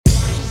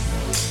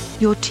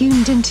You're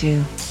tuned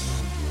into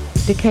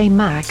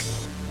DecayMag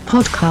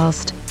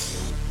podcast,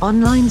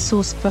 online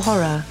source for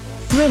horror,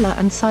 thriller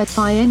and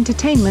sci-fi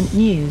entertainment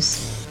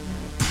news.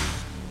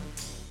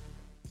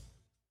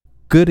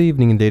 Good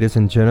evening, ladies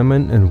and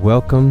gentlemen, and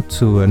welcome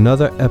to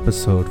another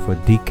episode for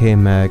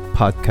DecayMag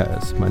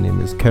podcast. My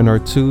name is Ken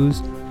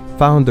Artuz,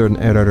 founder and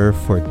editor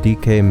for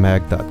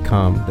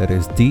DecayMag.com. That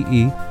is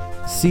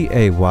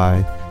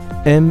DecayMag.com.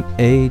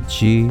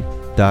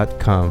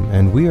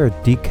 And we are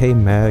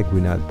DecayMag.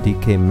 We're not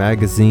Decay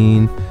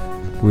Magazine.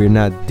 We're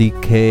not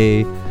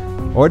Decay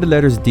or the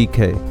letters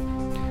Decay.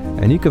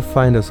 And you can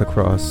find us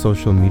across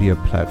social media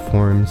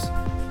platforms: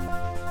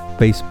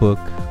 Facebook,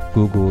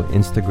 Google,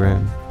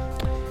 Instagram.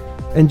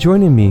 And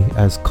joining me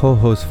as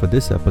co-host for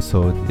this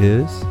episode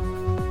is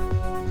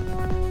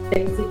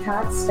Daisy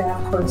Cox,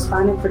 staff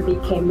correspondent for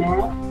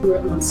DecayMag. We're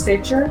on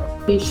Stitcher.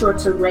 Be sure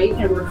to rate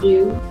and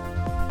review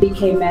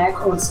DecayMag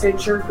on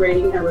Stitcher,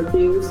 rating and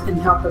reviews, and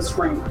help us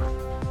rank.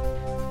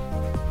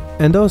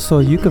 And also,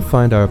 you can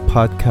find our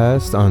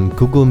podcast on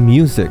Google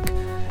Music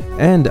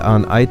and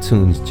on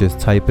iTunes.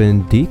 Just type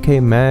in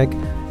DecayMag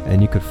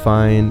and you could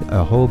find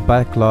a whole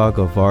backlog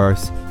of our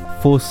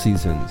full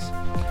seasons.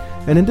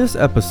 And in this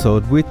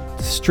episode, we're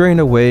straying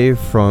away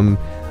from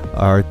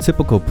our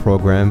typical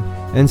program,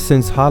 and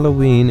since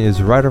Halloween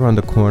is right around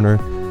the corner,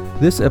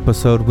 this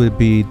episode will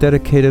be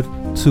dedicated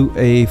to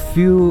a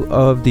few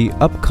of the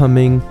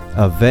upcoming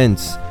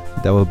events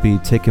that will be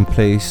taking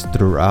place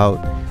throughout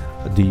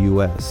the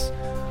US.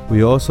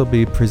 We'll also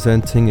be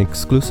presenting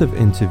exclusive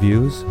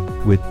interviews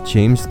with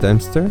James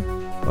Dempster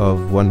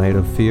of One Night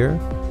of Fear,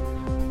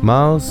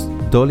 Miles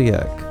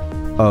Doleac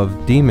of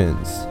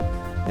Demons,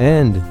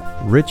 and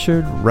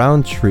Richard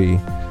Rowntree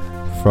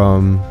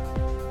from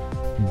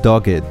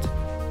Dogged.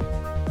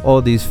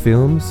 All these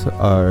films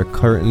are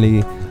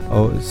currently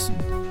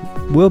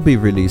will be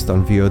released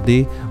on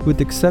VOD, with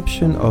the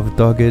exception of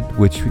Dogged,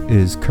 which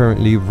is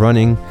currently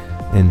running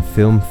in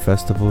film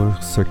festival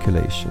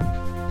circulation.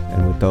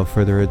 And without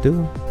further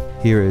ado,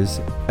 here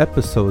is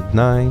episode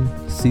 9,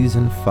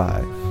 season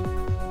 5.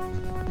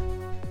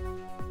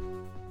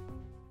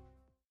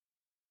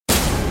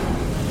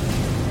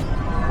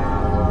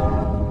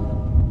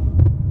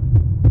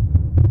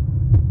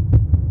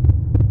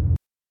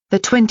 The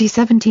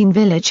 2017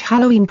 Village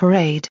Halloween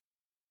Parade.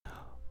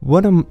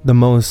 One of the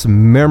most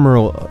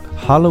memorable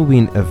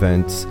Halloween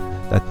events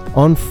that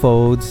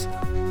unfolds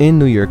in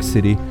New York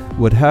City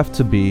would have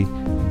to be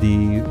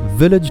the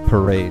Village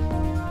Parade.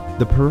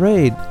 The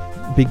parade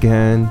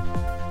began,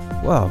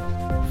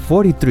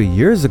 43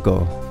 years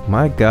ago,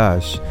 my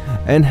gosh,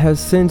 and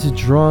has since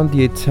drawn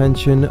the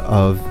attention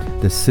of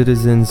the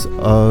citizens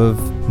of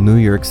New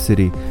York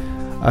City.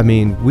 I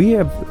mean, we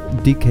have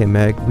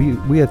DecayMag,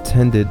 we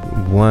attended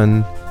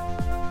one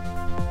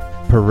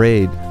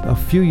parade a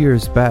few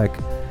years back,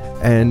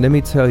 and let me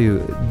tell you,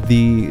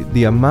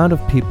 the amount of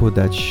people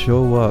that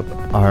show up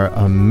are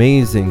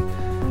amazing,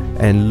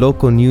 and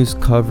local news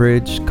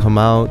coverage come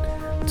out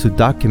to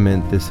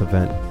document this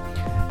event.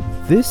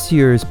 This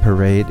year's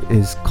parade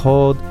is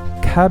called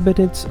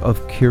Cabinets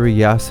of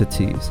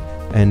Curiosities,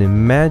 an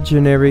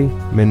imaginary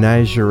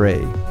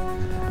menagerie,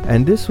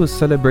 and this will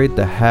celebrate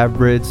the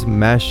hybrids,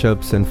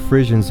 mashups, and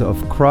fusions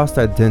of crossed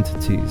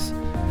identities.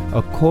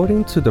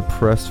 According to the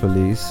press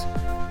release,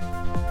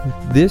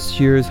 this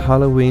year's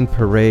Halloween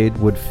parade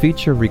would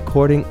feature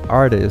recording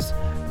artist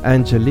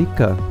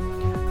Angelica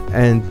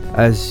and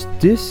as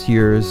this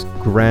year's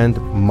Grand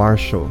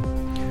Marshal.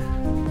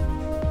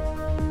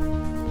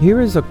 Here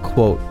is a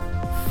quote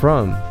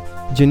from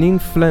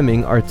Janine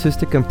Fleming,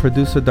 artistic and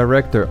producer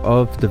director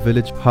of the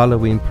Village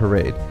Halloween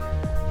Parade.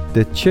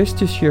 The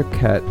Chestershire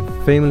Cat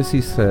famously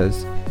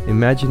says,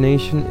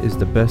 "Imagination is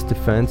the best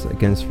defense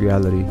against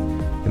reality.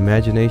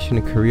 Imagination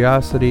and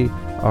curiosity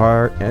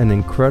are an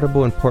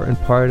incredible important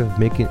part of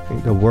making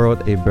the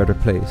world a better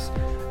place."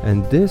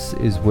 And this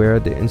is where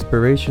the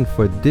inspiration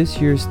for this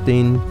year's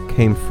theme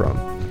came from.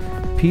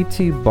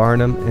 P.T.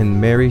 Barnum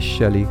and Mary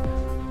Shelley,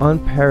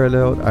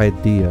 unparalleled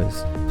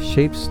ideas,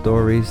 shape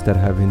stories that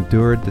have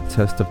endured the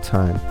test of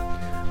time.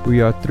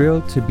 We are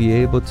thrilled to be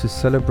able to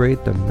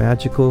celebrate the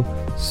magical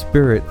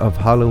spirit of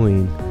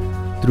Halloween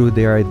through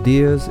their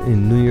ideas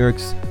in New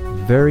York's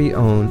very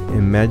own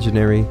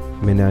imaginary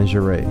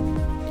menagerie.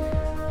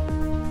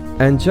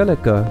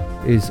 Angelica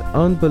is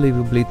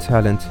unbelievably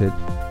talented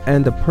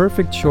and the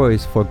perfect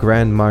choice for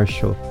Grand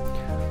Marshal.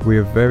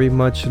 We're very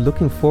much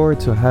looking forward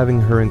to having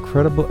her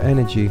incredible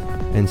energy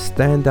and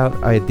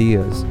standout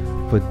ideas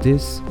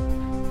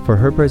for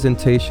her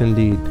presentation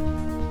lead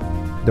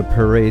the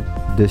parade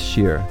this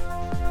year.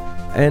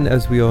 And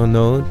as we all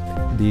know,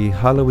 the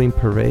Halloween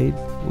parade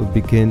will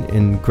begin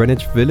in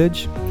Greenwich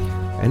Village,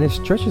 and it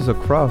stretches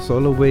across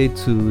all the way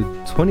to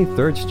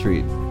 23rd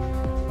Street.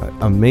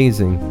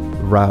 Amazing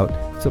route.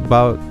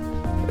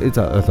 It's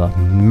a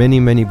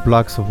many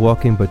blocks of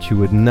walking, but you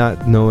would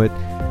not know it.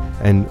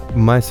 And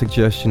my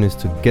suggestion is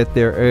to get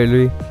there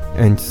early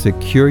and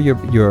secure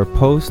your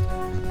post,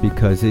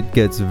 because it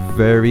gets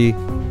very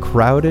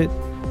crowded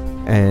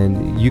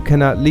and you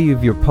cannot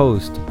leave your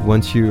post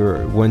once you're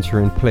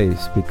in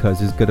place,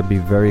 because it's going to be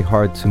very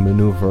hard to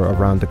maneuver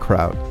around the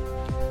crowd.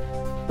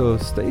 So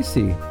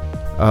Stacy,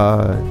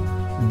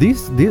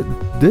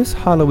 this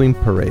Halloween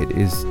parade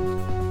is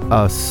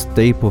a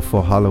staple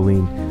for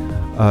Halloween.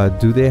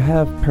 Do they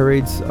have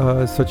parades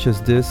such as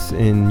this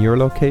in your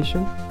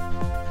location?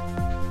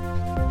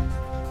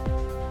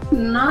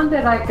 None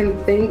that I can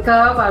think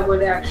of. I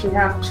would actually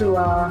have to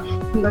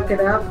look it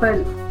up.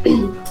 But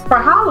for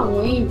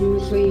Halloween,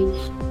 usually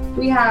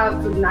we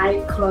have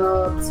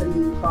nightclubs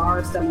and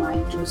bars that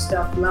might do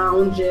stuff,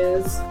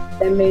 lounges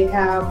that may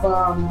have,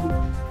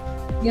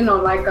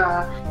 like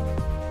a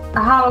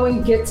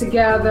Halloween get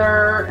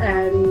together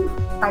and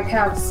like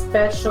have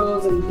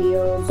specials and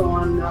deals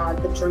on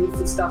the drinks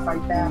and stuff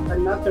like that. But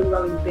nothing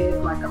really big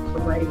like a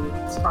parade,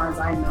 as far as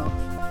I know.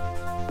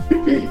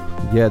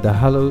 Yeah, the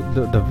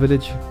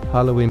village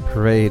Halloween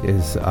parade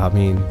is,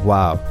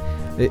 wow.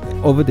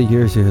 Over the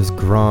years, it has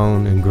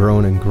grown and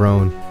grown and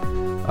grown.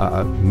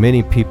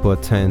 Many people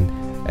attend,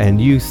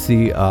 and you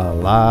see a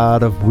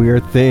lot of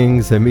weird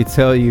things. Let me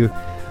tell you,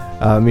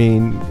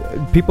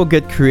 people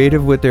get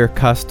creative with their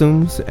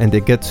costumes, and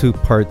they get to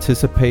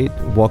participate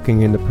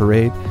walking in the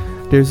parade.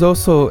 There's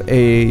also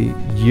a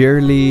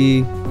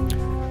yearly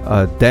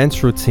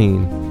dance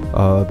routine.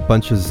 A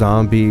bunch of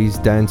zombies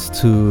dance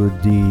to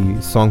the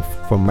song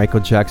from Michael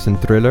Jackson,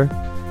 Thriller,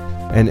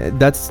 and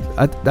that's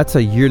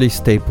a yearly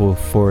staple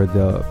for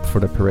the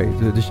parade,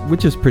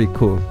 which is pretty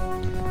cool.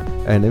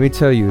 And let me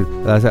tell you,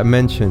 as I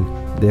mentioned,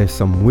 there's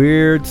some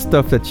weird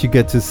stuff that you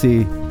get to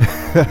see.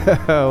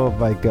 Oh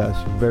my gosh,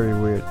 very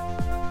weird.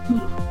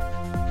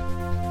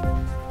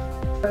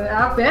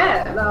 I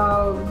bet.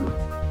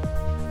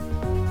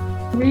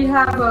 We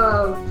have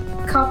a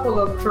couple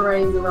of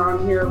parades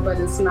around here, but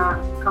it's not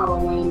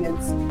Halloween.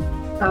 It's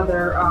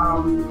other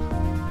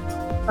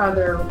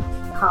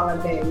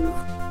holidays,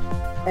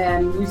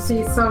 and you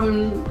see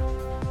some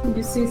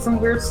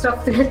weird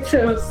stuff there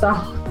too. So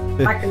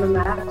I can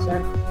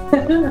imagine.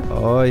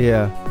 Oh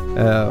yeah.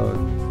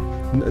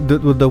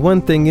 The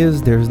one thing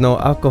is there's no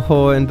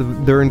alcohol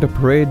during the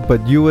parade,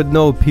 but you would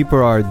know people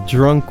are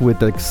drunk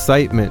with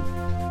excitement,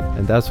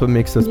 and that's what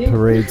makes those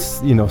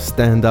parades,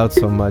 stand out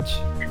so much.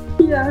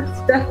 Yes,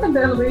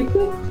 definitely.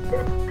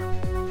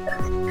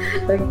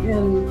 Like,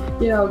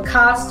 and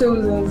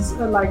costumes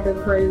and like the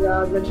parade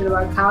I mentioned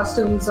about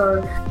costumes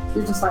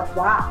you're just like,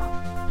 wow.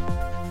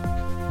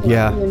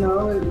 Yeah.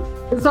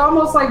 It's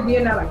almost like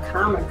being at a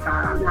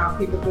Comic-Con. Now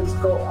people just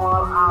go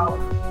all out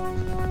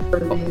for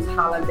these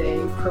holiday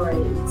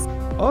parades.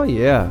 Oh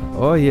yeah.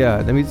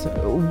 That means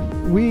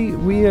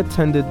we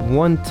attended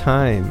one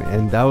time,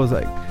 and that was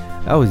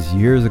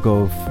years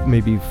ago,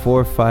 maybe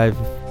 4, 5,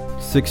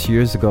 6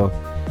 years ago.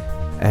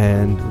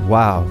 And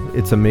wow,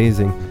 it's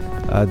amazing.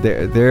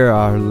 There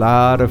are a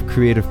lot of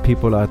creative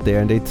people out there,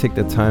 and they take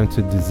the time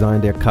to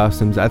design their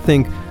costumes. I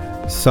think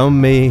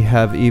some may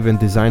have even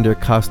designed their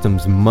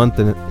costumes months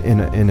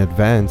in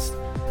advance.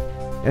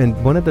 And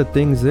one of the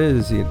things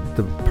is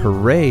the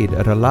parade.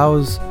 It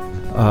allows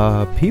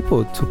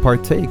people to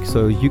partake.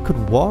 So you could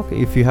walk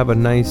if you have a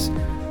nice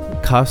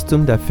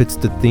costume that fits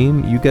the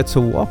theme. You get to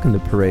walk in the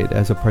parade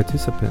as a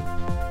participant.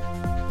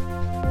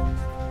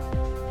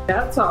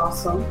 That's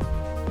awesome.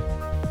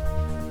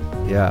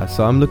 Yeah,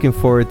 so I'm looking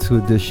forward to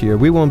it this year.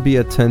 We won't be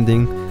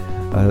attending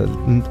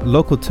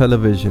local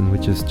television,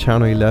 which is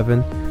Channel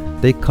 11.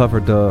 They cover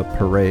the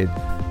parade.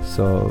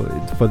 So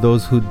for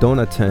those who don't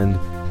attend,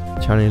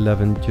 Channel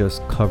 11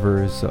 just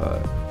covers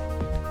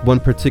one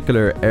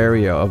particular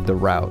area of the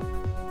route.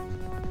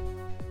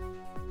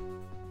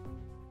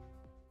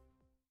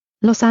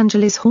 Los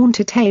Angeles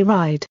Haunted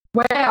Hayride.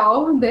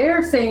 Well,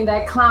 they're saying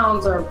that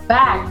clowns are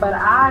back, but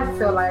I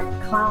feel like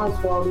clowns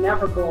will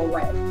never go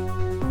away.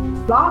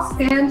 Los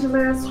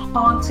Angeles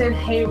Haunted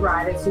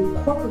Hayride is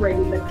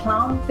incorporating the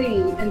clown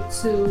theme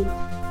into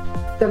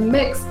the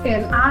mix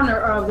in honor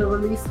of the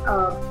release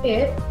of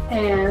It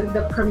and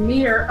the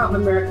premiere of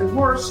American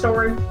Horror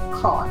Story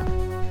Caught.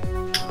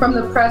 From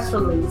the press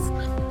release,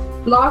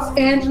 Los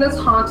Angeles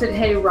Haunted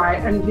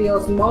Hayride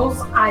unveils most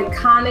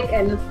iconic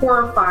and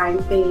horrifying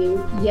theme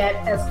yet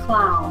as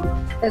clown,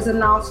 as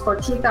announced for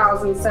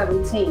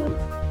 2017.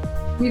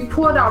 We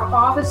pulled out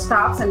all the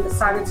stops and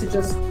decided to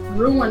just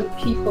ruin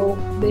people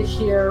this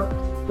year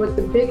with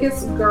the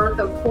biggest girth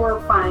of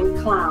horrifying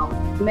clown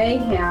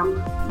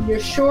mayhem you're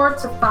sure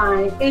to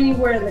find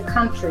anywhere in the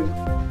country.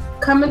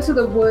 Come into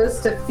the woods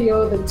to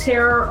feel the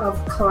terror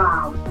of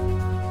clown.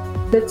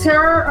 The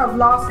Terror of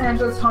Los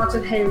Angeles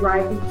Haunted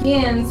Hayride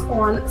begins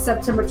on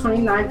September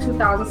 29,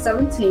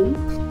 2017,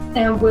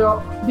 and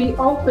will be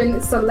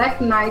open select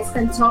nights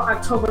until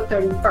October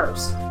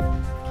 31st.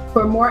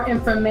 For more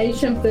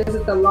information,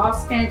 visit the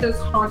Los Angeles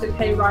Haunted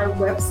Hayride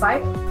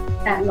website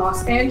at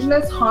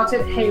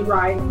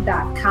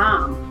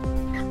losangeleshauntedhayride.com.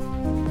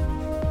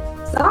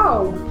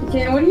 So,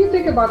 Ken, what do you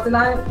think about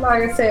tonight?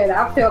 Like I said,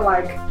 I feel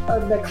like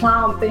the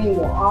clown thing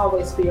will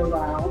always be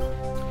around.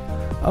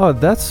 Oh,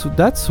 that's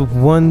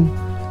one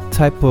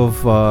type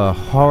of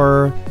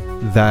horror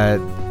that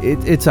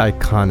it's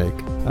iconic.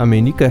 I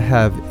mean, you could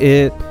have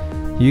it,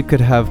 you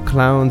could have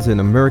clowns in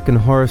American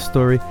Horror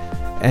Story,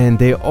 and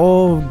they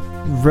all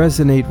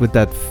resonate with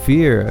that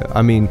fear.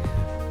 I mean,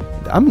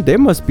 there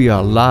must be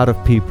a lot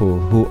of people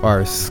who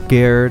are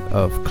scared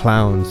of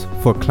clowns,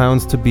 for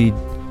clowns to be,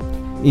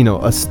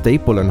 a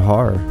staple in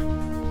horror.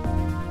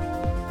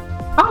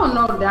 Oh,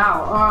 no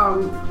doubt.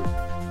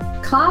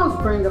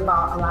 Clowns bring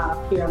about a lot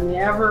of fear. I mean,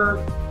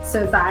 ever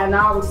since and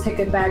I always take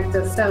it back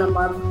to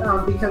cinema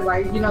because,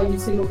 you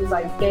see movies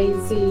like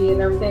Gacy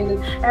and everything.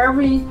 And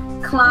every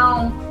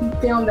clown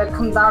film that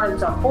comes out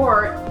into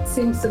horror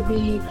seems to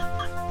be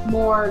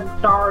more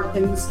dark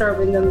and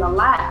disturbing than the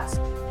last.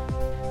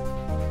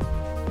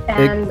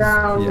 And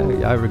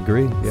yeah, I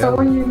agree. Yeah. So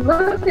when you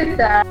look at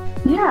that,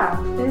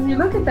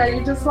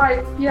 you're just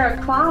like,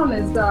 clown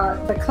is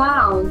the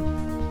clown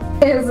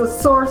is a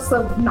source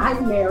of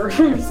nightmares.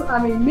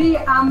 I mean,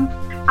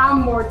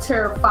 I'm more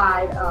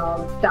terrified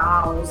of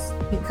dolls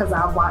because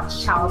I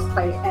watched Child's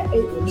Play at 8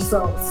 years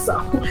old.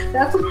 So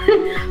that's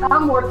why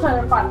I'm more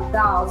terrified of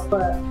dolls.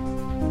 But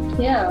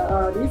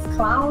these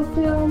clown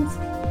films,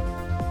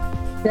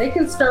 they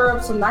can stir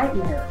up some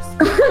nightmares.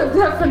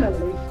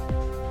 Definitely.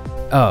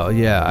 Oh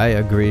yeah, I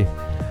agree.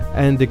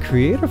 And the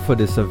creator for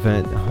this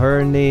event,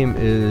 her name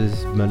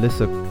is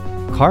Melissa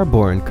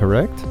Carborn,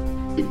 correct?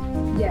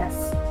 Yes.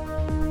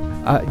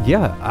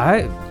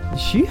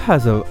 She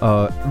has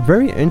a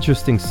very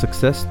interesting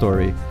success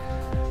story.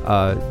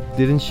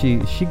 Didn't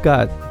she? She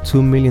got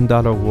 $2 million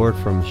award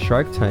from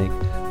Shark Tank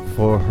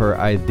for her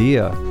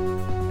idea,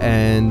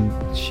 and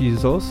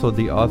she's also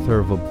the author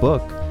of a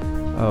book.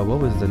 What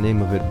was the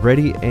name of it?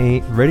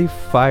 Ready,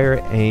 Fire,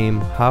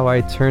 Aim: How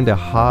I Turned a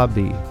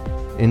Hobby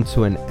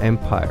into an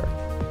Empire.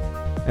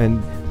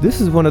 And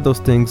this is one of those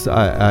things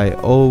I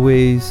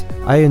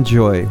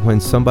enjoy, when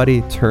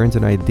somebody turns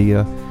an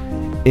idea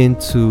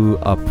into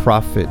a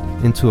profit,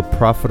 into a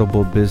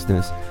profitable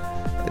business.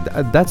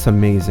 That's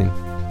amazing.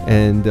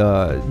 And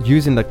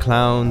using the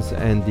clowns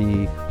and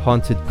the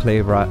haunted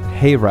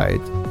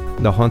hayride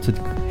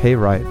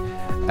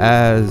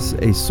as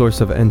a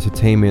source of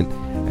entertainment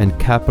and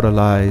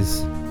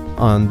capitalize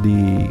on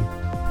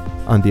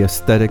the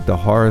aesthetic, the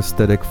horror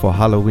aesthetic for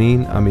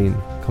Halloween. I mean,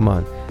 come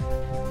on.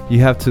 You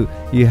have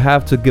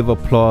to give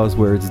applause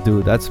where it's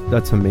due.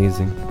 That's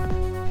amazing.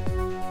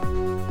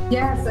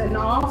 Yes, and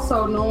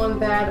also knowing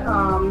that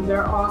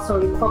they're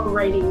also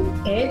incorporating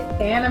it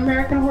and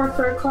American Horror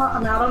Story Club. I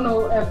mean, I don't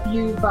know if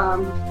you've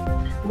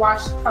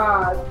watched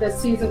the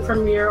season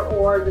premiere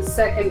or the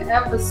second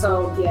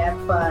episode yet,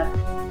 but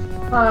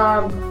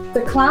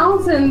the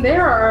clowns in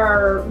there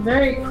are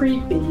very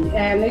creepy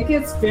and it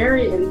gets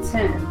very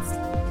intense.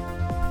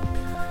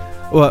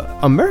 Well,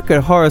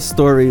 American Horror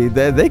Story,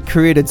 they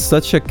created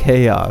such a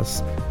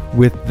chaos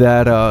with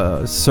that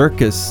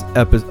circus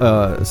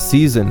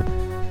season,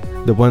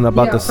 the one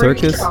about the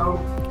circus.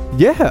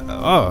 Yeah,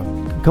 oh,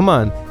 come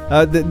on.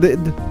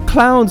 The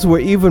clowns were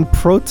even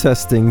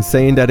protesting,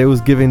 saying that it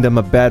was giving them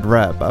a bad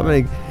rap. I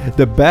mean,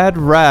 the bad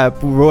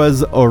rap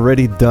was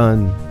already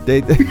done.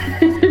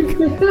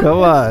 Come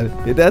on,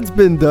 that's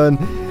been done.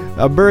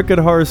 American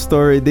Horror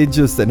Story, they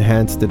just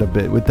enhanced it a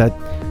bit with that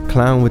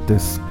clown with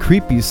this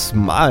creepy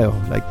smile.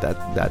 Like that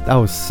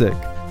was sick.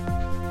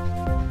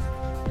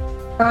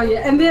 Oh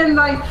yeah, and then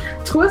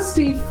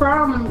Twisty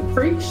from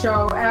Freak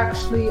Show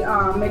actually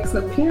makes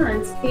an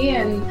appearance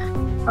in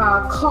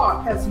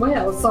Caught as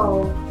well.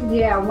 So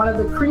yeah, one of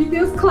the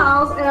creepiest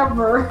clowns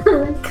ever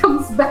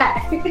comes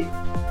back.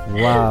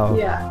 Wow.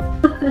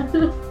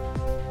 Yeah.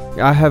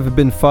 I have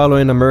been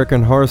following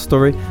American Horror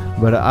Story,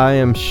 but I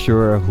am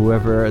sure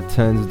whoever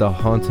attends the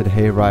haunted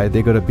hayride,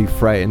 they're gonna be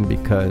frightened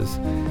because,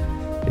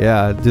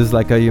 yeah, just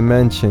like you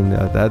mentioned,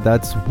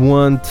 that's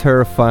one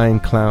terrifying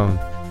clown.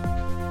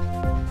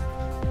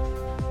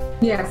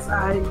 Yes,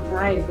 I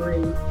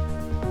agree.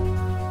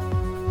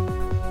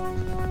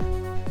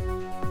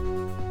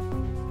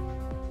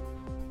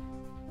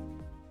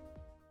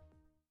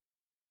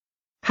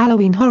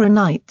 Halloween Horror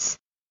Nights.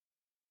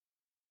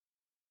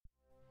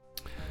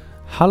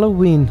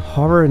 Halloween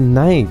Horror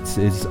Nights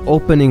is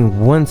opening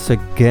once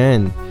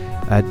again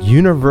at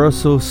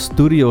Universal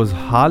Studios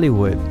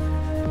Hollywood,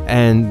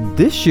 and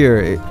this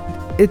year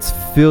it's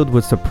filled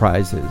with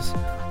surprises.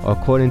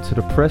 According to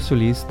the press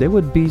release, there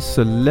would be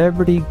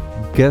celebrity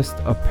guest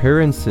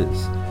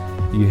appearances.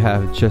 You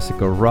have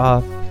Jessica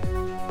Roth,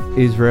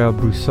 Israel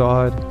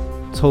Broussard,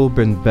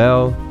 Tobin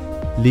Bell,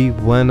 Lee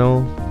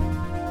Bueno,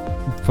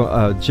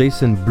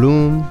 Jason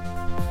Blum,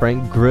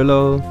 Frank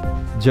Grillo,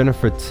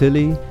 Jennifer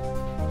Tilly.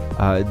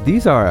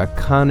 These are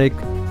iconic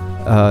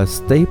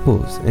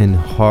staples in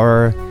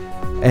horror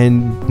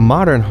and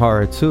modern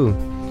horror too.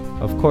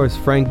 Of course,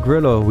 Frank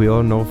Grillo, we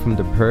all know from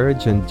The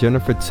Purge, and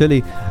Jennifer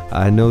Tilly,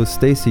 I know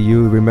Stacy,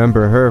 you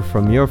remember her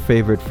from your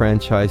favorite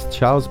franchise,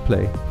 Child's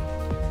Play.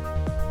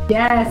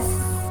 Yes.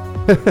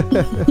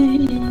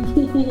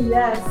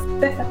 Yes.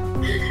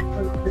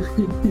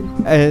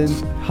 And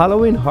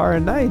Halloween Horror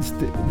Nights,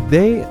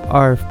 they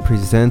are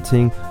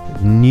presenting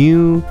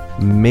new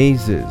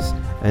mazes,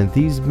 and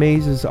these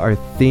mazes are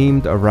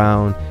themed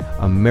around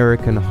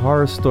American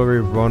Horror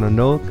Story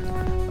Roanoke,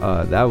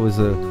 That was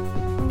a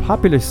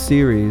popular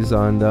series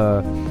on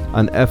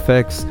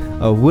FX.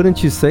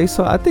 Wouldn't you say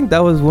so? I think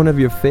that was one of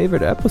your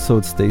favorite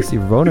episodes, Stacy.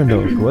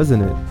 Roanoke,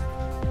 wasn't it?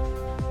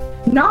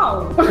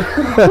 No.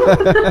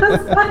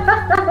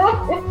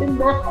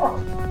 No.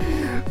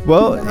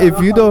 Well, if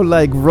you don't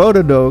like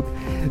Roanoke,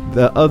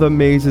 the other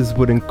mazes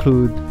would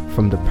include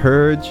From the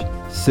Purge,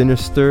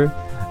 Sinister,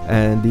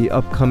 and the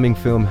upcoming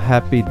film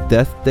Happy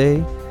Death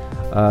Day.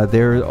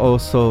 There is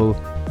also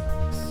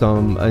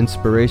some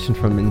inspiration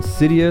from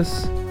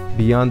Insidious,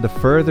 Beyond the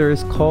Further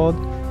is called,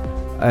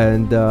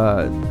 and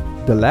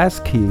The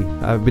Last Key,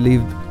 I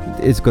believe,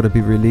 is going to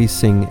be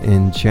releasing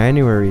in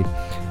January.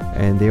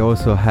 And they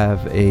also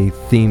have a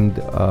themed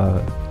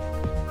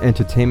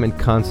entertainment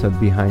concept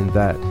behind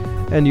that.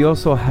 And you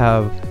also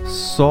have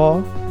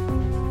Saw,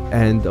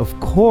 and of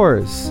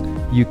course,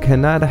 you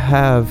cannot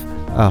have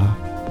a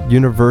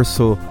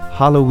Universal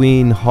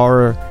Halloween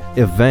horror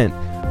event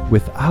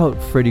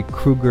without Freddy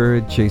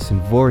Krueger, Jason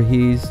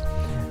Voorhees,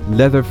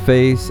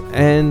 Leatherface,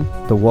 and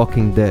The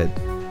Walking Dead.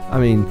 I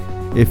mean,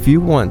 if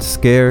you want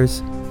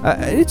scares,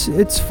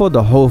 it's for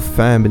the whole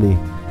family,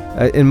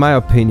 in my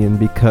opinion,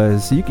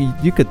 because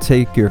you could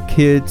take your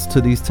kids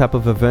to these type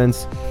of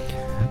events.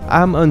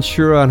 I'm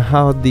unsure on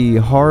how the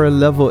horror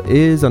level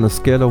is on a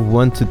scale of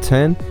 1 to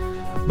 10,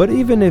 but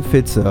even if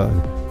it's a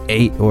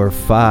 8 or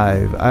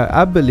 5,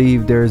 I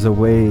believe there's a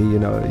way,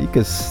 you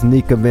can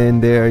sneak them in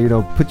there,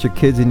 put your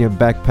kids in your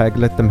backpack,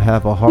 let them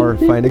have a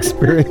horrifying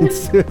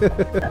experience.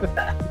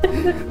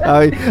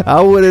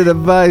 I wouldn't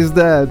advise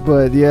that,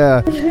 but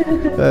yeah,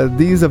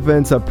 these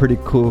events are pretty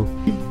cool.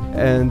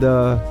 And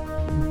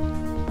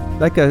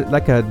like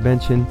I had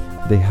mentioned,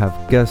 they have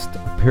guest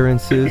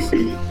appearances,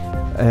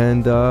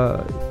 and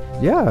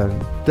yeah,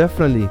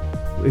 definitely,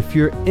 if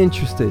you're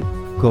interested,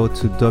 go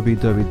to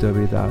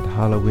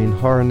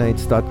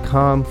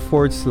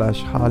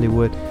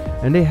www.halloweenhorrornights.com/Hollywood,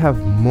 and they have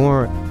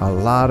a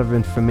lot of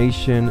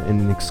information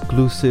and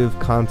exclusive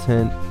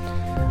content,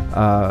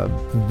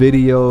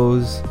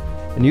 videos,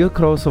 and you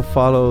could also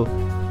follow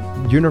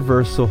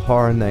Universal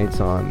Horror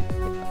Nights on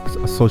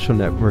social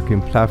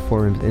networking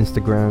platforms,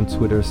 Instagram,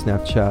 Twitter,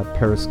 Snapchat,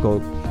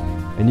 Periscope,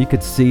 and you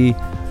could see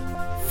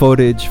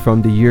footage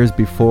from the years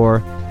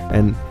before,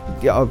 and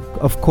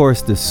of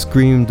course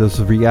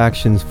those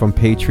reactions from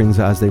patrons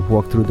as they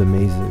walk through the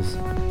mazes.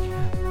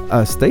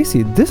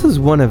 Stacy, this is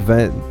one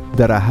event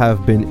that I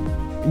have been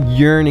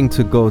yearning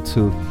to go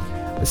to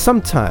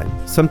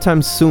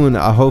sometime soon.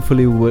 I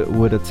hopefully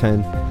would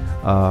attend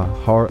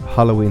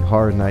Halloween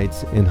Horror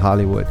Nights in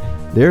Hollywood.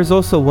 There's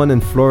also one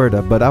in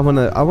Florida, but I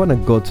wanna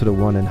go to the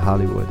one in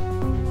Hollywood.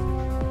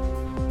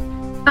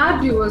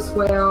 I do as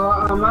well.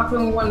 I've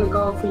been wanting to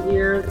go for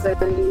years,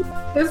 and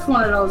it's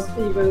one of those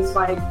events,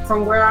 like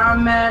from where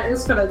I'm at,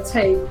 it's gonna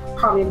take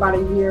probably about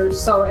a year or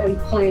so in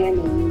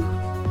planning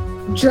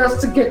just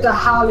to get to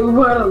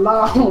Hollywood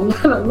alone,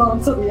 let alone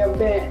to the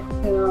event.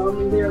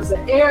 There's the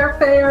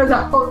airfare, the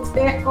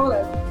hotel.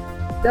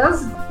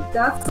 That's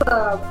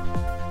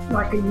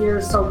like a year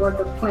or so worth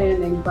of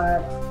planning,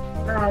 but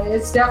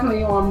it's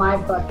definitely on my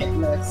bucket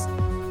list.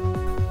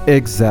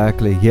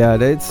 Exactly. Yeah,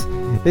 it's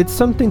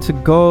something to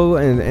go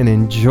and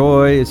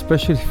enjoy,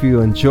 especially if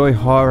you enjoy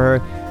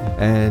horror.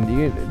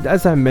 And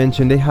as I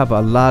mentioned, they have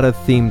a lot of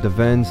themed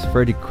events.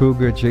 Freddy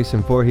Krueger,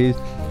 Jason Voorhees,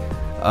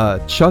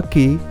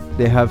 Chucky.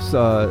 They have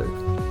a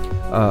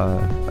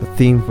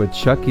theme for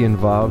Chucky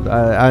involved.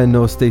 I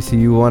know, Stacy,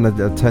 you wanted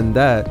to attend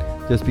that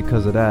just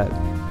because of that.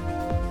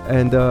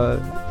 And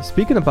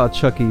speaking about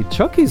Chucky,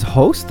 Chucky's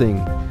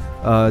hosting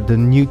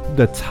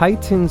the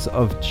Titans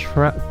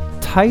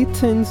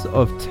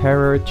of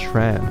Terror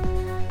tram,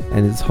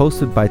 and it's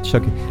hosted by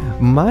Chucky.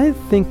 My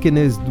thinking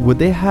is, would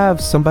they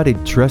have somebody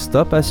dressed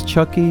up as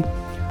Chucky,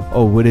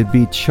 or would it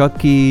be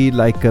Chucky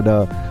like at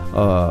a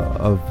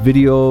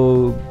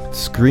video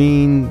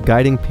screen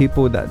guiding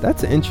people?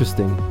 That's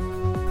interesting.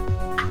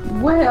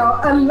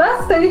 Well,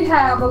 unless they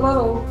have a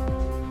little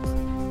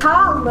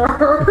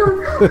toddler,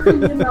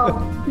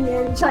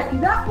 being Chucky,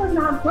 that would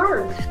not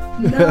work.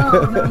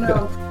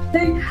 No.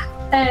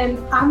 And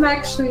I'm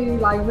actually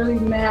really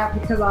mad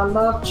because I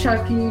love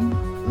Chucky.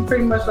 I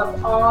pretty much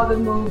love all the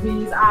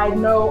movies. I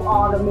know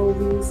all the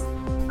movies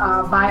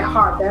by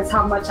heart. That's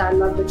how much I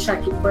love the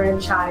Chucky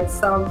franchise.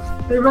 So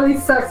it really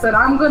sucks that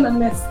I'm gonna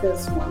miss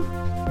this one.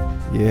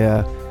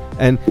 Yeah,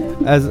 and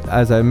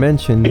as I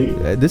mentioned,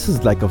 this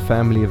is like a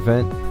family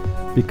event,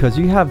 because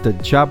you have the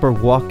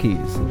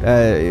Jabberwockies.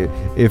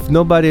 If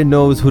nobody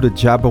knows who the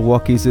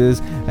Jabberwockies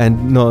is,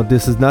 and no,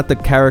 this is not the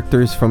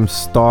characters from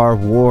Star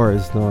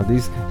Wars. No,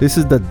 this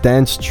is the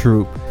dance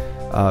troupe,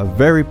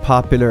 very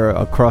popular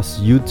across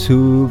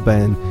YouTube,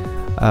 and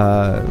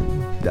I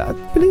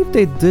believe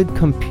they did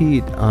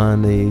compete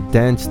on a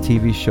dance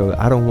TV show.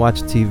 I don't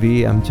watch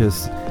TV. I'm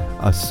just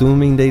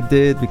assuming they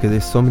did, because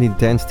there's so many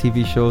dance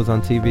TV shows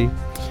on TV.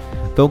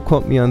 Don't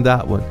quote me on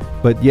that one.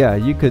 But yeah,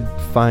 you could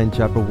find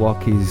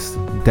Jabberwockies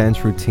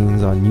dance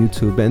routines on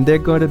YouTube, and they're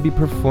going to be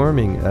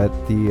performing at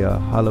the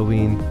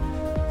Halloween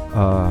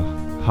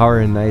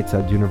Horror Nights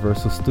at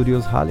Universal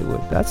Studios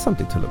Hollywood. That's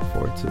something to look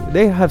forward to.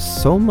 They have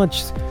so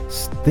much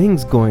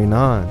things going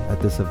on at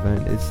this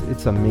event.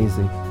 It's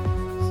amazing.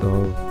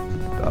 So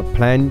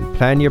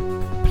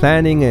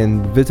planning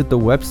and visit the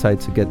website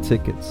to get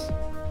tickets.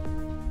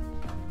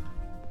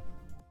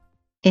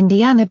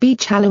 Indiana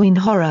Beach Halloween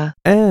Horror.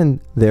 And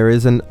there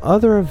is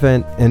another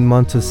event in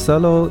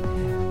Monticello,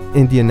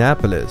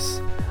 Indianapolis.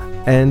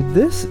 And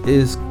this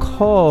is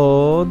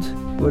called,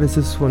 what is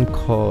this one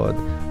called?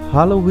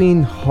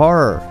 Halloween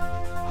Horror.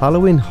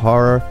 Halloween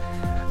Horror.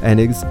 And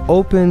it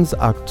opens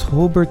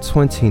October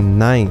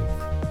 29th.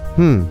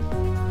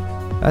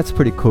 That's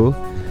pretty cool.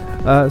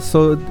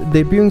 So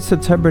debuting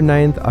September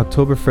 9th,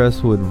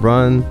 Oktoberfest would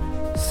run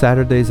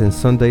Saturdays and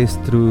Sundays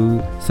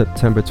through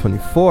September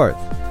 24th.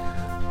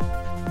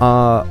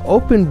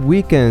 Open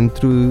weekend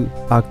through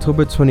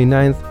October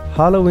 29th,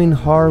 Halloween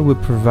Horror will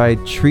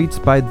provide treats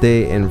by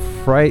day and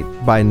fright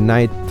by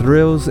night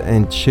thrills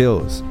and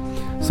chills.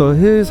 So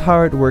here's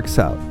how it works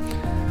out.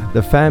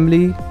 The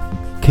family,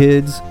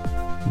 kids,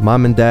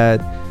 mom and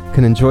dad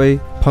can enjoy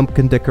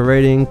pumpkin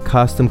decorating,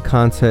 costume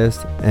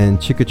contest,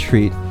 and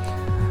trick-or-treat.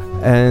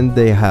 And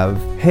they have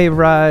hay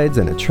rides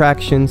and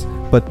attractions,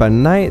 but by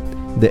night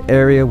the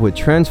area would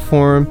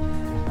transform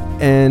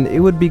and it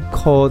would be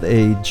called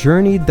a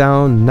Journey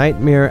Down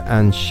Nightmare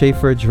on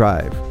Schaefer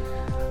Drive.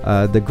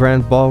 The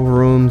Grand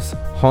Ballroom's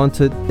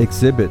haunted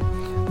exhibit,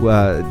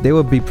 they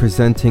will be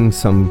presenting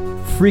some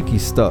freaky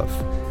stuff.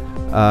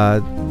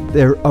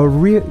 They're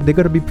going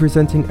to be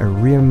presenting a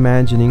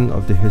reimagining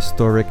of the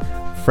historic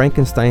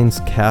Frankenstein's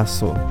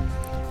castle,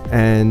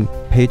 and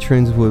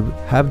patrons will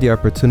have the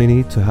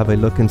opportunity to have a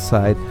look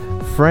inside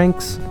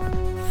Frank's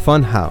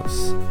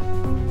Funhouse.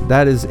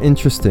 That is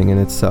interesting in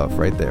itself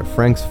right there,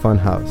 Frank's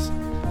Funhouse.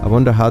 I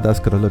wonder how that's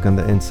going to look on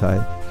the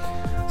inside.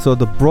 So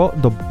the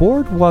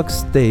boardwalk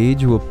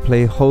stage will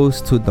play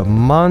host to the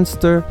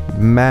Monster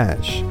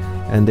Mash,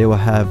 and they will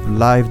have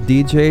live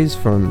DJs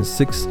from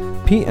 6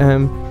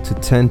 p.m. to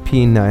 10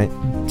 p.m.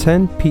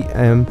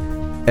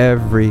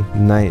 every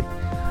night.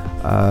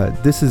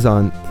 This is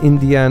on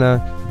Indiana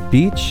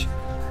Beach,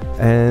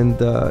 and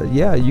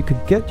you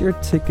could get your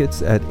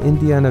tickets at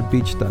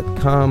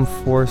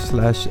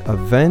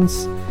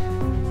indianabeach.com/events.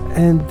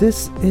 And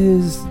this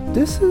is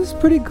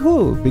pretty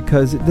cool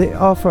because they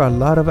offer a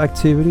lot of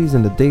activities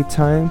in the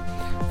daytime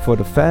for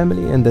the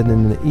family, and then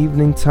in the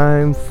evening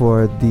time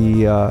for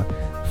the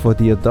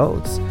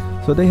adults.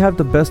 So they have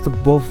the best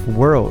of both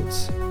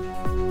worlds.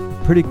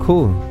 Pretty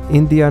cool.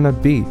 Indiana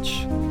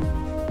Beach.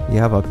 You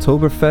have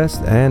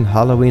Oktoberfest and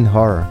Halloween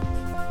Horror.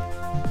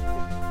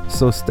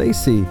 So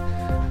Stacy,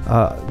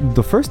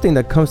 the first thing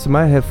that comes to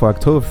my head for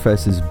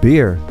Oktoberfest is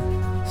beer.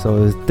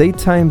 So it's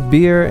daytime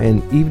beer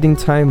and evening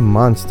time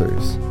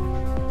monsters.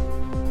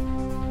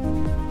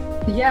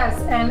 Yes,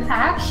 and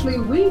actually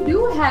we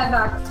do have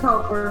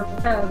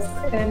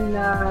Oktoberfest in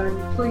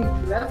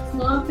Cleveland. That's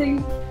one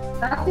thing.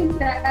 I think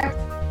that,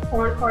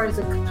 or is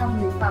it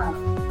company time?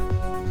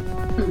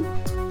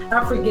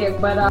 I forget,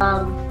 but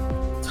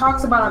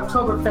talks about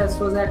Oktoberfest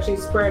was actually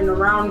spreading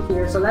around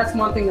here, so that's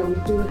one thing that we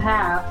do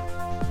have.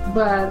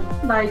 But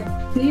like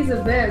these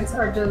events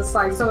are just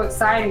like so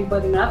exciting,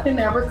 but nothing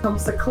ever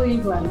comes to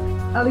Cleveland.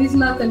 At least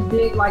nothing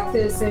big like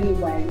this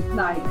anyway.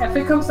 Like if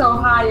it comes to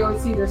Ohio,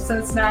 it's either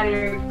Cincinnati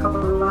or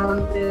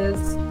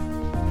Columbus.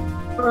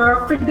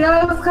 Or if it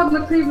does come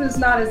to Cleveland, it's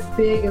not as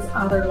big as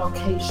other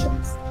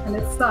locations, and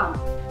it sucks.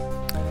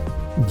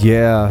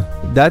 Yeah,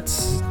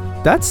 that's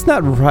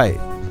not right.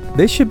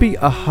 There should be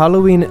a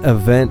Halloween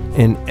event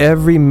in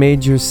every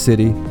major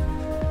city,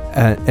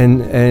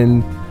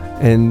 and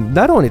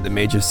not only the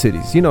major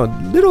cities,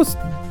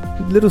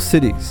 little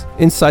cities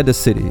inside the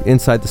city,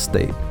 inside the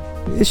state.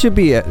 It should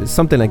be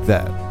something like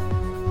that,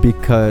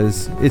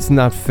 because it's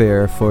not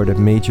fair for the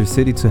major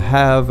city to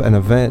have an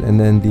event and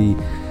then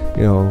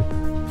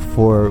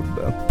for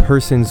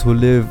persons who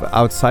live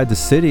outside the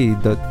city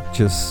that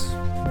just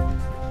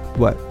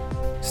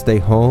stay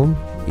home,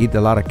 eat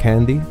a lot of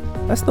candy.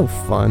 That's no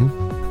fun.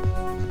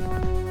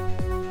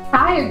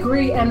 I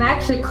agree, and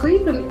actually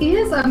Cleveland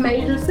is a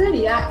major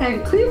city,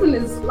 and Cleveland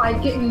is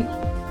like getting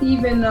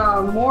even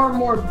more and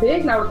more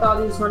big now with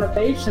all these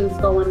renovations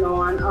going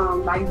on.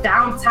 Like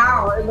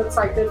downtown, it looks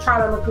like they're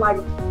trying to look like,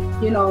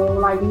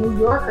 like New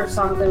York or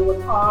something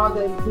with all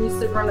the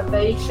recent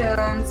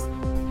renovations.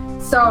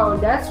 So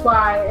that's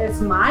why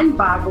it's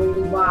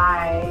mind-boggling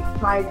why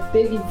like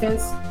big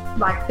events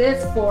like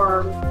this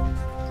for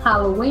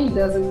Halloween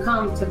doesn't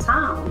come to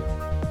town.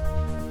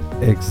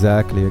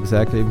 Exactly.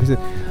 Because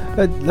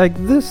like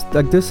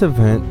this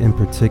event in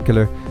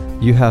particular,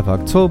 you have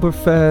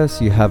Oktoberfest,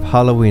 you have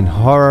Halloween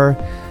Horror,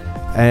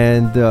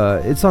 and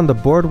it's on the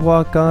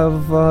boardwalk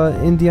of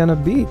Indiana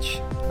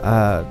Beach.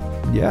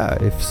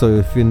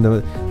 If in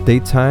the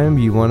daytime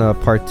you want to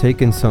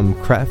partake in some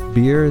craft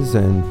beers,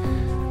 and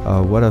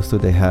what else do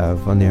they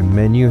have on their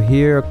menu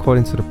here?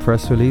 According to the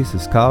press release,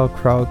 is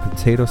sauerkraut,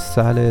 potato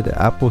salad,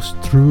 apple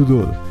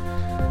strudel.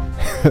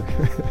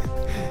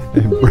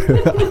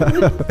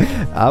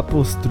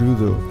 Apple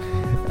strudel.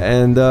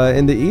 And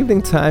in the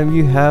evening time,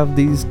 you have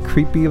these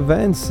creepy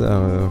events,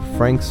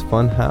 Frank's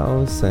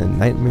Funhouse and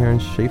Nightmare on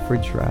Schaefer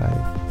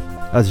Drive,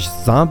 a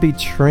zombie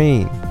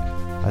train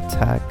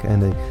attack,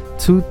 and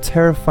 2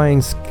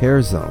 terrifying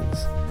scare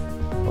zones.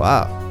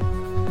 Wow.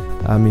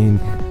 I mean,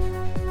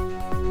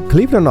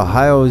 Cleveland,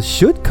 Ohio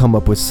should come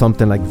up with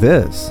something like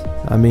this.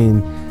 I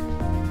mean,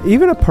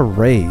 even a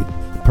parade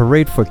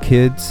for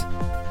kids.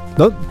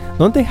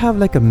 Don't they have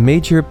like a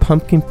major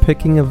pumpkin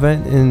picking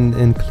event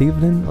in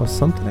Cleveland or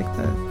something like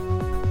that?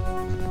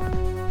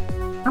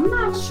 I'm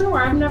not sure.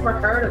 I've never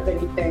heard of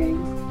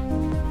anything.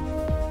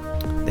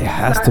 There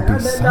has to be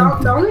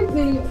something.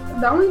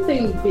 The only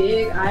thing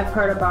big I've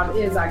heard about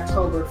is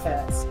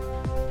Oktoberfest.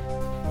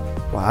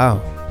 Wow.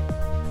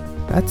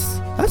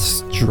 That's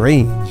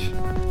strange.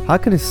 How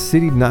could a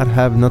city not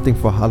have nothing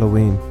for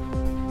Halloween?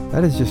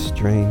 That is just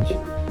strange.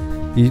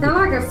 And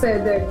like I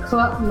said, the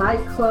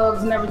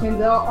nightclubs and everything,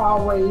 they'll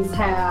always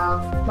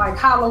have like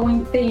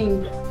Halloween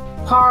themed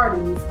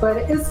parties, but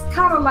it's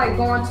kind of like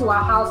going to a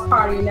house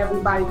party and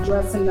everybody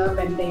dressing up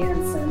and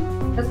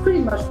dancing. That's pretty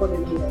much what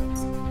it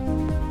is.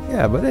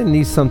 Yeah, but it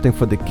needs something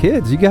for the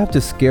kids. You have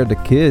to scare the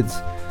kids.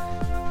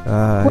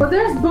 Well,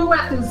 there's Boo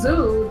at the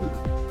Zoo.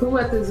 Boo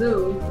at the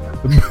Zoo.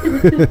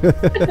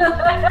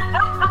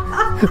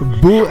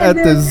 Boo at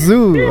the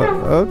Zoo.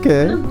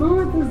 Okay. There's Boo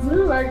at the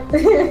Zoo.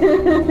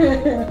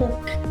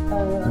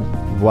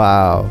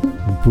 Wow.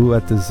 Boo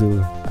at the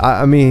Zoo.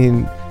 I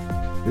mean,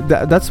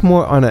 that's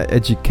more on an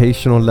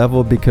educational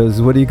level,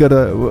 because what are you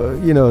gonna,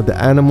 the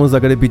animals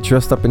are gonna be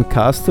dressed up in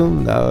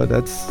costume? No.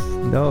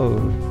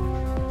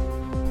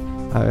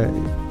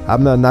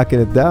 I'm not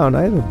knocking it down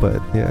either,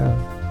 but yeah.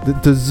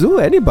 The zoo,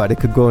 anybody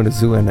could go in the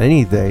zoo on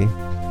any day.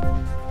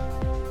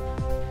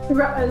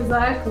 Right,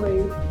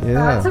 exactly.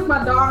 Yeah. I took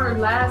my daughter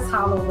last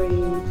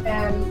Halloween,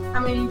 and I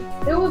mean,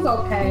 it was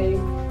okay.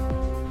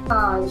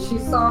 She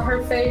saw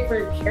her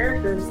favorite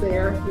characters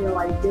there,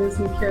 like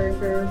Disney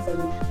characters, and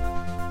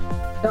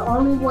the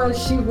only one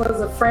she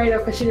was afraid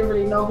of, because she didn't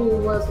really know who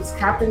it was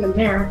Captain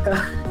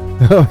America.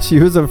 Oh, she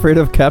was afraid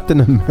of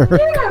Captain America?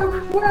 Yeah,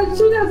 well,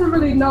 she doesn't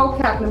really know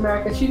Captain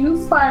America. She knew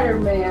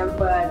Spider-Man,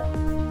 but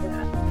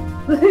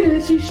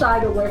she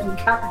shied away from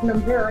Captain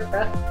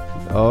America.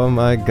 Oh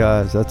my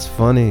gosh, that's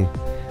funny.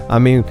 I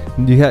mean,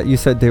 you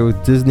said there were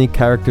Disney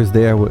characters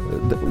there.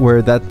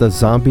 Were that the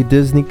zombie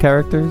Disney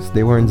characters?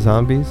 They weren't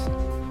zombies?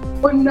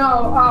 Well,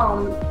 no,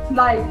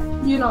 like,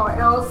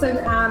 Elsa and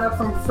Anna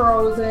from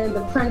Frozen,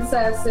 the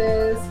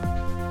princesses.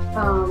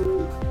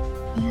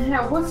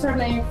 What's her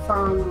name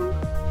from?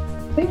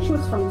 I think she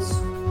was from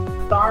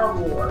Star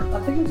Wars. I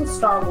think it was a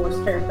Star Wars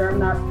character. I'm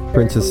not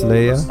Princess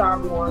Leia? Star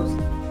Wars.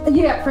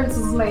 Yeah,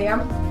 Princess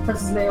Leia.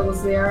 Princess Leia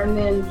was there, and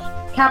then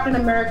Captain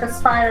America,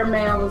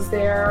 Spider-Man was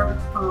there.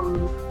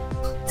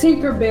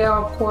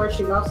 Tinkerbell, of course,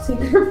 she loves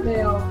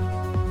Tinkerbell.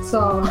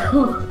 So,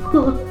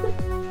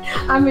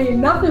 I mean,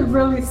 nothing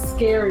really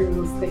scary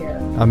was there.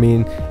 I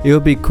mean, it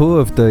would be cool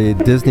if the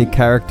Disney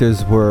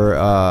characters were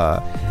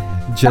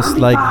just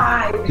like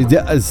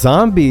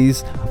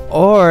zombies,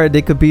 or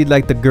they could be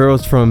like the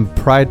girls from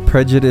Pride,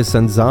 Prejudice,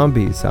 and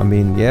Zombies. I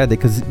mean, yeah, they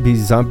could be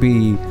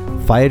zombie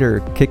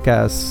fighter,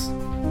 kick-ass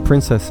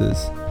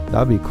princesses.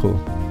 That'd be cool.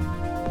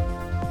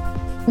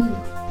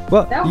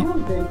 Well,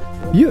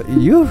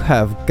 you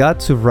have got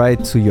to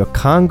write to your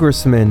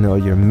congressman or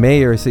your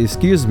mayor. Say,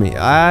 excuse me,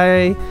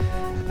 and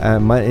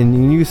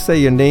you say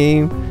your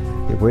name.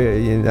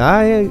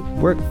 I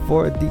work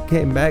for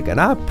DecayMag, and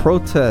I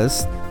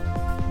protest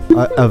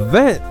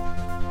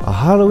a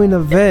Halloween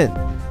event,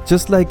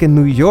 just like in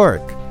New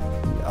York,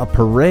 a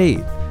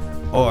parade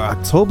or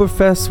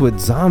Oktoberfest with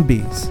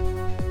zombies,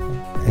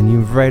 and you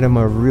write them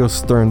a real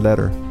stern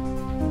letter.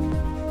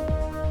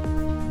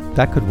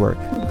 That could work.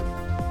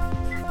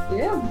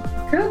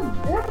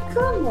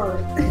 Could work.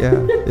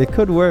 Yeah, it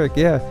could work,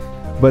 yeah.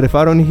 But if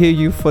I don't hear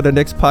you for the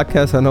next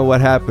podcast, I know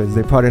what happens.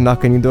 They probably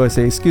knock on your door and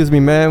say, excuse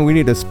me, man, we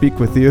need to speak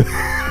with you.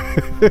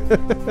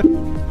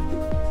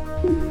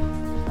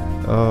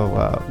 Oh,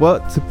 wow.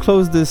 Well, to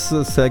close this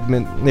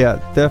segment, yeah,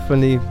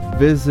 definitely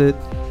visit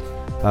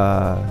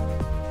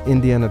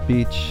Indiana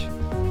Beach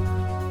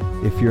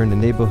if you're in the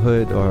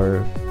neighborhood,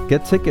 or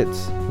get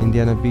tickets,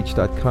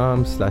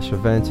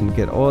 indianabeach.com/events, and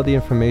get all the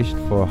information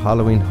for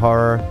Halloween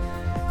Horror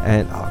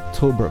and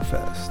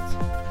Oktoberfest.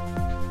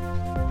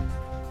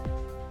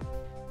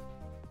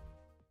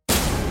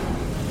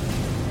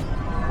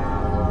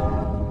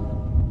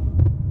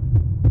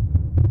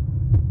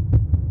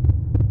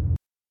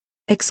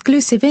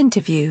 Exclusive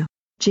interview.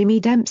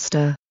 Jimmy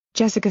Dempster,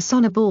 Jessica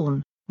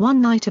Sonneborne,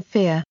 One Night of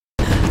Fear.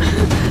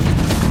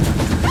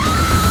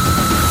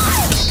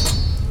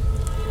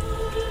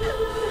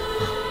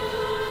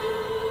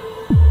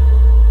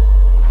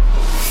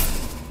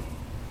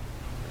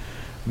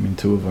 I mean,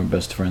 2 of our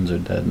best friends are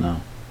dead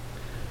now.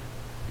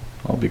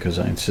 All because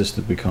I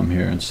insisted we come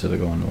here instead of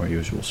going to our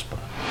usual spot.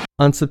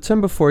 On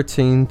September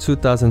 14,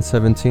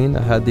 2017,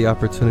 I had the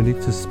opportunity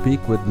to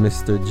speak with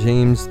Mr.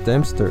 James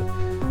Dempster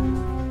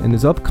in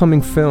his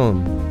upcoming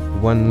film,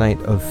 One Night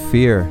of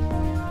Fear.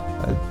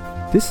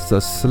 This is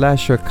a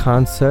slasher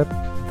concept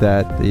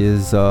that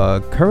is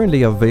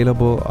currently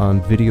available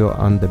on video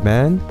on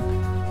demand.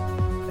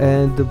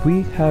 And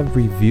we have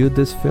reviewed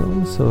this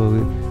film,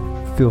 so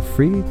feel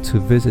free to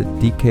visit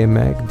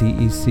DecayMag,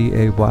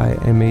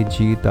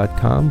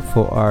 DecayMag.com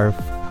for our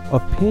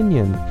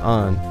opinion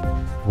on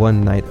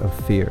One Night of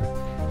Fear.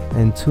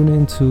 And tune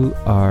into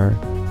our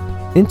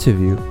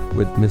interview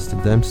with Mr.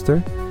 Dempster,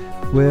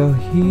 where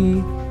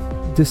he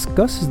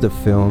discusses the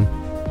film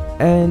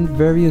and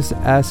various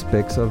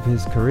aspects of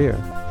his career.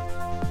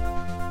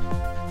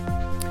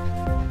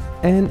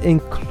 And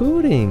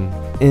including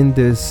in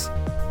this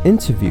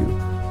interview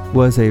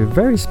was a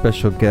very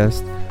special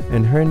guest,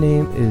 and her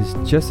name is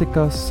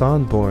Jessica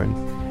Sonneborne,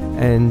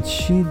 and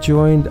she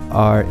joined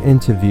our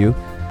interview,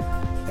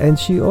 and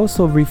she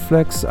also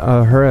reflects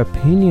her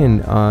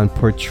opinion on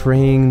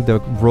portraying the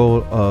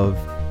role of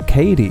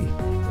Katie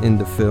in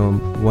the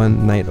film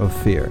One Night of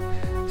Fear.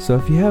 So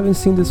if you haven't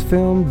seen this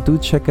film, do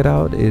check it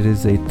out. It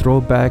is a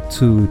throwback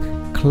to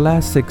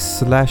classic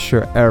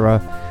slasher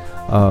era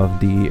of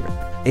the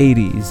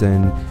 80s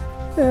and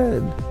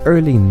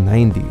early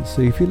 90s.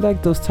 So if you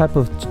like those type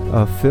of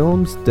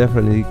films,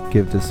 definitely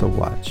give this a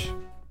watch.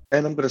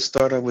 And I'm going to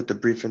start out with a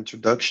brief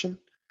introduction.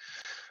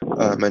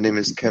 My name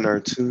is Ken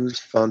Artuz,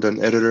 founder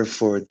and editor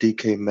for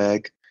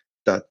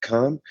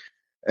DecayMag.com.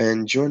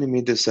 And joining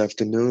me this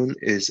afternoon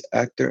is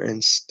actor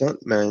and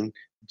stuntman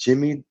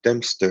Jimmy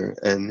Dempster.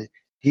 And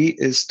he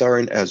is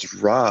starring as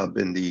Rob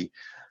in the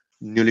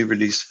newly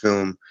released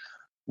film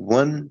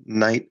One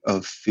Night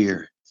of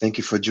Fear. Thank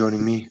you for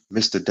joining me,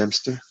 Mr.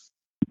 Dempster.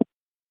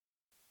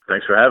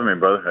 Thanks for having me,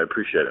 brother. I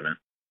appreciate it, man.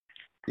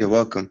 You're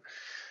welcome.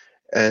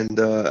 And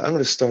I'm going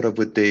to start up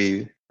with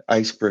a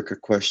icebreaker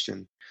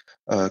question.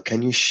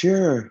 Can you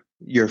share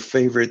your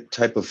favorite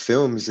type of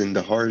films in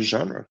the horror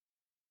genre?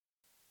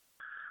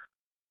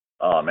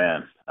 Oh,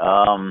 man.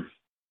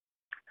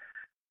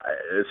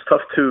 It's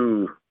tough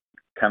to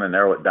kind of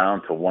narrow it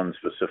down to one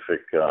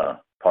specific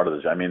part of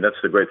the genre. I mean, that's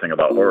the great thing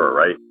about horror,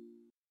 right?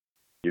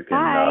 You can...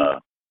 Hi.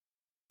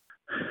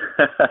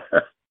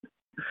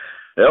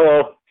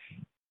 Hello.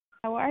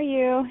 How are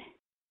you?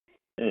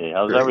 Hey,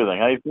 how's everything?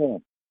 How you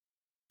feeling?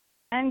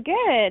 I'm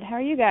good. How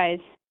are you guys?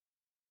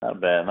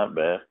 Not bad, not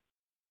bad.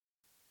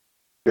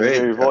 Great.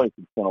 Hear your voice.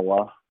 It's been a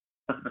while.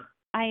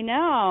 I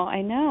know. A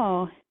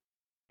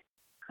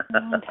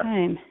long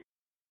time.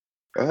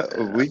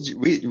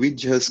 We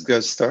just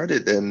got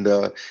started, and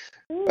let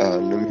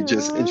me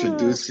just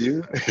introduce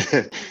you.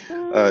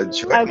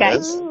 Joining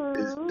us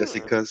is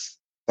Jessica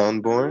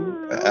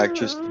Sonneborne,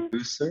 actress,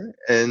 producer,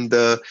 and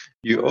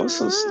you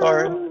also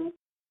starred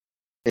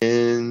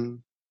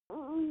in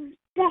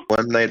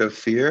One Night of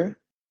Fear.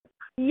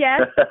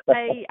 Yes,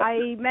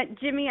 I met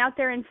Jimmy out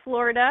there in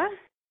Florida.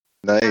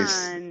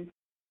 Nice. And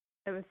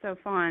it was so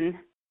fun.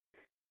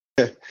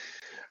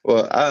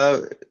 Well,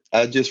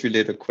 I just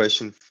relayed a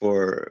question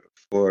for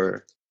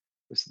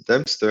Mr.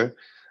 Dempster.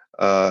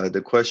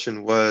 The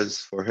question was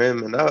for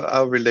him, and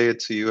I'll relay it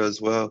to you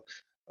as well.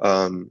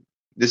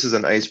 This is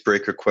an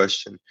icebreaker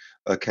question.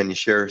 Can you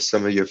share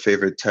some of your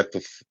favorite type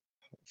of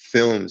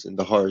films in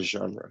the horror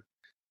genre?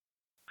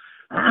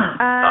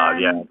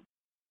 Yeah.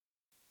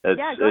 Go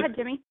ahead,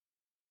 Jimmy.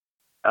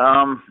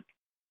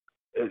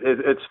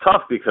 It's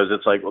tough because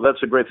it's like, well, that's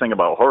the great thing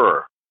about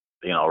horror,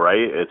 right?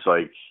 It's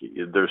like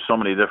there's so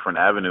many different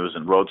avenues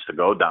and roads to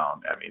go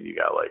down. I mean, you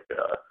got like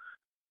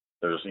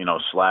there's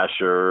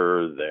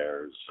slasher,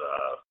 there's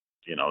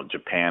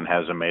Japan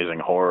has amazing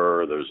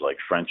horror, there's like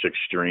French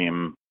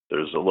extreme,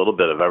 there's a little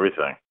bit of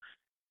everything.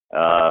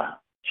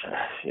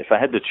 If I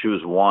had to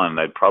choose one,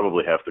 I'd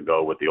probably have to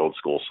go with the old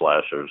school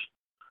slashers.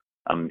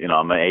 I'm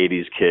an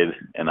 80s kid,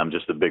 and I'm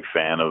just a big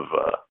fan of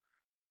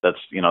that's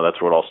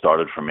where it all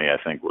started for me. I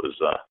think was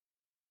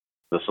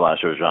the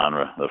slasher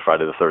genre, the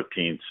Friday the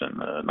 13th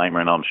and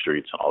Nightmare on Elm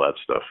Streets and all that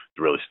stuff.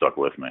 It really stuck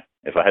with me.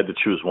 If I had to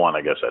choose one,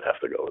 I guess I'd have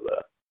to go with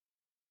that.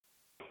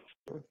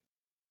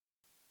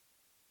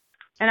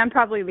 And I'm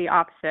probably the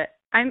opposite.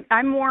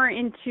 I'm more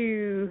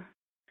into.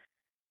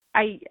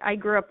 I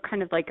grew up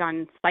kind of like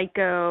on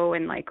Psycho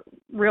and like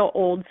real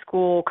old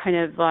school, kind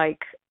of like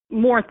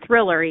more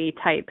thrillery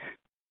type,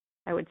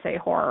 I would say,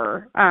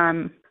 horror.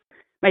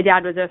 My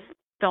dad was a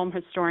film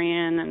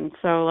historian, and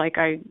so like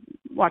I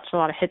watched a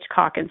lot of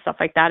Hitchcock and stuff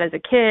like that as a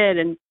kid,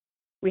 and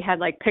we had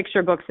like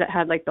picture books that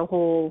had like the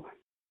whole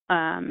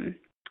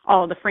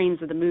all of the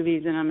frames of the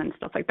movies in them and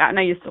stuff like that, and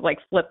I used to like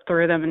flip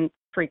through them and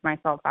freak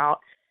myself out,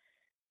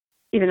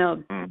 even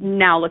though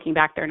now looking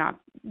back they're not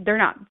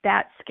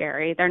that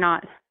scary.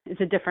 It's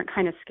a different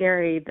kind of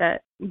scary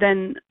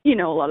than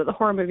a lot of the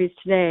horror movies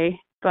today.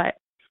 But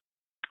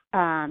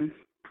I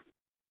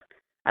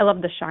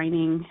love The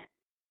Shining.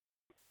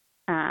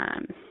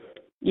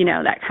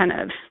 That kind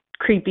of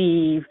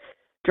creepy,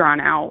 drawn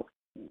out,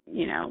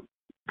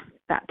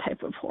 that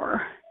type of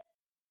horror.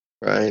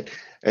 Right.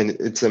 And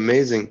it's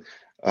amazing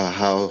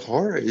how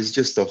horror is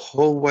just a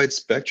whole wide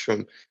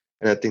spectrum.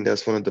 And I think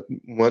that's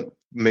what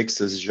makes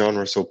this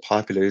genre so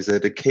popular is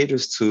that it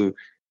caters to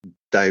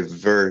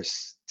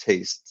diverse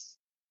tastes.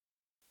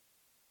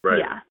 Right.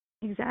 Yeah,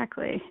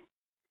 exactly.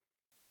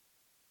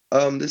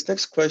 This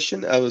next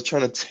question, I was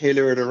trying to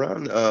tailor it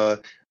around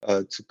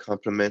to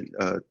complement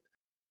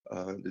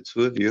the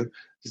two of you.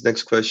 This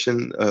next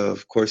question,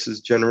 of course,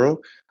 is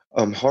general.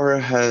 Horror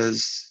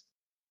has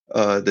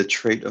the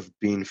trait of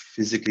being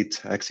physically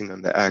taxing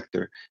on the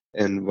actor,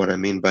 and what I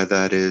mean by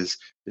that is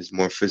there's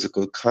more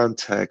physical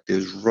contact,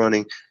 there's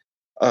running.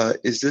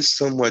 Is this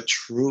somewhat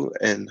true,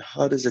 and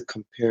how does it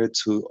compare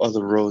to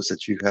other roles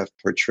that you have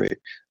portrayed?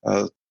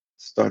 I'll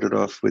start it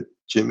off with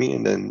Jimmy,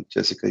 and then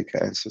Jessica, you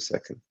can answer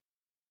second.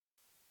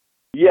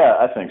 Yeah,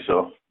 I think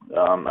so.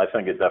 I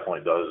think it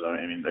definitely does. I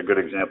mean, a good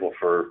example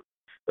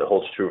that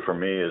holds true for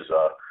me is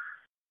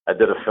I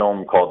did a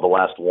film called The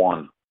Last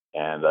One,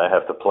 and I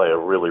have to play a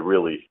really,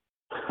 really,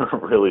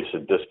 really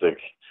sadistic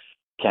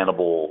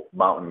cannibal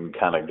mountain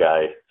kind of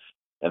guy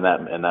in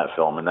that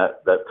film, and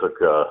that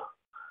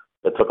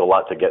took a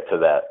lot to get to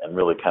that and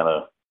really kind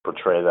of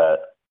portray that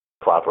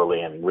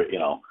properly, and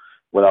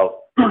without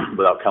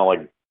without kind of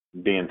like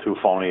being too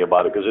phony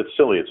about it, because it's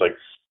silly. It's like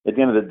at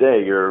the end of the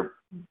day, you're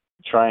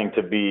trying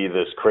to be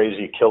this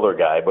crazy killer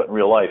guy, but in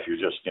real life, you're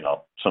just,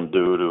 some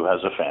dude who has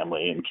a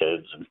family and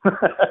kids, and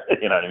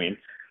you know what I mean?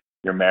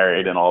 You're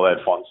married and all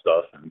that fun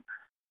stuff. And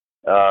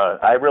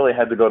I really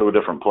had to go to a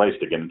different place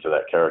to get into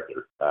that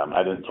character.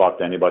 I didn't talk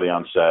to anybody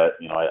on set.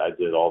 I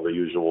did all the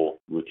usual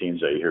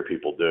routines that you hear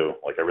people do.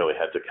 Like, I really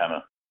had to kind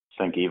of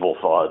think evil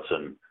thoughts,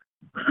 and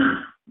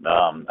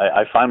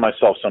I find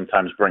myself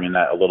sometimes bringing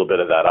a little bit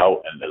of that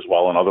out, and as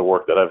well in other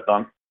work that I've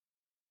done.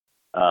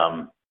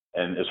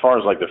 And as far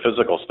as like the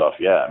physical stuff,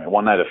 yeah, I mean,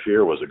 One Night of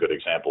Fear was a good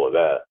example of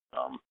that.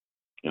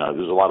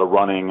 There's a lot of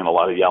running and a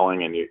lot of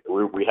yelling, and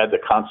we had to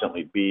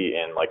constantly be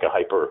in like a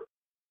hyper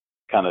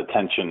kind of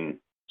tension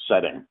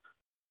setting.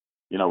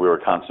 We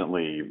were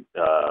constantly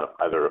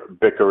either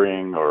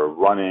bickering or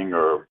running,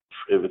 or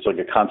it's like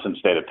a constant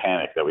state of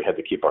panic that we had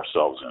to keep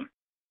ourselves in.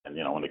 And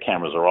when the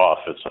cameras are off,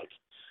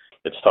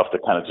 it's tough to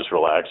kind of just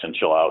relax and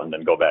chill out and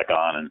then go back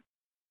on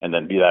and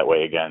then be that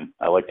way again.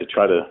 I like to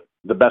try to,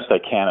 the best I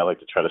can, I like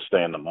to try to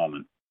stay in the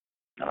moment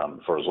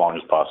for as long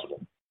as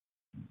possible.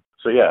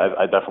 So yeah,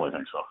 I definitely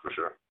think so, for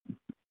sure.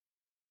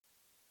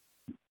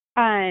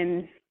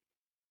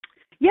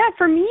 Yeah,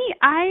 for me,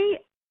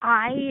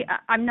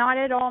 I'm not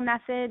at all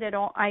method at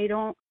all. I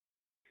don't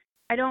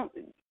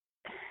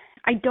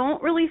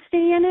really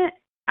stay in it.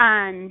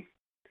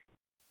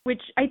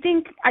 Which I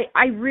think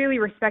I really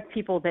respect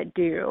people that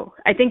do.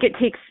 I think it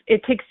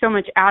takes so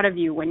much out of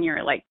you when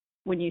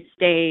you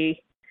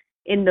stay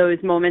in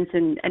those moments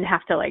and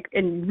have to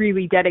and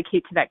really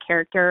dedicate to that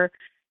character.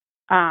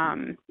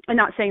 I'm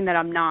not saying that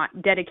I'm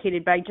not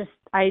dedicated, but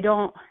I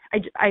don't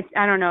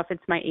know if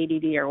it's my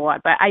ADD or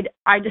what, but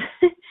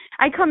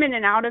I come in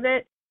and out of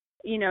it,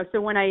 so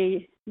when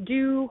I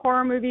do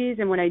horror movies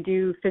and when I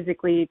do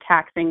physically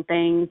taxing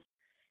things,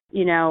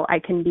 I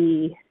can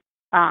be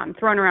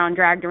thrown around,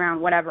 dragged around,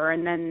 whatever,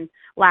 and then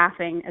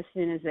laughing as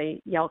soon as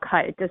they yell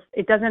cut.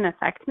 It doesn't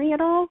affect me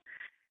at all.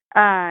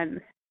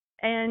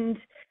 And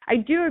I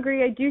do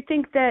agree. I do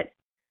think that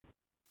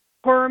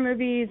horror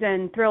movies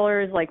and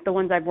thrillers, like the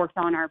ones I've worked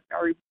on, are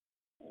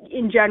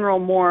in general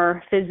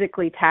more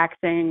physically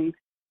taxing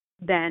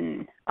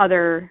than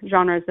other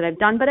genres that I've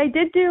done. But I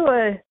did do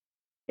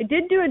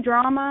a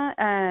drama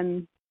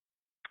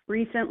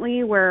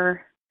recently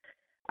where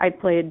I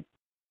played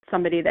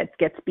somebody that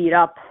gets beat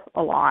up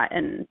a lot,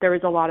 and there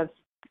was a lot of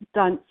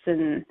stunts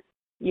and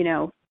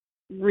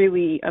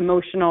really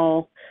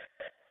emotional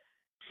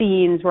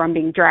scenes where I'm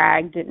being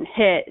dragged and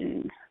hit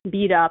and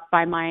beat up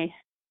by my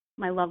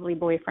lovely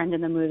boyfriend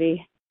in the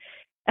movie.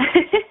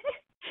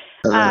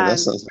 That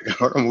sounds like a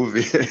horror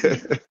movie.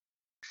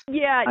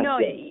 Yeah, no,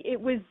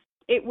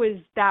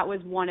 that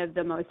was one of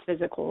the most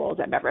physical roles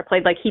I've ever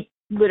played. Like, he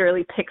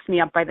literally picks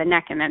me up by the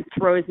neck and then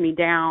throws me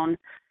down,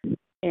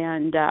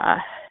 and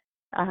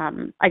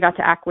I got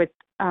to act with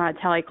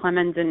Tally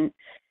Clemens, and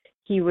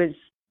he was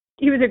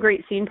a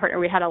great scene partner.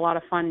 We had a lot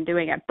of fun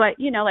doing it. But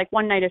like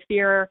One Night of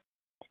Fear,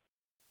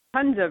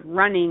 tons of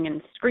running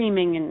and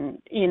screaming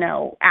and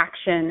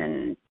action,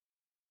 and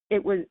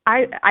it was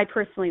I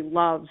personally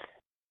love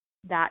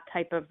that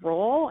type of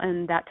role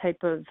and that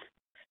type of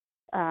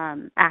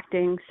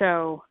acting.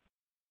 So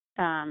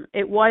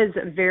it was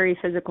a very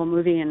physical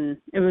movie, and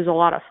it was a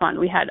lot of fun.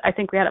 I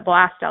think we had a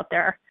blast out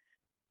there.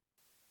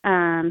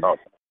 But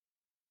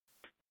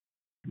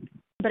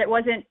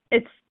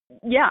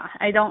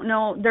I don't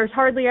know. There's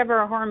hardly ever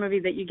a horror movie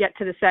that you get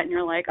to the set and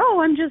you're like,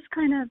 oh, I'm just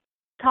kind of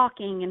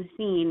talking in a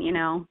scene,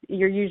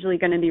 You're usually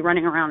going to be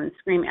running around and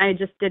screaming. I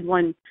just did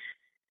one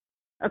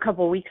a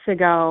couple weeks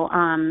ago,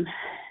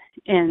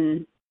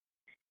 and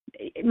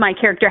my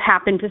character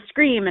happened to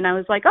scream, and I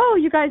was like, oh,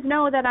 you guys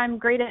know that I'm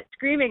great at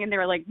screaming, and they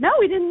were like, no,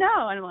 we didn't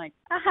know. And I'm like,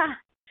 aha.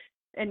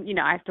 And,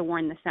 I have to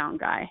warn the sound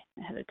guy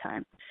ahead of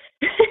time.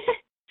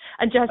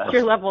 Adjust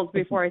your levels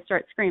before I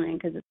start screaming,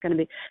 because it's going to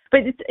be,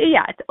 but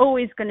it's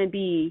always going to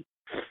be,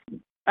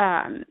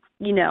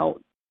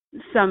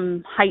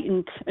 some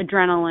heightened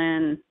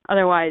adrenaline.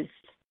 Otherwise,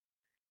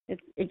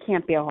 it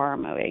can't be a horror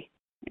movie.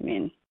 I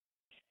mean,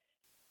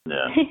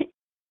 yeah.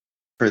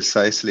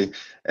 Precisely.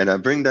 And I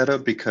bring that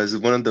up because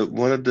one of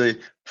the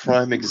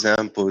prime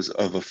examples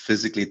of a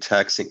physically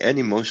taxing and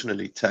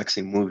emotionally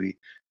taxing movie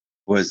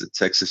was the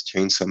Texas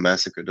Chainsaw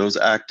Massacre. Those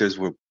actors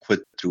were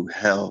put through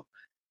hell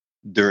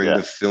during the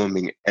Yeah.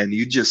 filming, and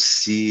you just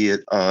see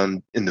it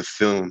on in the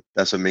film.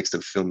 That's what makes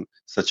the film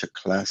such a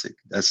classic.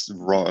 That's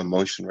raw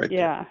emotion right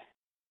there.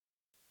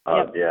 Yeah.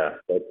 Yep. Yeah,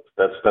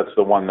 that's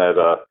the one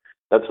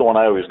that's the one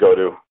I always go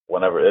to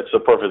whenever. It's a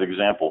perfect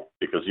example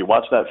because you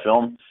watch that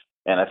film,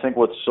 and I think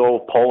what's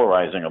so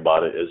polarizing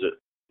about it is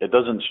it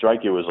doesn't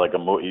strike you as like a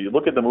movie. You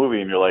look at the movie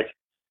and you're like,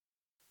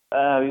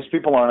 these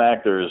people aren't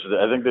actors.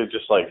 I think they're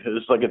just like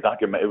it's like a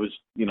document. It was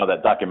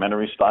that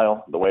documentary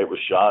style, the way it was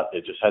shot.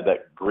 It just had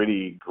that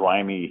gritty,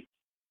 grimy,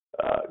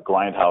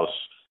 grindhouse,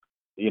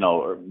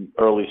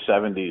 early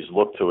 '70s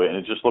look to it, and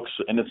it just looks.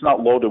 And it's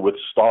not loaded with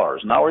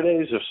stars.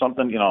 Nowadays, if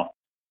something,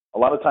 a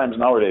lot of times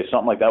nowadays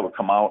something like that would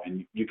come out,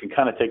 and you can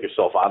kind of take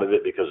yourself out of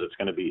it because it's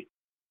going to be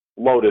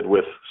loaded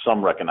with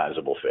some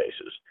recognizable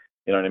faces.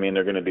 You know what I mean?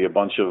 They're going to be a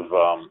bunch of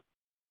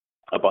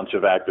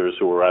actors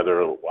who are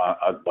either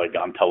like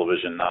on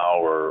television now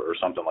or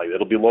something like that.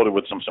 It'll be loaded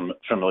with some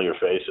familiar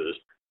faces.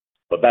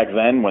 But back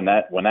then, when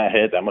that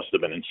hit, that must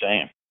have been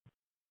insane.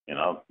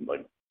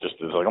 Like just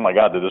it's like, oh my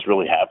God, did this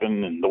really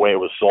happen? And the way it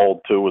was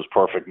sold too was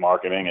perfect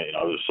marketing. It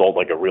was sold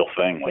like a real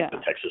thing, like the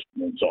Texas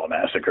Chainsaw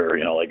Massacre.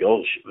 Like,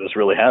 oh, this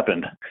really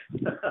happened.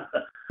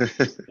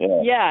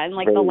 Yeah, and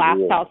like the last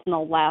house on the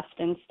left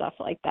and stuff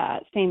like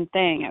that. Same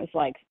thing. It was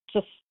like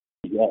just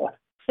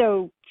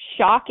so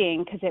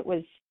shocking because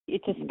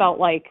it just felt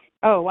like,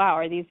 oh wow,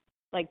 are these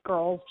like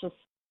girls just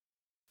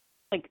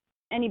like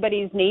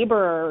anybody's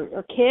neighbor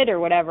or kid or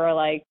whatever?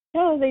 Like,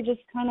 no, they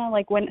just kind of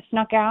like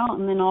snuck out,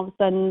 and then all of a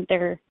sudden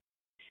they're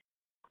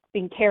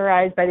being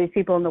terrorized by these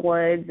people in the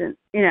woods, and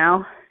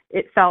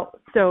it felt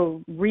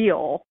so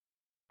real.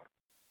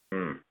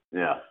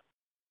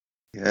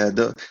 Yeah,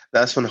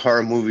 that's when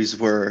horror movies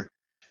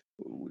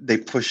they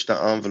pushed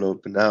the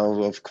envelope.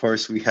 Now, of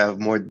course, we have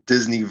more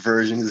Disney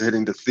versions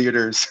hitting the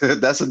theaters.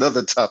 That's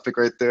another topic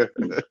right there.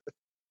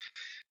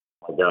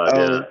 Oh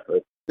my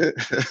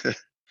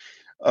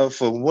God,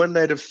 for One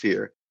Night of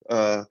Fear,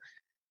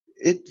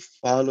 it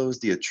follows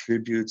the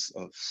attributes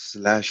of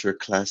slasher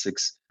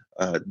classics.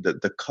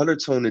 The color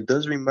tone, it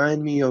does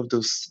remind me of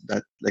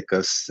that like a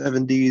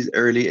 70s,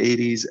 early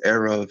 80s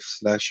era of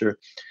slasher.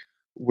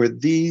 Were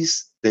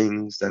these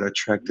things that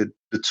attracted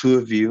the two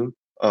of you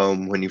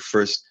when you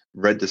first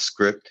read the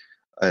script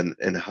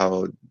and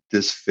how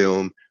this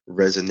film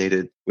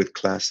resonated with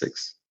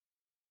classics?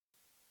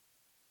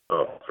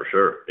 Oh, for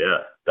sure.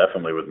 Yeah,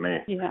 definitely with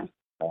me. Yeah.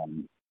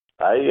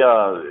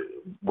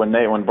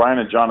 When Brian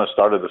and Jonna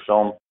started the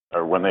film,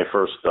 or when they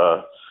first,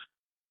 I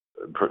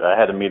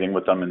had a meeting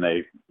with them and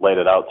they laid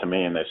it out to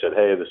me and they said,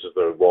 hey, this is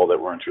the role that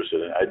we're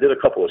interested in. I did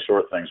a couple of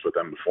short things with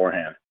them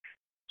beforehand.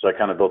 So I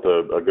kind of built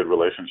a good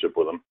relationship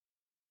with them.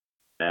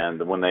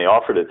 And when they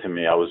offered it to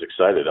me, I was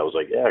excited. I was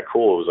like, yeah,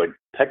 cool. It was like,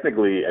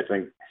 technically, I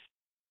think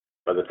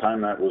by the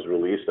time that was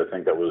released, I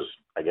think that was,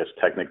 I guess,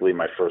 technically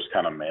my first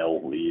kind of male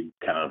lead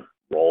kind of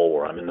role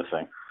where I'm in the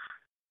thing,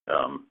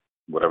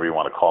 whatever you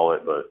want to call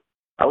it. But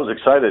I was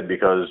excited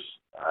because,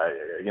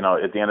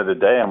 at the end of the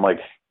day, I'm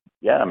like,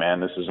 yeah, man,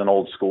 this is an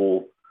old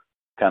school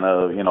kind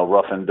of,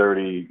 rough and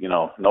dirty,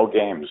 no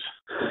games.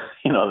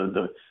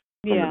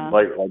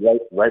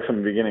 Right from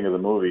the beginning of the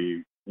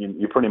movie,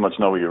 you pretty much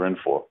know what you're in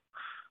for.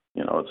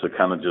 It's a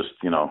kind of just,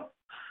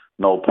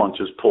 no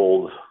punches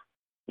pulled,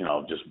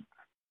 just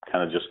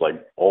kind of just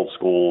like old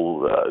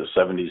school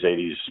 70s,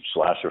 80s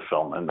slasher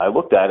film. And I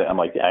looked at it, I'm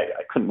like, yeah,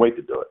 I couldn't wait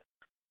to do it.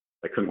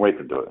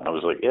 I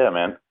was like, yeah,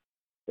 man.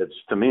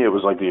 To me, it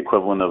was like the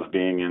equivalent of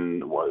being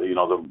in, one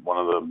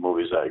of the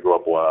movies that I grew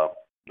up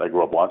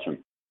watching.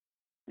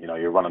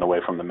 You're running away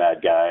from the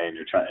mad guy, and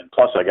you're trying. And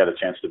plus, I got a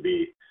chance to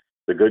be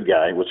the good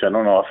guy, which I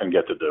don't often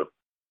get to do.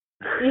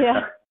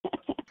 Yeah.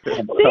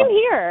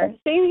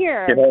 Same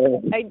here.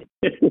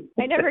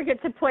 I never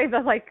get to play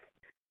the, like,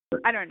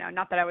 I don't know,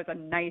 not that I was a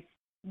nice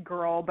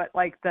girl, but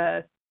like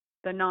the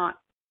not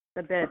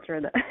the bitch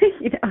or the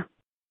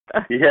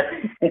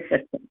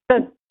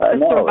the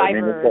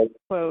survivor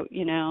quote,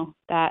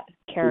 that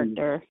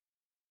character.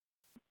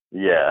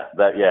 Yeah,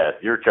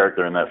 your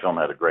character in that film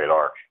had a great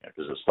arc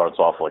because it starts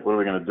off like, what are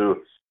we going to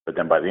do? But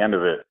then by the end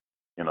of it,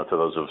 to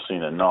those who've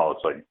seen it, know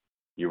it's like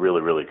you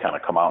really, really kind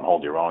of come out and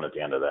hold your own at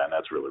the end of that, and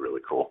that's really,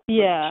 really cool.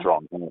 Yeah.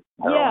 Strong.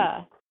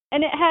 Yeah,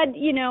 and it had,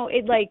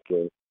 it like,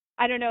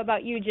 I don't know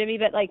about you, Jimmy,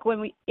 but like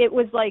it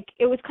was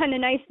kind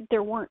of nice that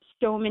there weren't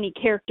so many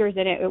characters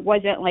in it. It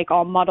wasn't like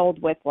all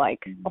muddled with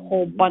like a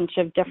whole bunch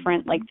of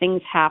different like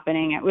things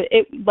happening.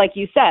 It like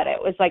you said, it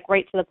was like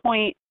right to the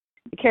point.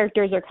 The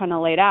characters are kind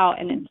of laid out,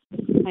 and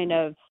it's kind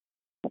of,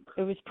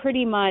 it was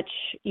pretty much,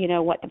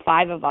 the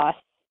five of us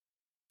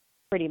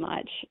pretty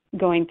much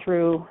going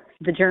through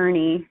the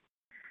journey,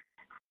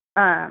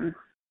 and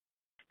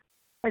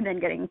then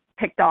getting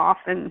picked off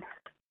and,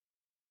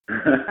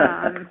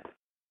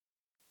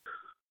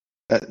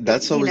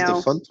 that's always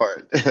the fun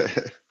part.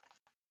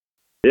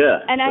 Yeah.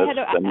 And I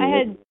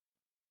had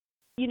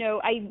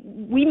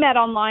we met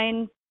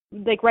online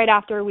like right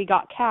after we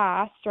got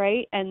cast,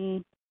 right?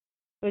 And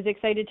I was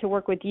excited to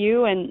work with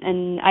you,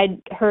 and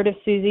I'd heard of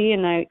Susie,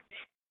 and I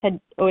had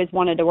always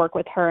wanted to work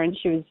with her, and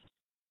she's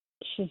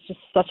just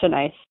such a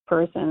nice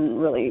person,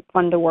 really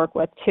fun to work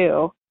with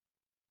too.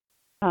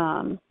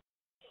 So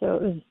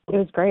it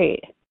was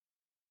great.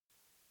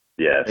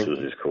 Yeah,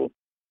 Susie's cool.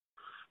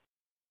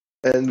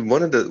 And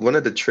one of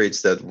the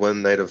traits that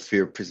One Night of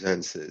Fear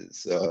presents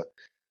is of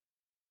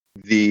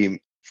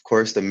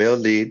course the male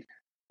lead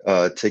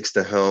takes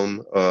the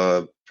helm,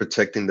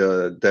 protecting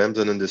the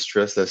damsel in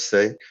distress, let's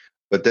say.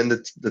 But then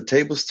the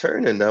tables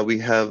turn, and now we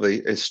have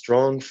a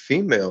strong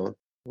female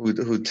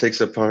who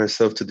takes upon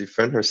herself to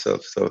defend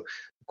herself. So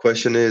the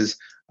question is,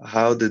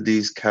 how did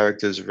these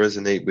characters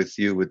resonate with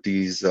you with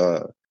these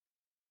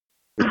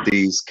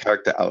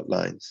character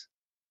outlines?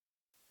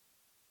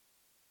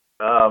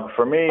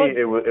 For me,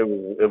 it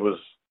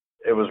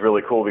was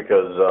really cool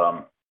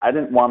because I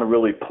didn't want to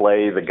really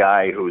play the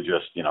guy who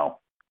just,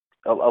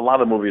 a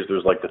lot of movies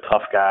there's like the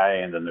tough guy,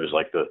 and then there's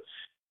like the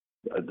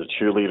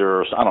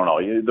cheerleader. I don't know.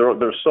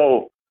 There's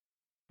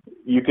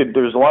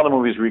a lot of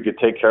movies where you could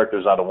take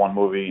characters out of one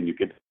movie and you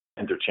could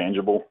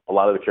interchangeable a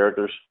lot of the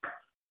characters.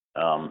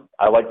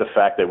 I like the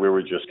fact that we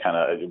were just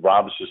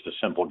Rob's just a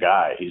simple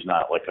guy. He's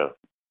not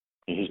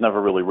he's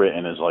never really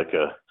written as like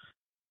a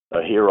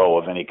hero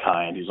of any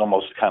kind. He's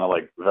almost kind of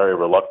like very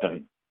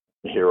reluctant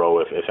hero,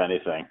 if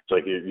anything. It's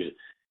like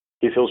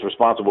he feels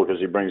responsible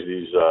because he brings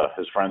these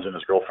his friends and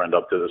his girlfriend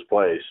up to this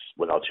place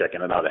without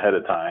checking it out ahead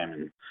of time.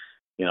 And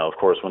of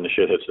course, when the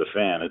shit hits the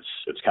fan,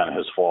 it's kind of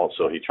his fault.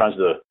 So he tries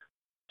to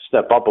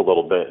step up a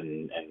little bit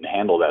and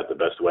handle that the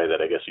best way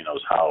that I guess he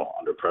knows how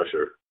under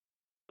pressure.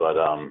 But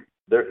a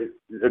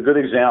good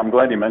example. I'm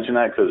glad you mentioned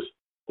that because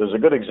there's a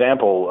good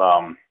example.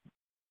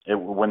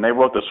 When they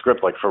wrote the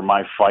script, like for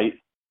my fight,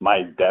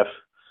 my death,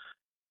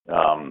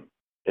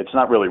 it's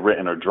not really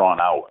written or drawn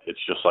out.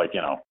 It's just like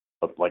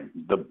it's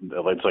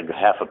like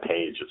half a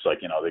page. It's like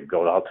they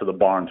go out to the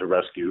barn to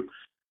rescue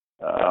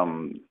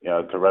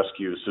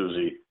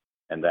Susie,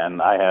 and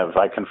then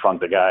I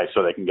confront the guy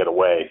so they can get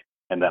away,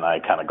 and then I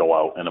kind of go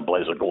out in a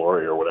blaze of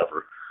glory or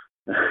whatever.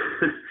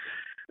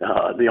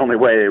 The only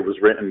way it was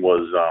written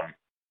was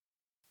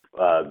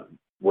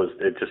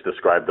it just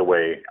described the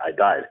way I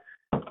died.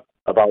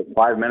 About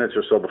 5 minutes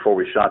or so before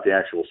we shot the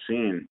actual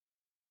scene,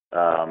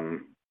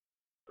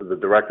 the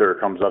director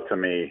comes up to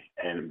me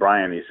and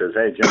Brian, he says,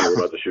 "Hey, Jim, we're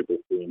about to shoot this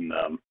scene.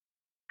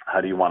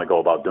 How do you want to go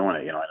about doing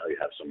it? I know you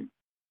have some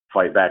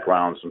fight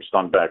background, some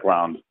stunt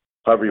background,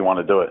 however you want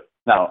to do it."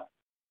 Now,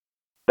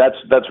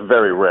 that's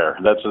very rare.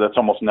 That's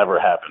almost never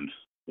happened.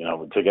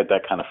 To get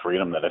that kind of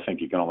freedom that I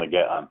think you can only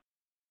get on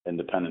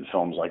independent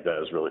films like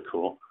that is really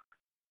cool.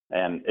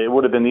 And it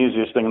would have been the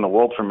easiest thing in the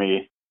world for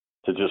me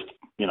to just,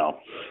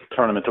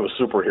 turn him into a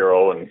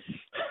superhero and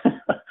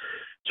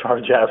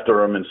charge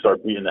after him and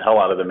start beating the hell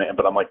out of the man.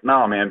 But I'm like,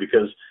 no, man,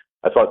 because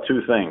I thought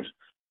two things.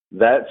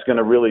 That's going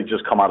to really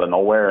just come out of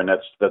nowhere, and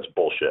that's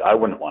bullshit. I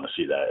wouldn't want to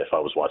see that if I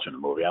was watching a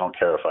movie. I don't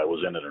care if I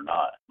was in it or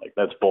not. Like,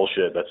 that's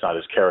bullshit. That's not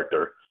his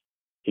character.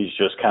 He's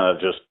just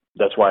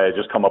that's why I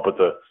just come up with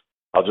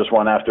I'll just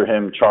run after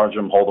him, charge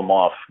him, hold him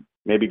off,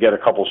 maybe get a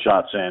couple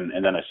shots in,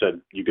 and then I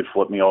said, you could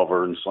flip me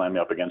over and slam me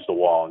up against the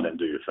wall and then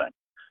do your thing.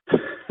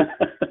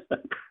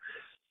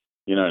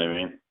 You know what I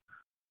mean?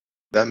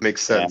 That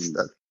makes sense.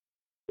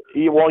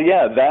 Well,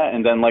 yeah, that,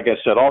 and then like I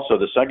said, also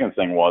the second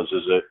thing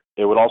is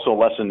it would also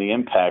lessen the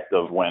impact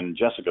of when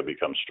Jessica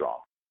becomes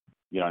strong.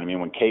 You know what I mean?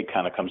 When Kate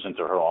kind of comes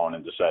into her own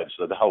and decides,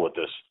 the hell with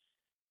this,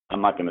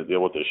 I'm not going to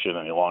deal with this shit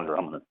any longer.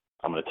 I'm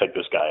gonna take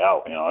this guy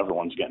out.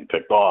 Everyone's getting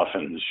picked off,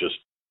 and it's just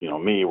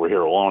me. We're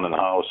here alone in the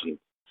house, and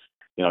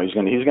he's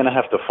gonna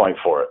have to fight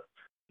for it.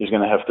 He's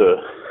gonna have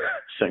to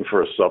sing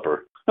for his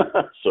supper,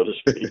 so to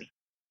speak.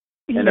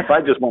 And if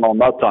I just went all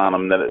nuts on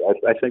him, then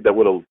I think it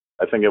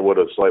would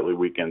have slightly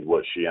weakened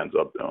what she ends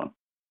up doing.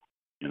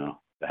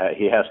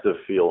 He has to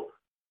feel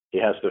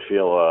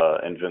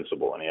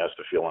invincible, and he has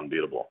to feel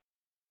unbeatable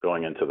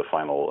going into the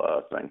final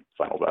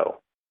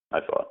battle, I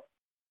thought.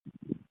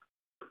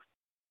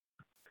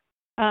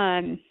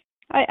 I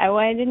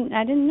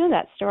didn't know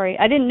that story.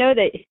 I didn't know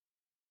that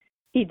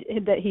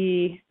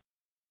he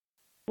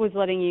was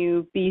letting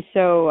you be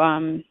so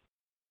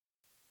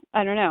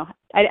I don't know.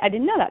 I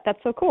didn't know that.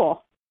 That's so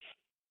cool.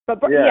 But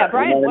yeah,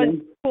 Brian was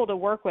cool to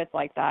work with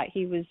like that.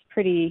 He was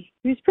pretty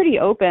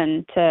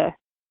open to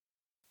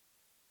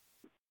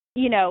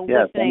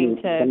listening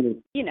to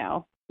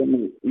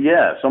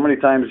Yeah, so many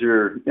times you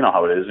know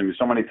how it is. I mean,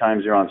 so many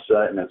times you're on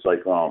set and it's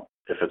like, well,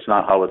 if it's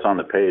not how it's on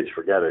the page,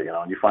 forget it,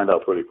 and you find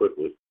out pretty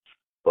quickly.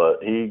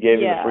 But he gave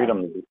me the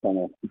freedom to just kind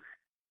of,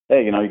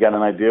 hey, you got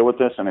an idea with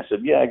this? And I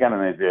said, yeah, I got an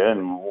idea,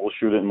 and we'll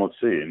shoot it and let's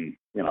see. And,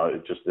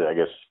 it just, I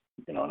guess,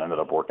 it ended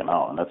up working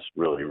out, and that's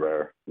really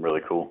rare,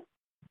 really cool.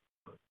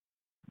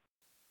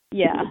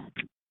 Yeah.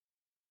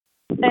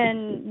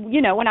 And,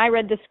 when I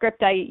read the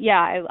script, I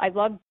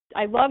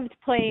loved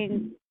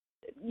playing,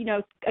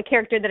 a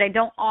character that I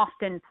don't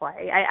often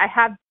play. I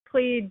have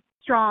played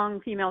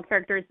strong female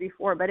characters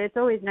before, but it's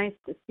always nice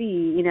to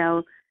see,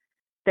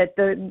 that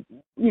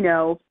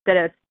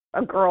that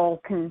a girl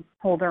can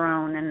hold her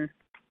own and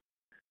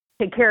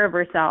take care of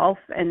herself.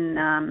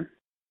 And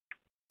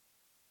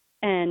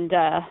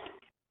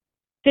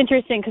it's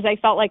interesting because I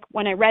felt like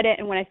when I read it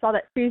and when I saw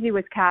that Susie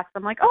was cast,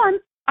 I'm like, oh,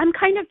 I'm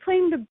kind of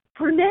playing the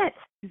brunette.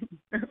 It's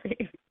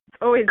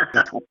always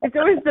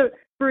the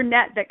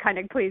brunette that kind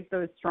of plays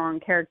those strong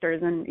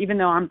characters. And even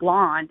though I'm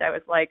blonde, I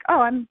was like,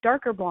 oh, I'm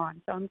darker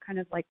blonde, so I'm kind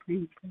of like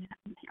playing brunette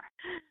in here.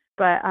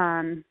 But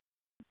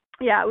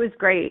yeah, it was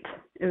great.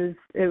 It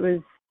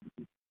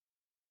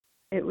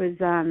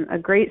was a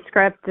great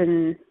script,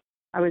 and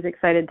I was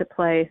excited to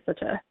play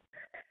such a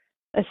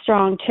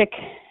strong chick,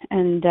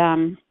 and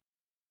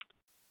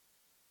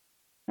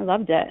I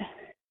loved it.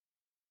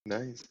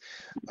 Nice.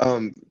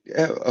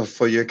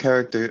 For your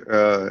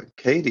character,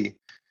 Katie,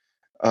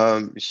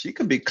 she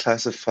could be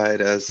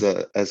classified as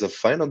a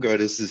final girl.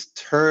 There's this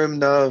term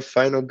now,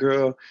 final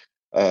girl.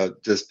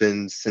 Just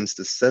been since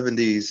the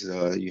 70s.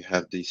 You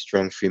have the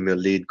strong female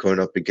lead going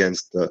up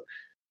against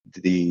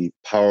the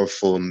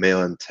powerful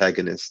male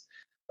antagonist.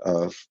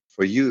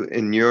 For you,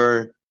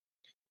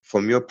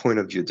 from your point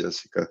of view,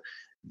 Jessica,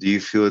 do you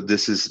feel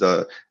this is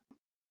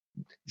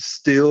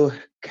still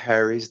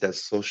carries that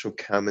social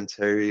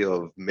commentary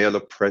of male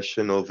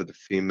oppression over the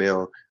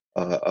female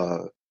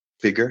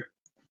figure?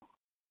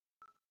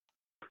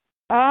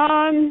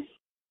 I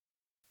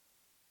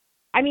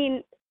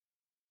mean,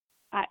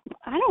 I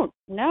don't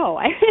know.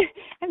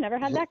 I've never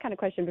had that kind of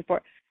question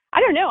before.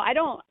 I don't know.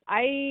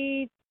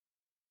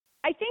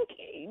 I think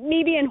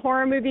maybe in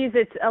horror movies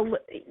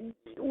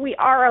we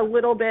are a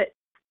little bit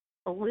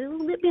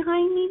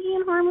behind maybe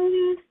in horror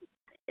movies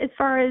as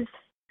far as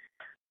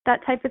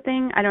that type of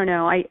thing. I don't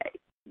know.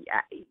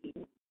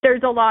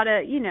 There's a lot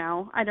of, I don't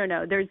know. I don't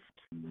know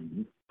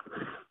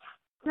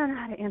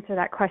how to answer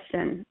that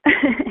question.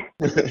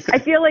 I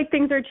feel like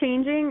things are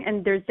changing,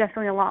 and there's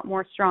definitely a lot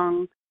more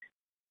strong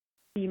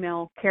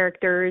female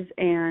characters,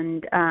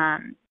 and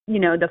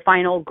the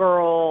final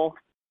girl.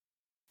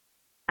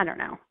 I don't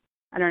know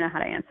how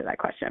to answer that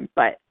question,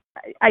 but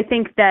I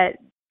think that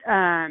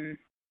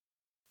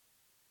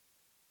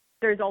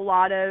there's a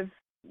lot of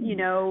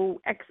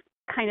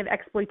kind of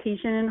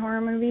exploitation in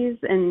horror movies,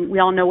 and we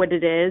all know what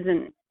it is,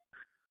 and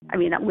I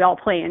mean we all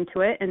play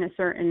into it in a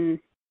certain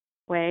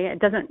way. It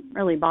doesn't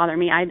really bother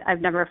me.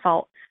 I've never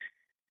felt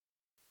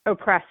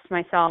oppressed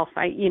myself.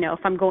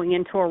 If I'm going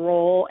into a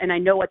role and I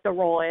know what the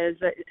role is,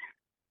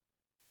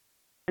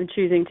 I'm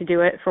choosing to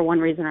do it for one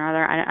reason or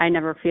other. I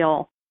never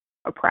feel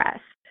oppressed.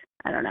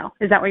 I don't know.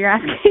 Is that what you're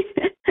asking?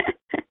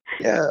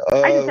 Yeah.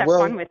 I just have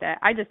fun with it.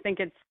 I just think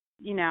it's,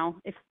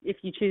 if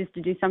you choose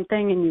to do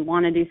something and you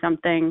want to do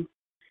something,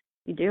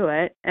 you do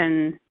it.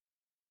 And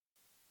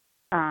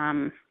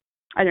I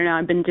don't know.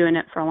 I've been doing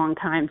it for a long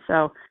time,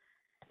 so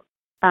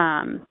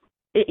I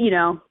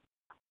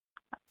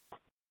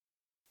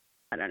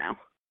don't know.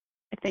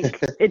 I think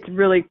it's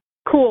really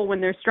cool when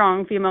there's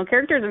strong female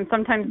characters, and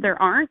sometimes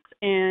there aren't,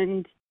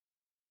 and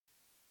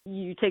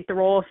you take the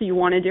role if you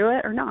want to do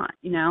it or not,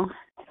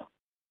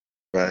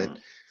 Right.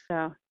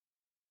 So.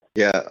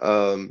 Yeah.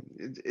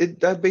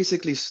 That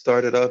basically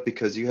started out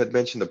because you had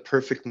mentioned The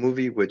Perfect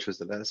Movie, which was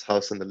The Last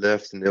House on the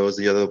Left, and there was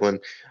the other one,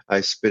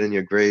 I Spit in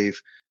Your Grave.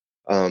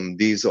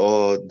 These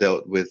all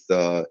dealt with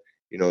the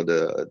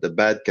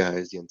bad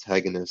guys, the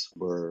antagonists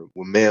were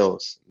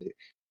males. They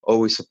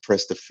always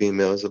suppress the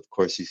females. Of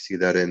course, you see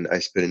that in I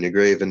Spit in Your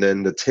Grave, and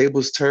then the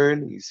tables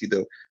turn. You see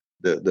the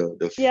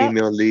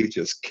female lead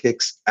just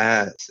kicks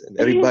ass, and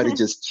everybody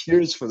just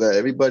cheers for that.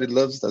 Everybody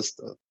loves that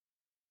stuff.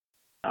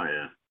 Oh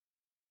yeah.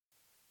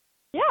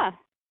 Yeah,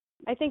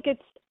 I think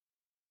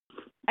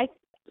I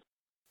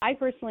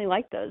personally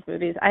like those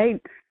movies. I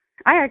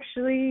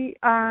actually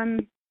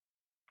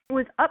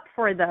was up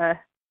for the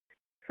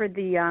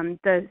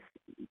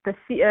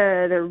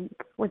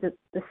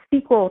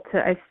sequel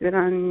to I Spit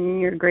on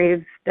Your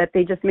Grave that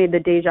they just made, the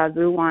Deja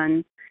Vu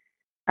one,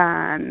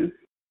 and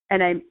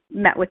I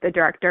met with the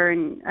director,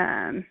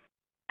 and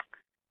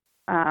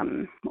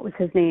what was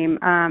his name?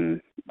 Oh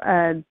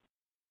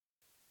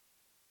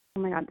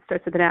my God, it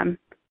starts with an M.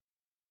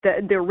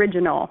 The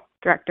original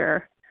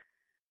director.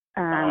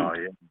 Oh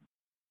yeah.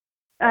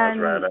 Oh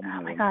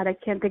my God, I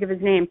can't think of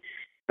his name.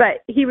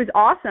 But he was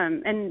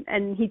awesome,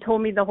 and he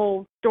told me the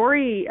whole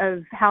story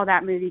of how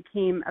that movie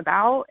came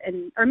about,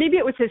 or maybe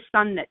it was his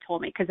son that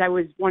told me, because I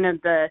was one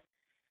of the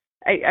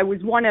I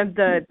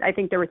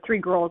think there were 3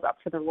 girls up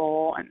for the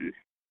role, and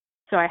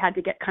so I had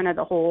to get kind of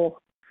the whole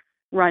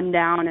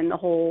rundown and the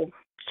whole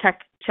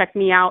check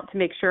me out to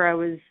make sure I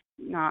was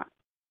not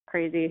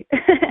crazy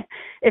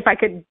if I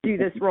could do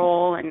this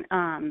role.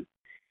 And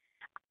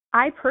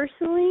I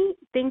personally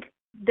think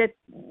that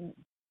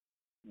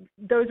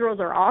those roles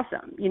are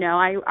awesome.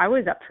 I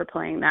was up for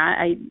playing that.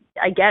 I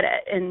get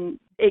it. And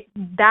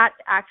that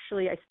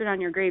actually, I Spit on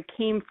Your Grave,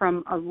 came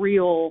from a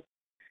real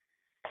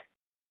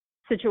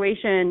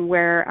situation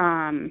where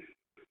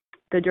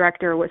the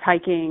director was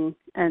hiking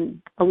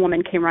and a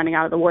woman came running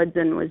out of the woods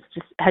and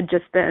had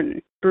just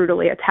been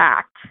brutally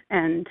attacked.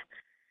 And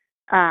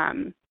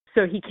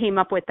so he came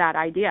up with that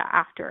idea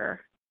after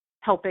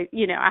helping,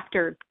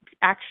 after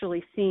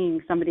actually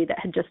seeing somebody that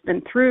had just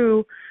been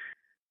through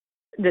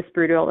this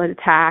brutal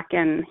attack,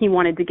 and he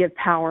wanted to give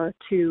power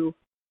to,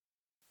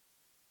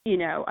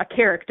 a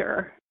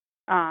character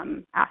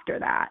after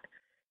that.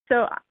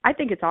 So I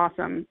think it's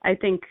awesome. I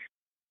think,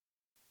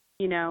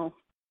 I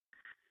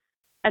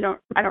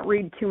don't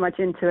read too much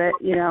into it,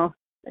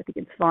 I think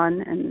it's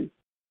fun and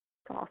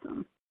it's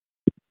awesome.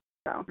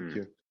 So. Thank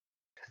you.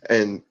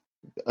 And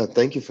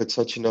thank you for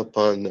touching up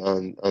on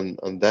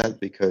that,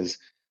 because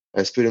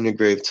I Spit in Your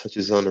Grave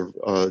touches on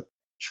a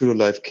true to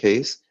life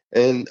case,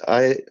 and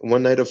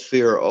One Night of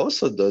Fear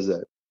also does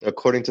that.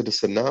 According to the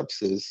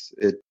synopsis,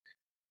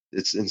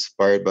 it's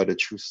inspired by the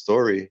true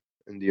story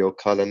in the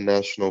Ocala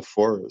National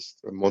Forest,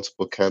 where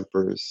multiple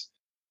campers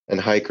and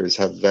hikers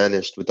have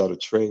vanished without a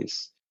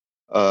trace.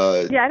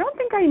 Yeah, I don't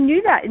think I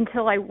knew that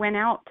until I went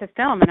out to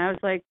film, and I was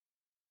like,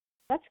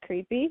 "That's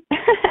creepy."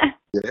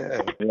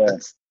 Yeah.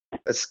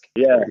 That's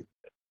yeah.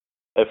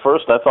 At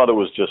first, I thought it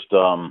was just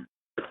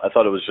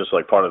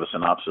like part of the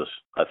synopsis.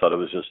 I thought it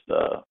was just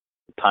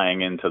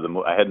tying into the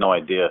movie. I had no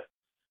idea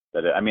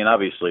that.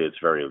 Obviously, it's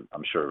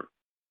I'm sure,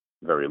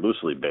 very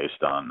loosely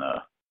based on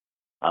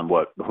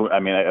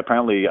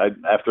apparently,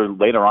 after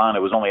later on,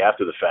 it was only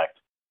after the fact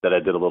that I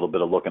did a little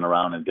bit of looking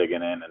around and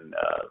digging in, and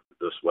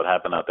this what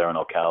happened out there in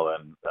Ocala,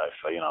 and I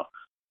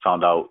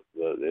found out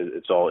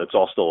it's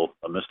all still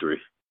a mystery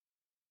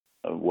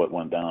of what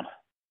went down.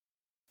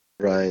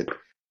 Right.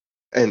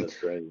 And that's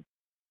great.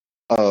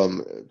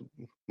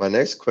 My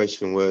next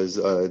question was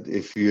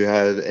if you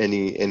had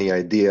any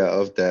idea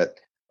of that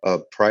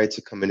prior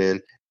to coming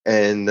in,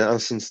 and now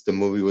since the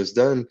movie was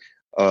done,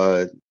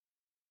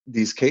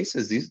 these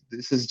cases,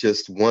 this is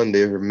just one.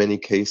 There are many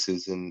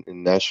cases in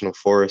national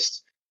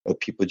forests of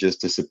people just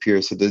disappear.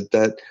 So did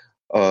that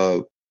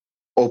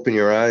open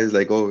your eyes,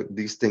 like, oh,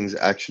 these things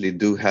actually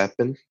do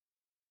happen?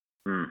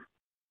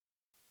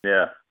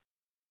 Yeah.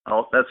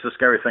 Well, that's the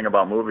scary thing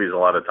about movies a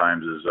lot of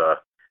times is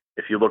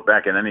if you look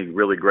back at any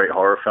really great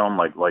horror film,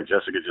 like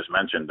Jessica just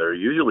mentioned, they're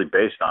usually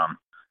based on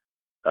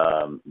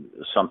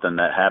something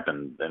that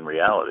happened in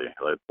reality.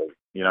 Like,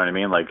 you know what I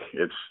mean? Like,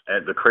 it's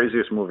the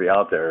craziest movie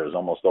out there is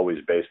almost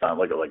always based on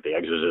like The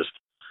Exorcist,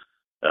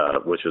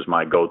 which is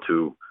my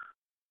go-to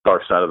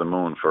Dark Side of the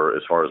Moon for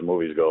as far as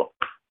movies go.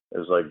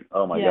 It's like,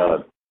 oh my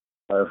God,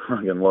 I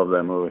fucking love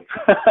that movie.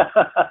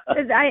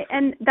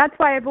 And that's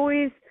why I've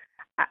always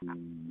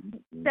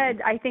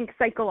said I think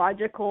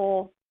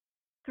psychological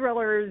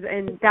thrillers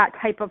and that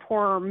type of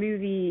horror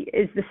movie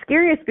is the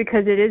scariest,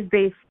 because it is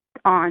based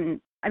on,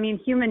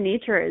 human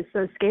nature is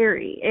so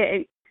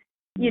scary.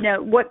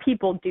 What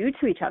people do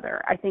to each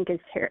other, I think, is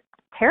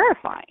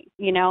terrifying.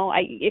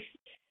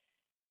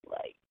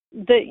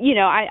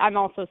 I'm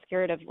also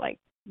scared of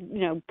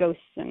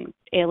ghosts and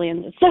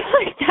aliens and stuff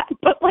like that.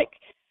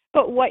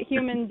 But what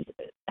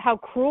how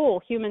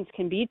cruel humans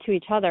can be to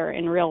each other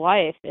in real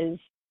life is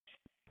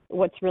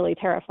what's really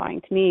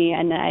terrifying to me.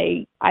 And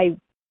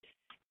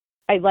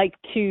I like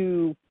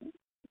to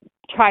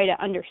try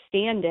to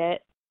understand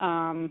it.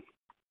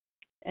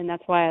 And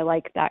that's why I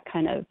like that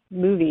kind of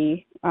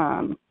movie.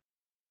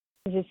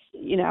 This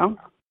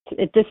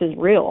is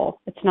real.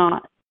 It's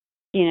not,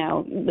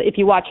 if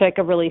you watch like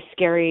a really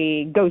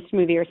scary ghost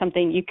movie or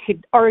something, you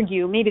could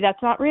argue maybe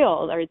that's not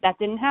real, or that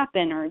didn't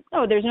happen, or,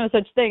 oh, there's no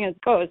such thing as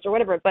ghosts or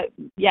whatever. But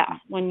yeah,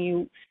 when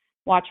you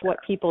watch what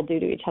people do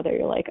to each other,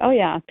 you're like, oh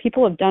yeah,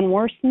 people have done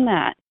worse than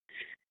that.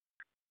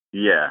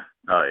 Yeah.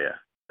 Oh yeah.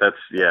 That's,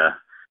 yeah.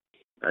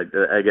 I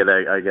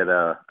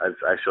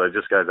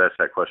just got asked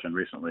that question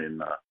recently,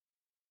 and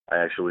I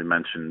actually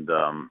mentioned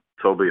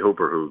Toby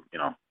Hooper, who,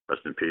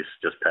 rest in peace,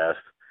 just passed.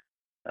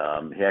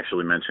 He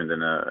actually mentioned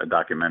in a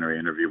documentary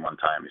interview one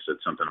time, he said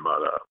something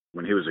about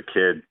when he was a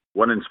kid,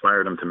 what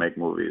inspired him to make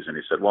movies. And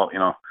he said, well,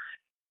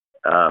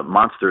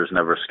 monsters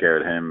never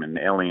scared him, and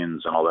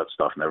aliens and all that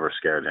stuff never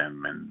scared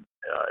him. And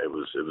it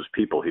was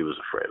people he was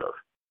afraid of.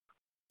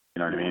 You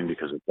know what I mean?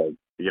 Because it's like,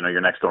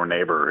 your next door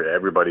neighbor,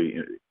 everybody,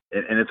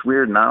 and it's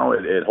weird now.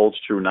 It holds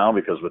true now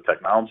because with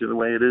technology the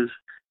way it is,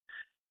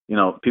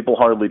 people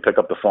hardly pick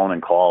up the phone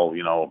and call,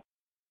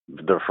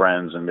 their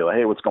friends and be like,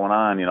 hey, what's going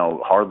on?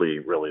 Hardly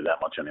really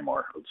that much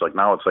anymore. It's like,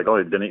 now it's like, oh,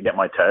 you didn't get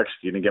my text?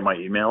 You didn't get my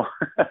email?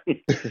 I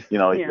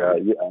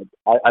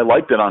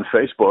liked it on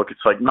Facebook.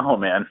 It's like, no,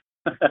 man,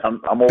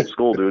 I'm old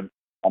school, dude.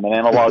 I'm an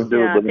analog dude.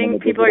 Yeah, I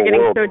think people are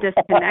getting so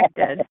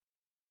disconnected.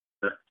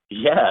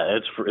 Yeah,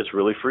 it's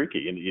really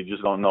freaky, and you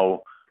just don't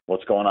know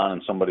what's going on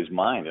in somebody's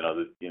mind. You know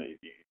what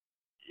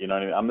I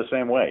mean? I'm the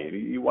same way.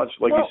 You watch,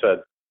 you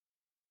said,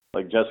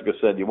 like Jessica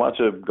said, you watch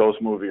a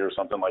ghost movie or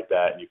something like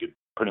that, and you could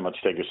pretty much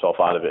take yourself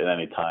out of it at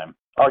any time.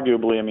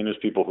 Arguably, there's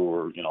people who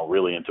are,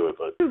 really into it,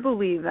 but who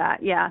believe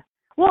that, yeah.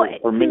 Well,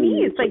 for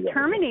me, it's like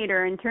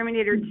Terminator and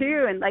Terminator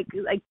 2, and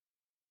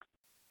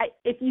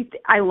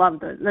I love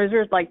those. Those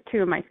are like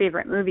two of my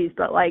favorite movies,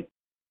 but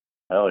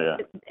hell yeah.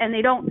 And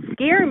they don't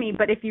scare me,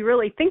 but if you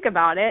really think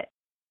about it,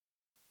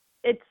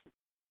 it's,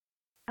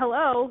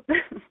 hello,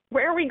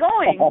 where are we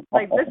going?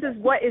 This is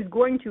what is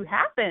going to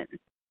happen.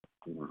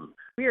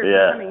 We are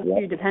becoming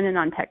too dependent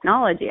on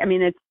technology.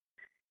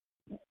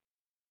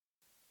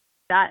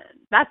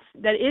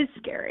 that is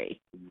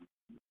scary.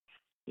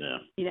 Yeah.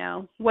 You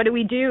know, what do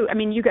we do? I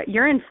mean,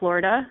 you're in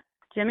Florida,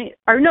 Jimmy,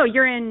 or no,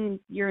 you're in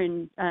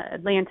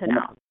Atlanta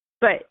now.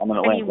 But I'm in I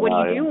Atlanta mean, what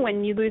now, do you do yeah.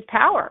 when you lose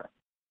power?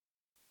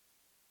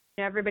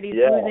 Everybody's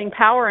Yeah. losing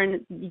power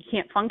and you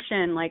can't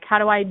function. Like, how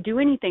do I do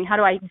anything? How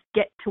do I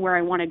get to where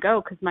I want to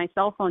go? Because my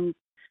cell phone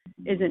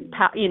doesn't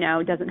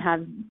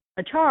have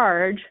a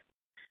charge.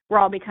 We're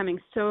all becoming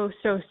so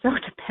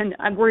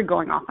dependent. We're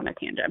going off on a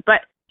tangent,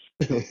 but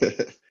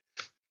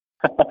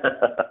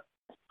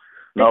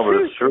no, but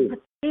it's true.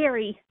 It's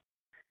scary.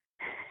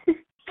 It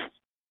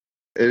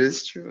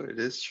is true. It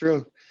is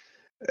true.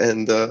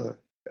 And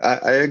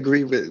I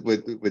agree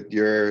with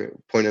your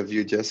point of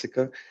view,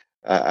 Jessica.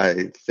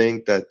 I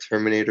think that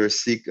Terminator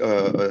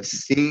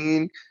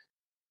scene,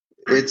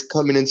 it's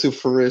coming into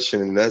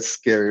fruition, and that's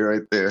scary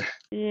right there.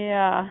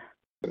 Yeah.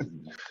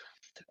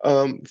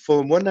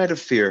 For One Night of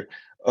Fear,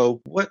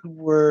 what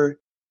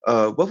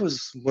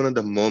was one of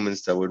the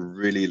moments that were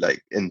really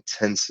like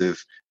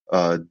intensive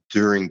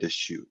during the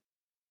shoot?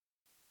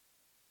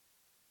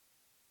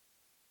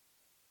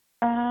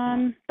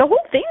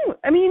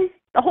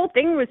 The whole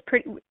thing was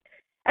pretty,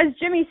 as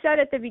Jimmy said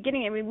at the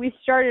beginning, I mean, we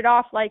started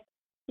off like,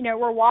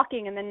 we're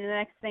walking and then the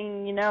next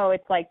thing you know,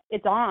 it's like,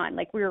 it's on,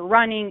 like we were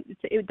running.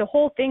 The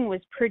whole thing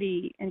was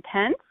pretty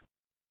intense,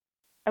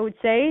 I would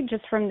say,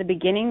 just from the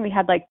beginning. We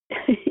had like,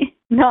 it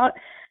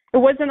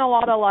wasn't a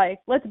lot of like,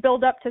 let's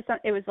build up to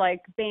something. It was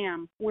like,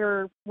 bam,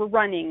 we're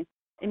running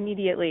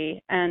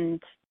immediately.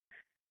 And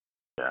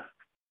yeah.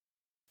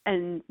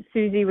 And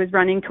Susie was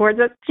running towards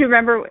us. Do you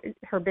remember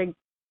her big,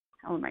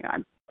 oh my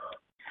God,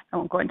 I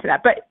won't go into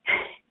that, but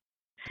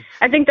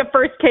I think the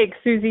first take,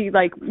 Susie,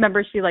 like,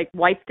 remember she like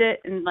wiped it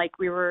and like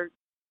it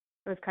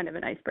was kind of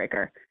an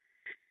icebreaker.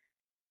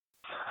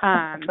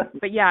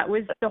 But yeah,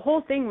 the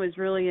whole thing was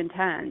really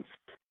intense.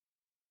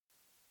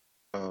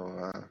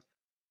 Oh,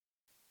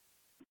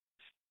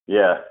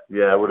 Yeah,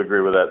 I would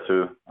agree with that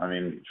too. I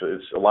mean,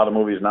 it's a lot of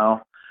movies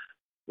now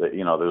that,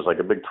 there's like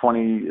a big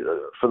 20,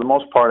 for the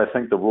most part, I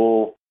think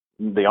the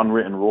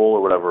unwritten rule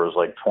or whatever is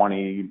like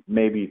 20,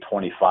 maybe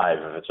 25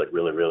 if it's like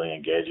really, really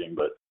engaging.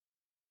 But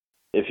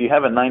if you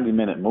have a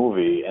 90-minute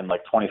movie and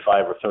like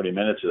 25 or 30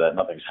 minutes of that,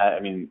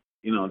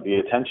 the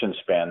attention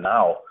span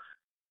now,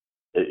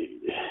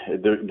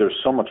 there's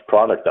so much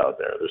product out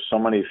there. There's so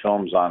many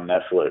films on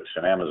Netflix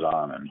and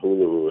Amazon and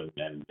Hulu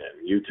and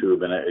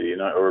YouTube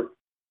and, or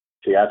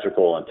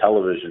theatrical and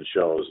television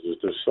shows.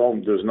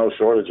 There's no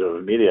shortage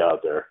of media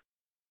out there.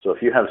 So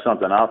if you have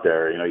something out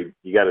there,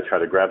 you got to try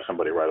to grab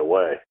somebody right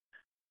away.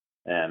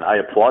 And I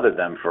applauded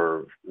them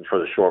for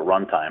the short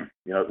runtime.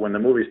 When the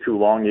movie's too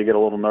long, you get a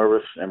little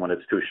nervous, and when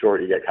it's too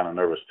short, you get kind of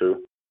nervous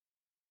too.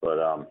 But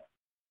I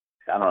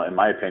don't know. In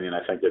my opinion,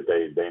 I think that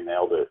they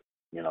nailed it.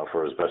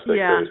 For as best they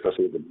could,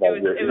 especially with the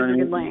budget. It was a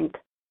good length.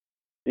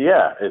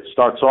 Yeah, it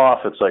starts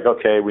off. It's like,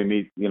 okay, we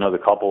meet the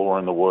couple, we're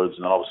in the woods,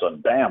 and then all of a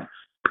sudden, bam,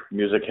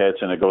 music hits,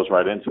 and it goes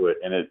right into it,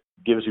 and it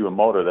gives you a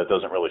motor that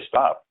doesn't really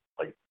stop.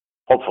 Like,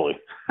 hopefully.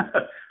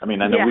 I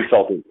mean, I know we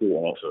felt it too,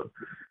 also.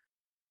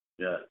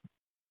 Yeah.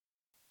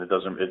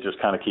 It just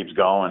kind of keeps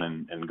going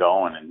and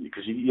going, and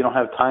because you don't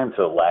have time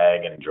to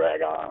lag and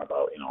drag on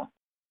about,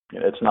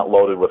 it's not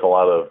loaded with a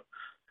lot of,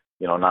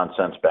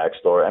 nonsense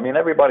backstory. I mean,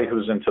 everybody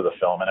who's into the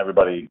film and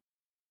everybody,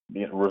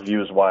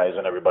 reviews wise,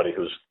 and everybody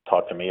who's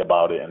talked to me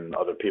about it and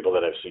other people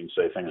that I've seen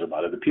say things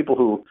about it, the people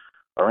who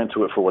are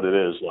into it for what it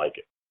is, like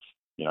it.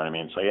 You know what I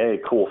mean? It's like, hey,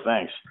 cool,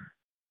 thanks.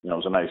 It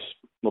was a nice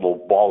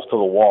little balls to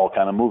the wall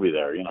kind of movie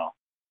there,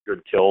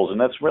 good kills,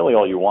 and that's really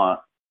all you want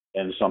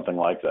in something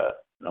like that.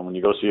 And when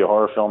you go see a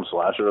horror film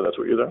slasher, that's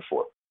what you're there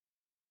for.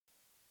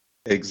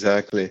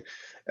 exactly.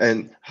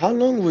 And how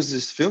long was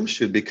this film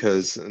shoot?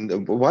 Because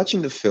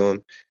watching the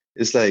film,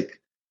 it's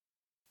like,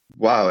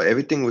 wow,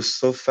 everything was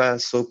so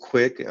fast, so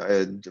quick.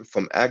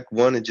 From Act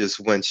 1, it just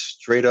went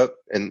straight up,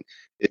 and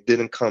it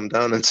didn't calm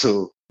down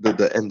until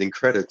the ending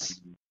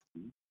credits.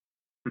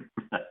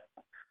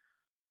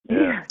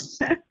 Yeah.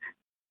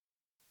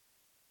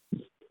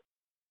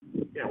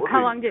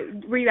 How long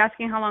were you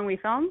asking how long we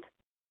filmed?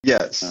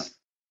 Yes.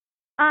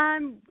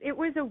 It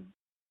was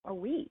a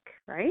week,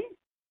 right?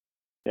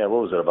 Yeah,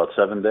 what was it, about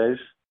 7 days?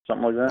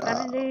 Something like that?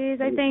 7 days,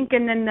 I think,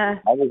 and then I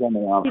was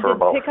only on for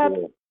about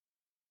 4.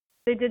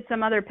 They did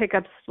some other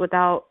pickups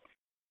without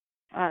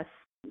us.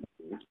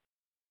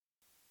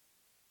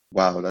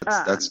 Wow,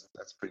 that's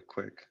pretty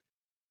quick.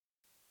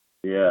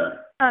 Yeah.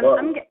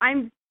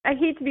 I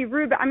hate to be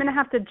rude, but I'm gonna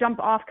have to jump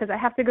off because I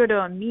have to go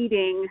to a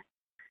meeting,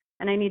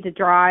 and I need to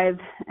drive,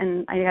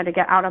 and I got to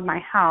get out of my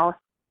house.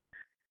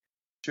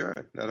 Sure,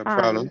 not a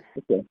problem.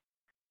 Okay.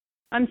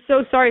 I'm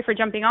so sorry for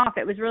jumping off.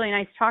 It was really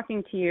nice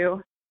talking to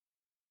you.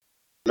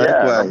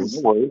 Likewise.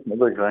 Yeah, no worries. No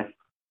big thing.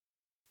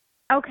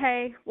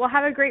 Okay. Well,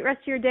 have a great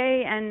rest of your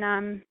day,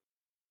 and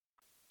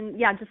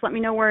yeah, just let me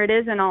know where it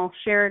is, and I'll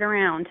share it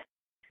around.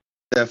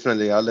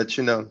 Definitely, I'll let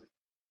you know.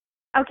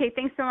 Okay.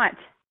 Thanks so much.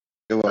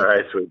 You're welcome. All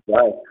right, sweet.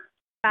 Bye.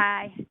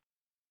 Bye.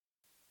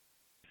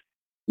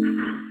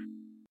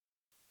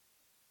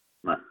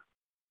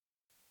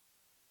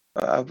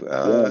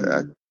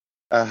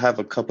 I have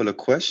a couple of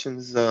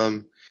questions. Yeah,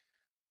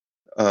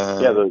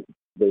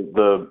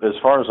 the as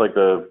far as like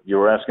you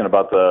were asking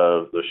about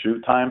the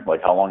shoot time,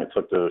 like how long it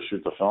took to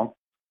shoot the film.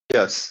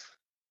 Yes.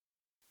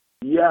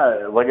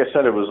 Yeah, like I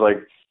said, it was like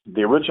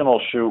the original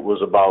shoot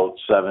was about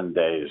 7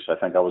 days. I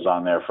think I was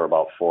on there for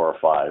about 4 or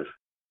 5,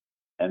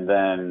 and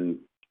then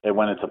it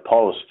went into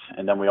post,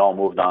 and then we all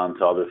moved on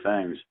to other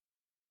things.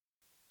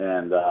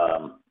 And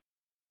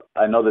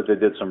I know that they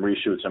did some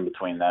reshoots in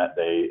between that.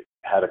 They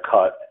had a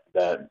cut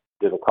that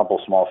did a couple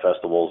small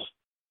festivals,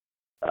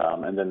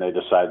 and then they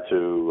decided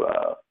to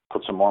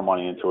put some more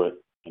money into it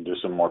and do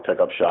some more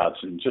pickup shots,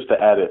 and just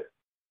to add it,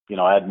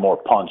 add more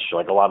punch.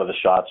 Like a lot of the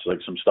shots, like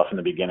some stuff in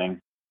the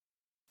beginning,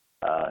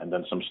 and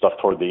then some stuff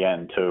toward the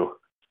end too.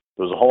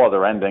 There was a whole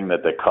other ending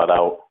that they cut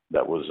out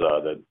that was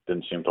that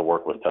didn't seem to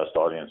work with test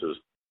audiences,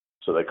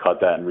 so they cut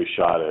that and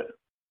reshot it.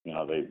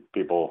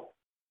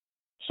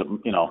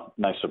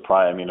 Nice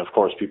surprise. I mean, of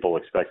course, people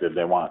expected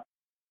they want,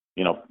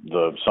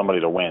 somebody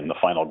to win, the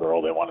final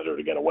girl. They wanted her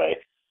to get away,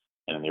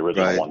 and in the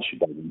original one, she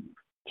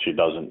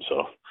doesn't.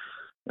 So,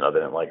 they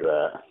didn't like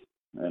that,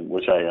 and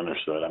which I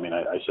understood. I mean,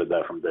 I said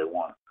that from day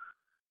one.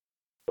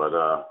 But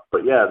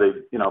yeah, they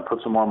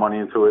put some more money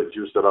into it,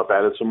 juiced it up,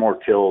 added some more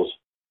kills,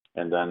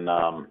 and then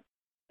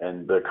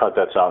and the cut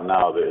that's out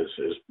now is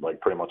like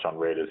pretty much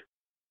unrated,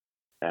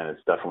 and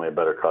it's definitely a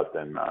better cut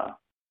than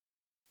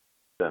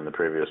the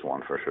previous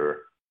one for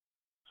sure.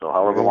 So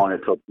however long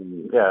it took,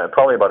 yeah,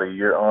 probably about a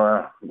year, or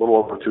a little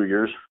over 2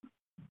 years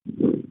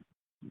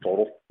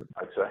total,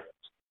 I'd say.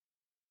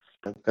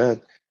 Not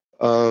bad.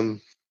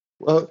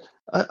 Well,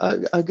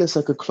 I guess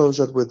I could close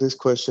out with this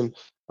question.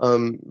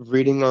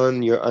 Reading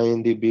on your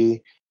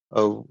IMDb,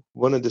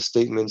 one of the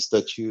statements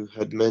that you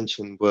had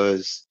mentioned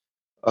was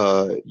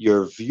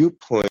your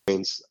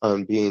viewpoints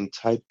on being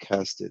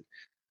typecasted.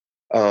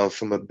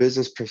 From a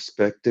business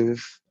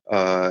perspective,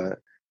 how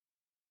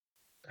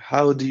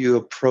do you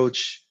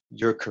approach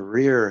your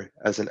career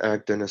as an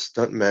actor and a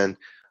stuntman,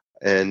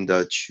 and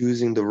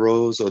choosing the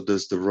roles, or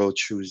does the role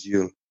choose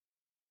you?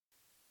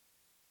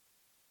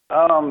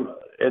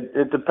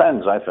 It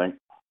depends, I think.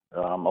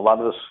 A lot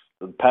of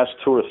the past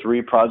 2 or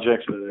 3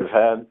 projects that I've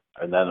had,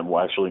 and then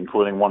actually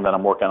including one that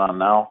I'm working on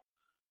now,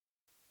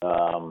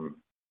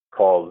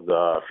 called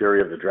Fury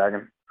of the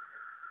Dragon.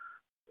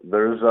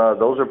 Those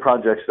are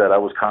projects that I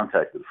was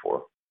contacted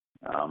for.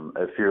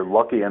 If you're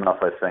lucky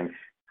enough, I think,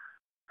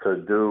 to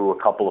do a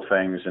couple of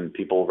things and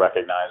people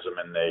recognize them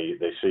and they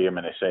see them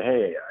and they say,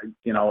 hey,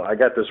 I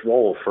got this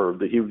role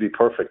he would be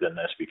perfect in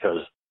this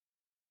because,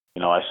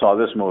 I saw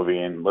this movie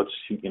and let's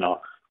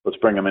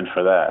bring him in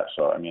for that.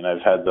 So, I mean,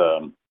 I've had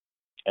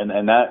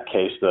in that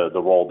case, the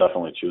role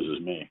definitely chooses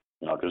me,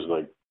 because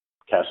the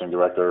casting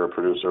director or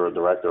producer or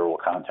director will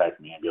contact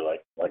me and be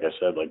like I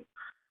said, like,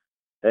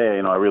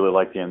 hey, I really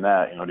like you in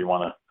that, do you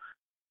want to,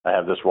 I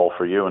have this role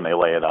for you, and they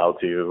lay it out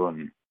to you,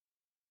 and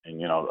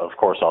of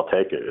course I'll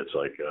take it. It's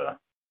like,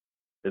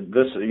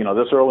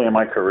 this early in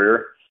my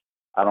career,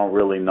 I don't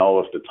really know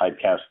if the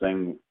typecast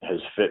thing has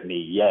fit me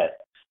yet,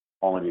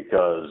 only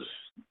because,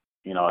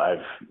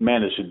 I've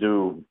managed to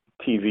do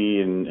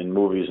TV and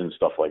movies and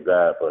stuff like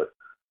that, but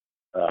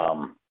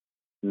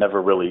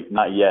never really,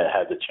 not yet,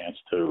 had the chance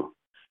to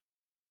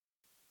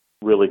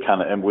really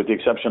kind of, and with the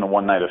exception of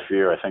One Night of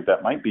Fear, I think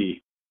that might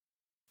be,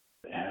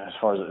 as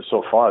far as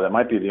so far, that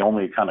might be the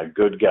only kind of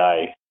good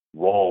guy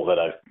role that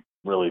I've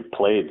really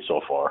played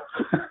so far.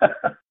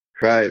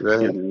 Right. But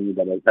I've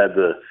had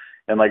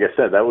and like I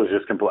said, that was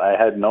just complete. I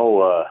had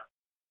no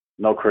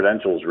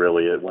credentials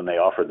really when they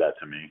offered that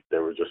to me. They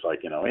were just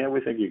like, yeah,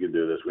 we think you could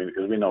do this,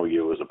 because we know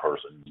you as a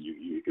person.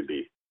 You could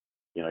be,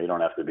 you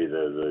don't have to be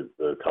the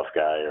tough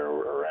guy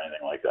or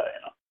anything like that,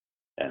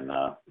 And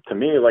to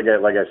me, like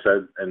I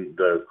said, and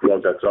the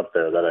quote that's up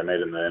there that I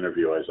made in the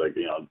interview, I was like,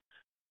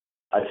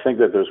 I think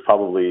that there's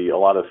probably a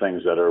lot of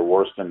things that are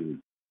worse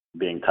than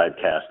being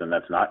typecast, and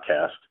that's not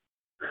cast.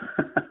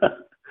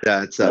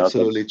 Yeah, it's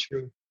absolutely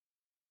true.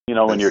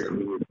 When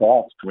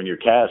you're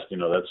cast,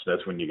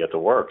 that's when you get to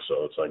work.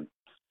 So it's like,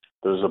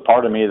 there's a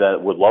part of me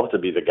that would love to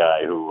be the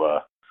guy who,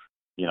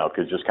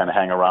 could just kind of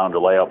hang around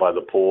or lay out by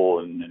the pool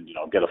and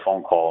get a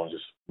phone call, and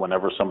just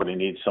whenever somebody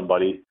needs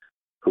somebody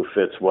who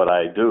fits what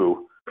I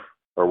do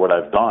or what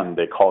I've done,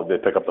 they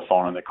pick up the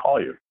phone and they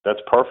call you. That's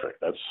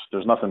perfect.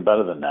 There's nothing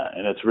better than that.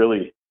 And it's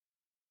really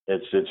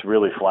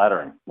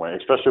flattering,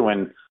 especially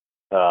when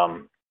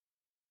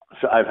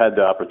I've had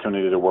the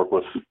opportunity to work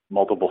with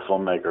multiple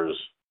filmmakers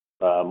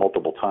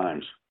multiple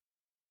times.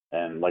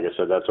 And like I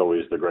said, that's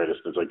always the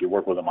greatest. It's like you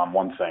work with them on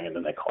one thing and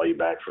then they call you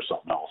back for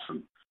something else.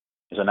 And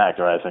as an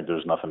actor, I think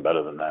there's nothing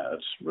better than that.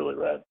 It's really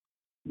rad.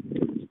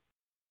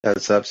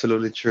 That's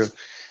absolutely true.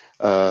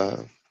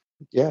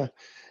 Yeah.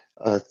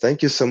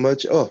 Thank you so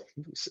much. Oh,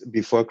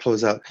 before I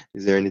close out,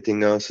 is there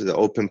anything else? Is an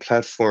open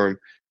platform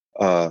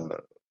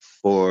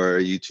for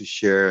you to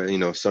share,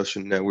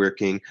 social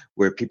networking,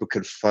 where people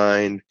could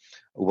find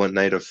One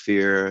Night of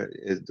Fear?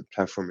 The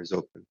platform is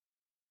open.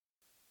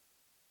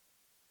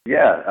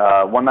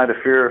 Yeah, One Night of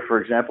Fear, for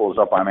example, is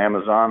up on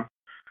Amazon.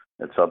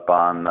 It's up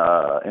on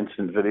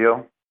Instant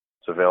Video.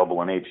 It's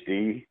available in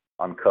HD,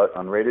 uncut,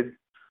 unrated.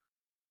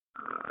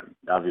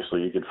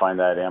 Obviously, you can find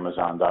that at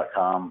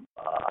Amazon.com.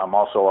 I'm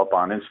also up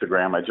on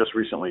Instagram. I just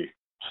recently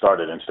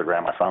started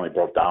Instagram. I finally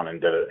broke down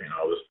and did it.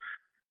 I was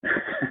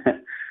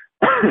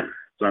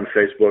so on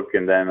Facebook,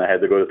 and then I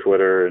had to go to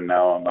Twitter, and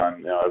now I'm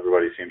on.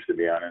 Everybody seems to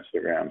be on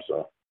Instagram,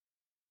 so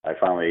I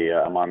finally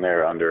I'm on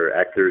there under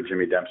actor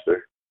Jimmy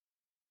Dempster,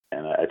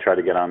 and I try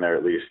to get on there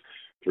at least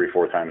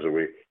 3-4 times a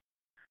week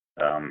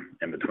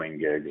in between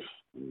gigs.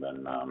 And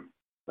then,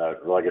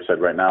 like I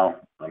said, right now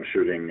I'm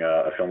shooting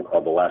a film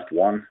called The Last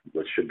One,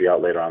 which should be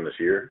out later on this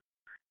year,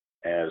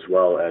 as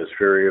well as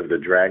Fury of the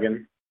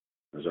Dragon.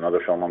 There's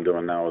another film I'm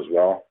doing now as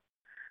well.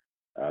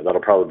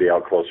 That'll probably be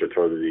out closer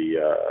toward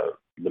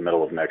the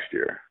middle of next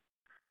year.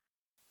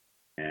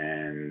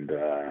 And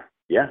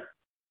yeah,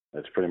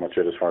 that's pretty much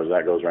it as far as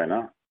that goes right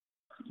now.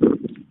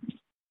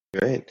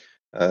 Great.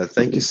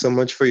 Thank you so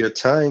much for your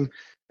time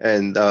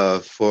and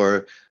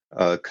for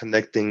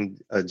connecting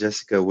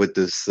Jessica with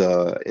this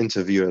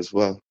interview as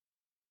well.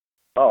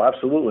 Oh,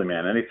 absolutely,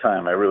 man.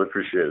 Anytime. I really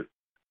appreciate it.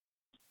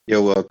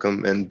 You're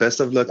welcome. And best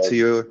of luck to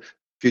your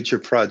future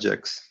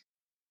projects.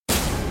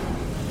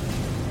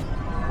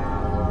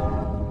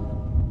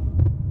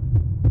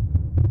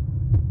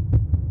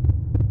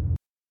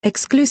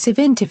 Exclusive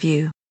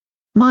interview.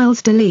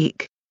 Miles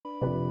Doleac.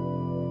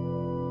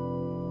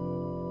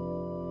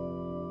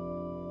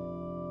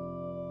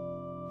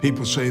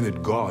 People say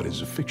that God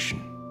is a fiction,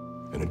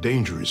 and a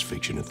dangerous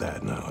fiction at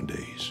that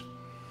nowadays.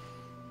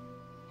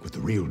 But the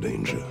real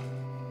danger,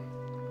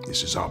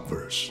 this is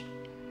obverse.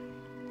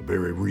 The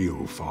very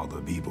real father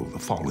of evil, the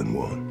fallen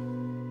one.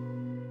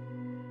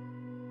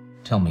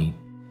 Tell me,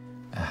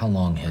 how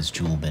long has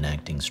Jewel been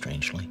acting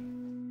strangely?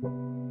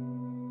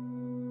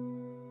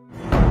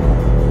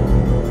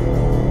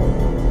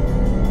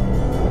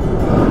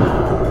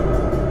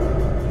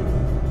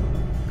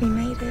 We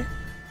made it.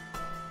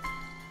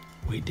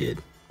 We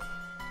did.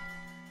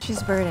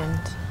 She's burdened.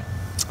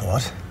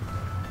 What?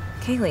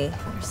 Kaylee,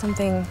 there's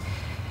something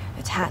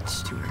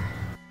attached to her.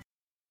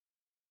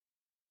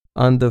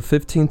 On the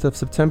 15th of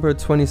September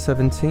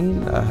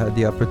 2017, I had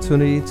the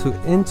opportunity to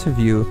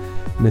interview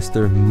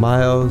Mr.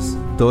 Miles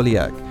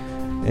Doleac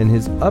in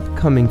his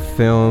upcoming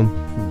film,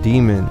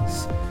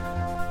 Demons.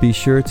 Be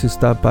sure to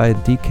stop by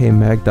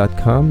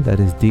DecayMag.com, that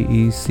is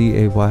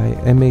DecayMag.com,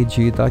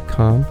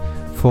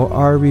 for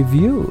our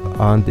review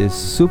on this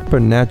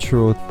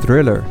supernatural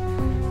thriller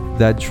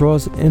that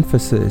draws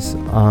emphasis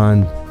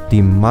on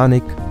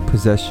demonic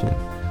possession.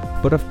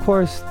 But of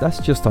course, that's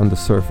just on the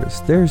surface.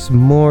 There's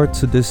more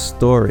to this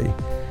story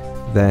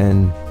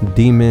than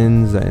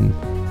demons and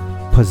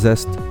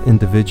possessed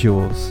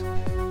individuals.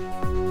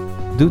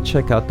 Do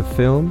check out the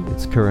film.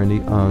 It's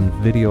currently on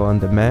video on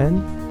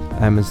demand,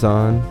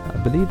 Amazon, I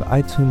believe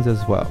iTunes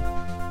as well.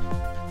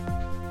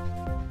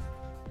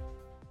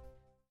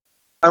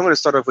 I'm going to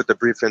start off with a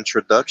brief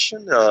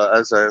introduction.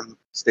 As I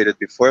stated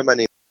before, my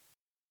name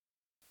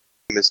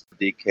is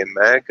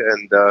DecayMag,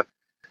 and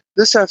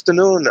this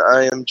afternoon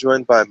I am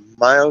joined by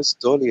Miles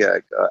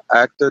Doleac,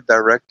 actor,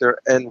 director,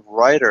 and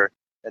writer,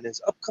 and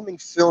his upcoming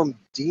film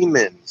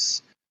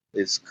Demons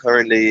is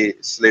currently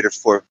slated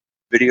for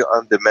video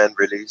on demand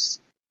release.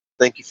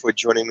 Thank you for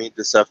joining me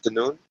this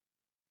afternoon.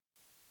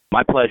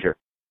 My pleasure.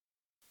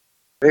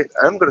 Great.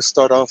 I'm going to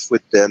start off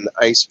with an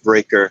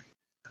icebreaker.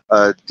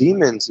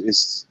 Demons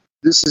is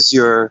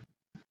your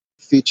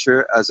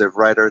feature as a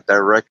writer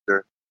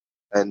director,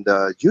 and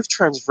you've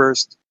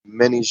traversed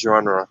many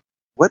genres.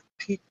 What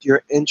piqued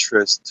your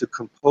interest to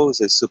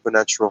compose a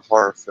supernatural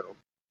horror film?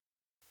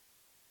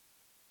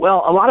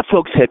 Well, a lot of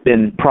folks had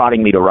been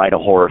prodding me to write a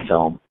horror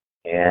film,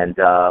 and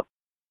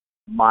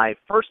my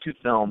first two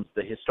films,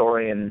 The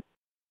Historian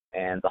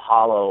and The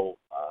Hollow,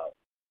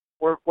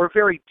 were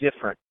very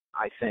different,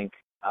 I think,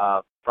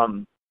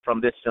 from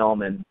this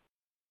film in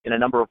a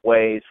number of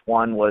ways.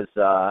 One was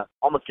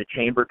almost a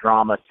chamber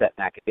drama set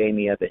in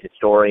academia, The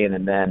Historian,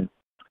 and then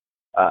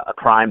a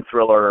crime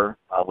thriller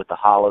with The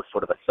Hollow,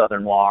 sort of a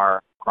Southern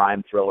noir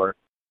crime thriller.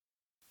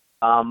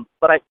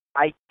 But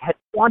I had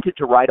wanted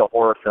to write a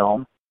horror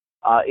film,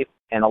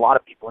 and a lot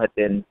of people had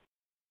been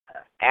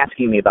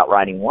asking me about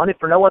writing one, if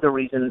for no other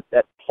reason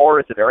that horror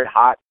is a very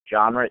hot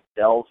genre. It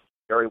sells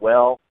very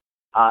well.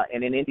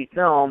 And in indie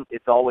film,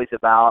 it's always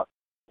about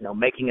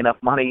making enough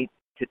money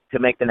to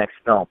make the next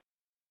film.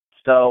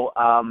 So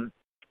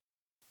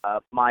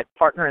my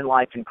partner in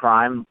life in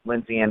crime,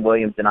 Lindsay Ann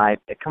Williams, and I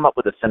had come up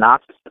with a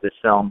synopsis for this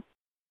film.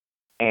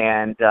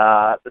 And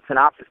the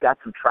synopsis got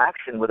some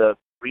traction with a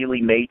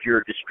really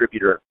major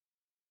distributor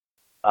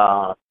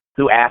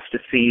who asked to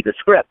see the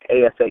script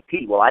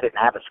ASAP. Well, I didn't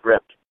have a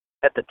script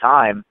at the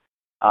time,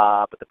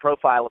 but the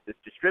profile of this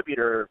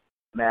distributor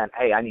meant,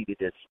 hey, I needed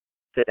to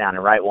sit down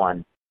and write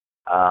one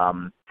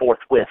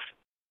forthwith.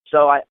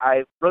 So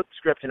I wrote the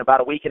script in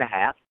about a week and a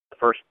half, the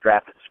first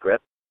draft of the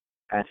script,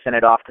 and sent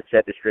it off to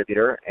said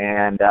distributor.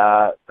 And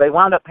they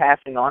wound up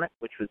passing on it,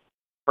 which was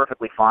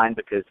perfectly fine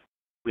because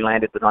we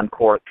landed with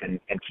Uncork and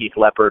Keith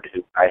Leopard,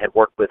 who I had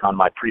worked with on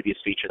my previous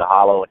feature, The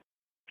Hollow. And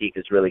Keith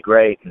is really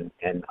great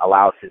and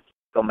allows his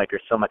filmmakers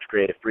so much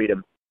creative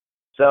freedom.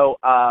 So,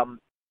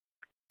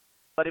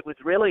 but it was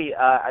really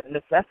a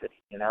necessity,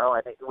 you know.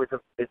 I think it was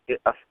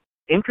a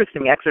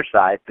interesting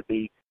exercise to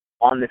be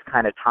on this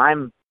kind of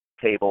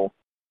timetable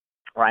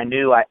where I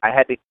knew I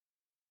had to,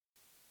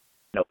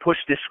 push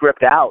this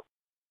script out.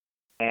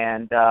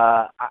 And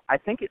I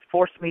think it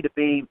forced me to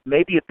be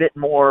maybe a bit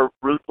more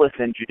ruthless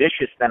and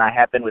judicious than I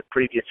have been with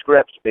previous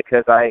scripts,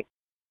 because I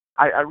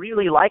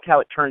really like how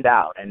it turned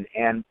out.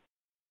 And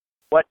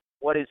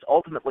what is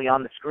ultimately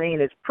on the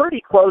screen is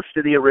pretty close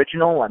to the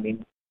original. I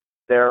mean,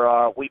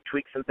 we've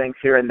tweaked some things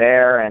here and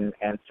there, and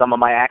some of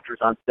my actors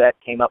on set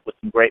came up with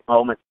some great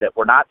moments that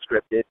were not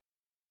scripted.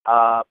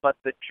 But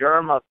the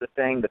germ of the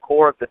thing, the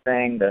core of the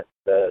thing,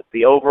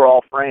 the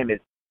overall frame is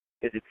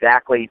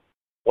exactly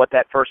what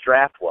that first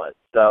draft was.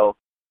 So,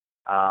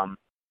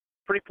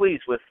 pretty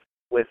pleased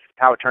with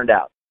how it turned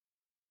out.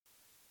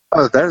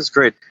 Oh, that is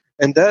great.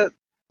 And that,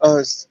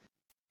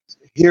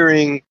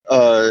 hearing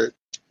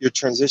your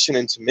transition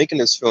into making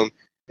this film,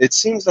 it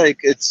seems like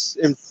it's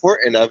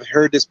important. I've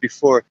heard this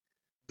before,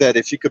 that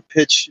if you could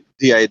pitch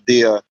the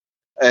idea,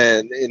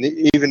 and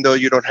even though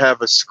you don't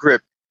have a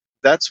script,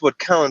 that's what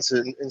counts.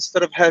 And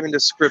instead of having the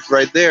script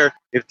right there,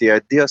 if the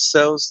idea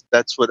sells,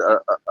 that's what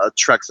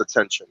attracts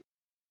attention.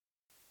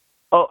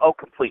 Oh,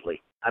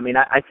 completely. I mean,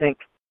 I think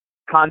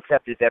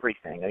concept is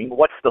everything. I mean,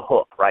 what's the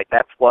hook, right?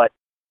 That's what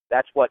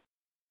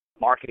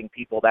marketing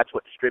people, that's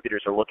what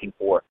distributors are looking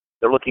for.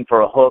 They're looking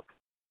for a hook.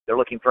 They're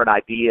looking for an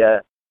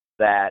idea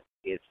that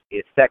is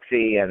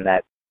sexy and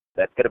that's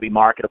going to be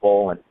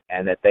marketable,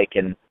 and that they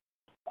can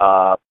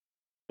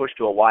push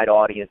to a wide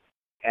audience.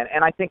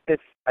 And I think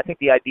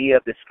the idea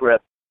of the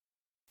script,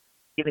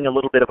 giving a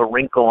little bit of a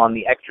wrinkle on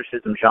the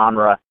exorcism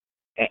genre,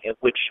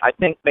 which I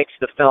think makes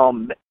the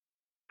film,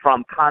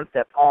 from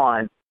concept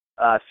on,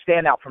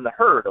 stand out from the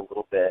herd a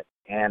little bit,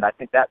 and I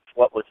think that's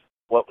what was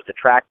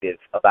attractive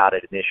about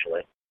it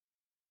initially.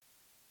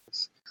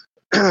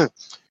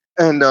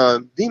 And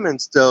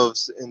Demons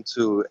delves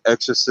into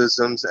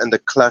exorcisms and the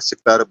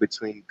classic battle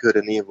between good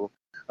and evil.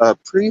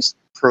 Please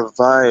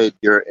provide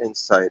your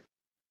insight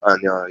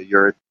on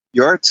your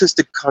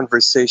artistic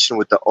conversation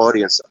with the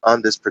audience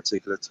on this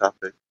particular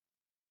topic.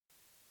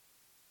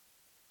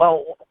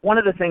 Well, one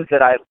of the things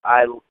that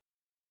I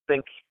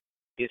think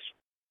is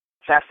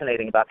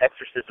fascinating about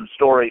exorcism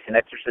stories and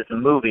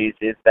exorcism movies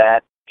is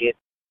that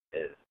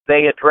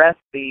they address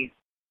these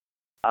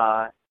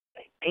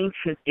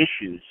ancient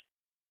issues,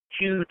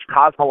 huge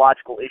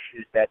cosmological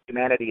issues that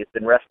humanity has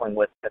been wrestling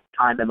with at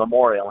time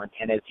immemorial.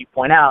 And as you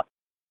point out,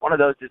 one of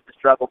those is the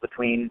struggle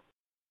between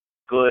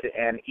good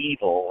and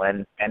evil,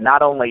 and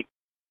not only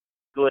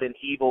good and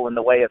evil in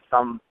the way of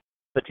some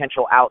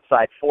potential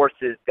outside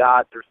forces,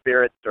 gods or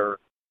spirits or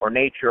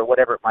nature or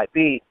whatever it might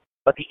be,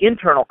 but the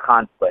internal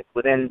conflict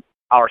within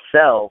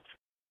ourselves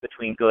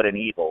between good and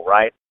evil,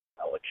 right?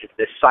 Which is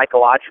this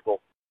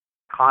psychological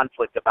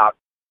conflict about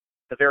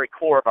the very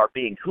core of our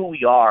being, who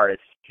we are as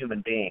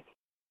human beings.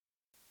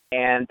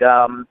 And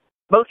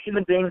most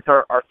human beings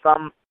are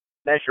some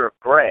measure of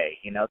gray.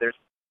 You know, there's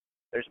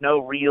no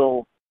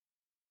real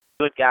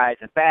good guys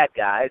and bad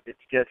guys. It's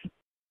just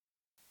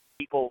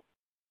people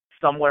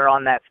somewhere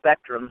on that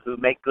spectrum who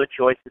make good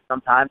choices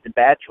sometimes and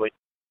bad choices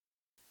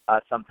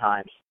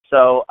sometimes.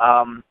 So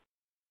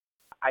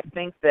I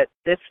think that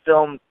this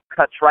film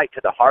cuts right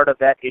to the heart of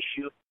that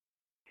issue.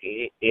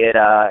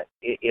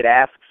 It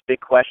asks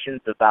big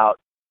questions about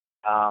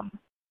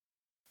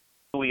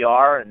who we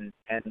are and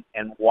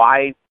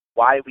why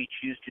we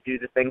choose to do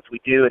the things we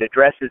do. It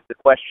addresses the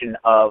question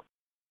of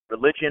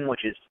religion,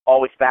 which has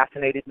always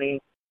fascinated me,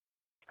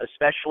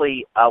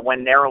 especially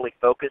when narrowly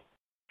focused,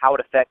 how it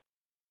affects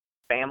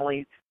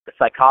families, the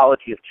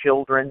psychology of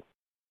children,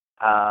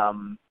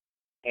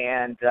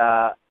 and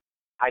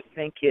I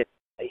think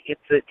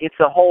it's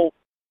a whole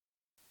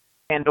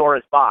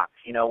Pandora's box,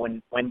 you know,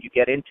 when you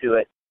get into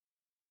it,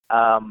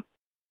 and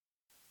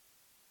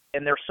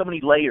there's so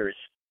many layers.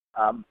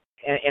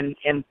 And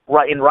in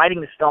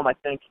writing this film, I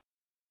think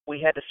we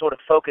had to sort of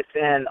focus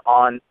in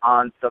on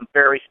some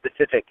very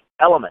specific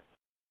elements,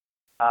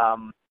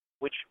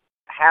 which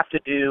have to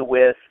do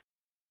with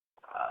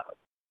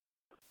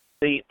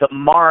the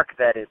mark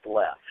that is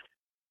left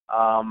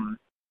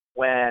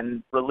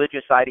when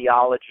religious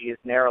ideology is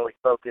narrowly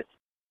focused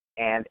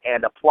and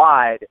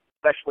applied,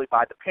 especially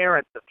by the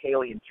parents of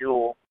Kaylee and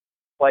Jewel,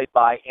 played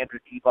by Andrew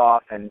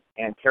Divoff and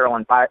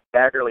Carolyn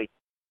Baggerly.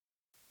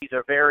 These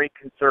are very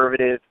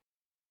conservative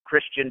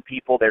Christian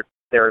people.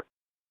 They're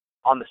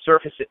on the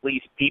surface at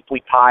least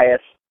deeply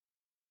pious,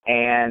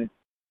 and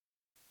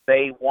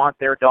they want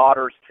their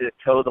daughters to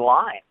toe the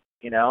line,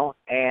 you know.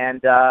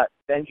 And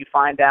then you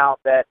find out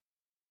that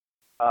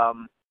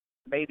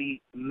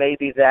maybe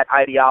that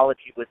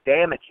ideology was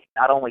damaging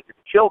not only to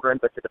the children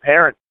but to the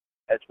parents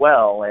as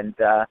well. And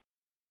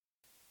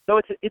so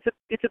it's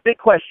a big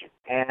question,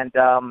 and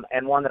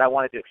one that I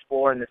wanted to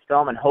explore in this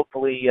film, and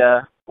hopefully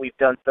we've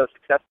done so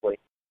successfully.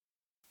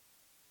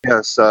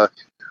 Yes,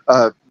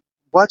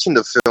 watching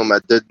the film, I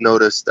did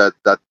notice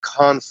that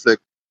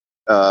conflict,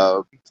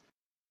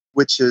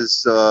 which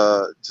is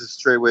just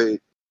straightway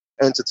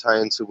and to tie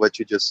into what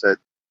you just said,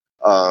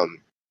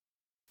 um,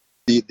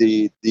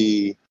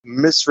 the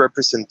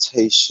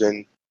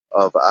misrepresentation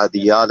of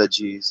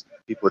ideologies,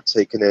 people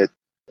taking it,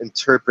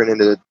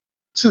 interpreting it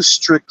too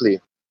strictly,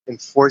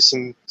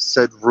 enforcing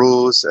said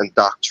rules and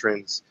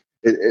doctrines.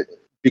 It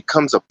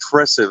becomes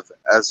oppressive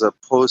as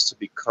opposed to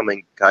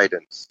becoming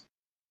guidance.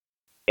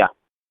 Yeah.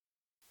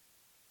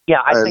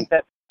 Yeah, I And, think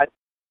that.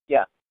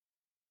 Yeah.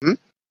 Hmm?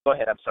 Go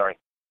ahead. I'm sorry.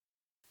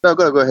 No,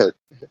 go ahead.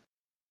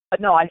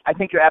 No, I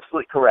think you're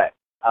absolutely correct.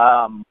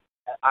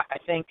 I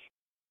think,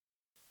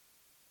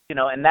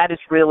 and that is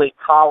really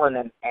Colin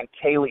and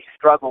Kaylee's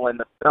struggle in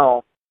the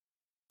film.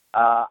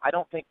 I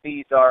don't think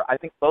I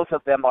think both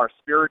of them are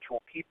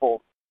spiritual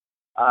people,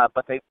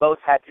 but they both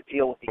had to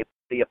deal with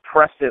the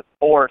oppressive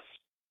force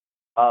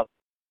of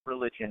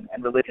religion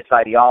and religious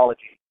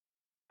ideology.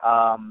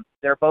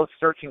 They're both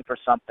searching for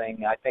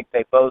something. I think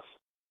they both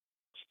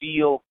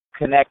feel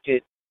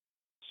connected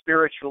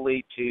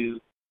spiritually to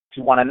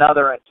one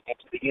another and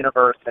to the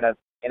universe in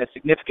a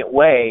significant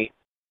way,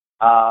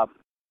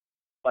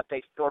 but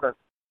they've sort of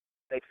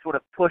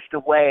pushed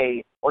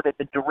away, or they've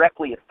been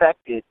directly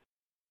affected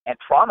and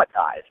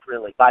traumatized,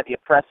 really, by the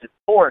oppressive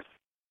force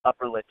of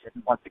religion,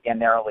 once again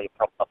narrowly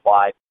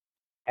applied.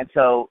 And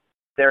so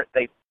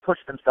they push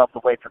themselves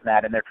away from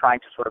that, and they're trying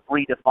to sort of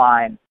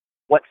redefine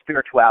what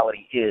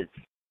spirituality is.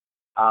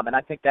 And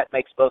I think that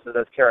makes both of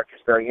those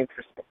characters very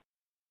interesting.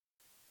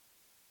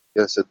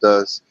 Yes, it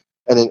does.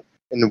 And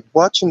in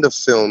watching the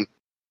film,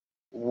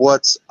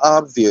 what's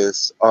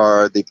obvious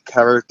are the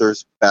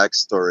characters'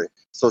 backstory.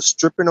 So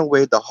stripping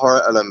away the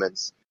horror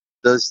elements,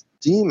 does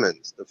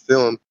Demons, the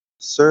film,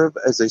 serve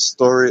as a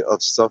story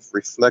of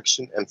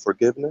self-reflection and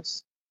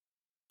forgiveness?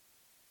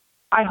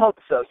 I hope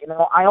so.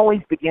 I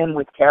always begin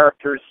with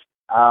characters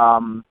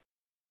and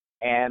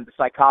the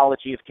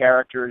psychology of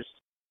characters,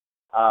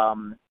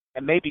 and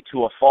maybe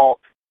to a fault.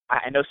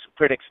 I know some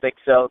critics think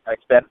so. I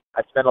spend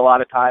a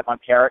lot of time on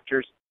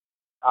characters.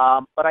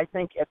 But I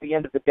think at the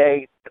end of the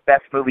day, the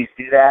best movies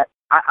do that.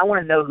 I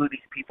want to know who these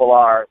people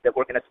are that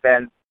we're going to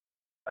spend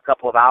a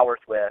couple of hours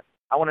with.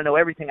 I want to know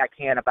everything I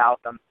can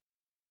about them.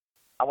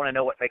 I want to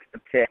know what makes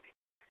them tick.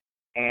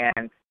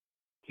 And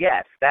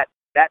yes, that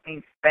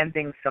means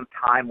spending some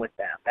time with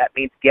them. That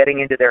means getting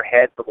into their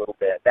heads a little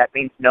bit. That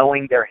means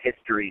knowing their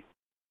histories.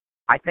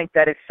 I think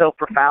that is so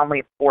profoundly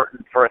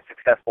important for a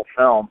successful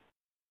film.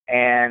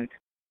 And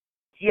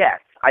yes,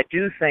 I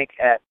do think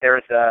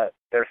there's a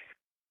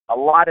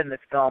lot in this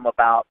film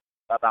about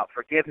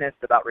forgiveness,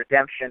 about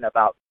redemption,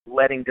 about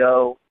letting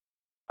go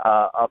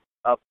of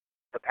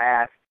the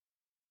past.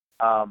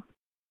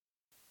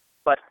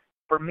 But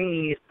for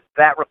me,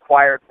 that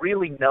required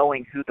really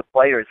knowing who the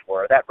players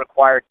were. That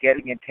required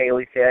getting in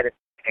Kaylee's head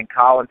and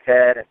Colin's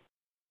head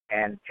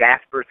and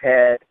Jasper's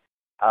head,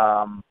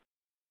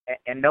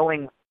 and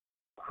knowing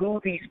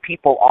who these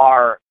people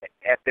are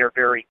at their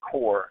very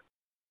core.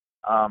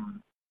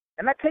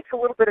 And that takes a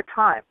little bit of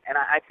time. And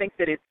I think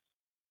that it's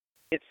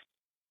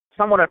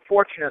somewhat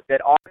unfortunate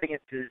that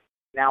audiences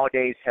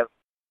nowadays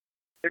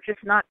they're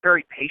just not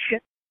very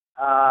patient.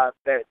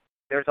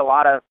 There's a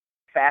lot of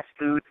fast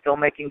food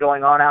filmmaking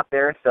going on out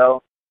there,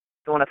 so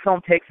when a film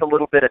takes a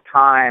little bit of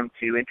time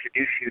to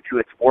introduce you to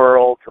its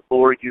world, to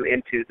lure you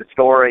into the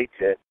story,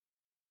 to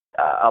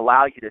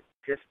allow you to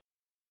just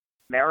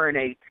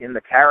marinate in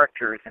the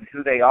characters and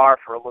who they are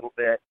for a little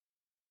bit,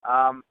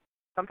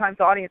 sometimes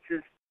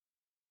audiences,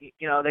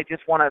 they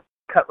just want to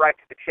cut right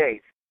to the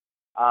chase.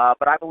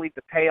 But I believe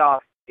the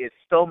payoff is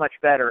so much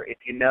better if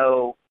you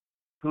know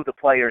who the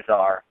players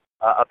are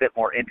a bit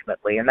more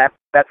intimately, and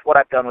that's what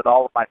I've done with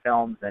all of my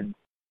films, and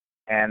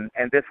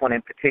this one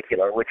in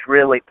particular, which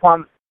really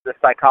plumbs the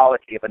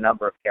psychology of a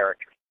number of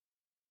characters.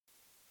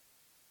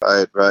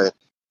 Right.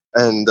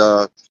 And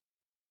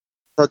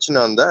touching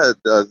on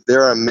that,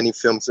 there are many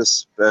films,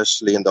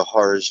 especially in the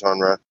horror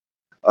genre,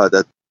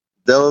 that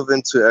delve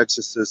into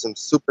exorcism,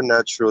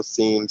 supernatural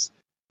themes,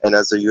 and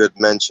as you had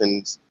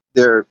mentioned,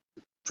 they're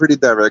pretty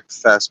direct,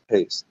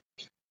 fast-paced.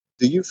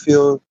 Do you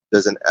feel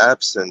there's an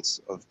absence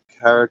of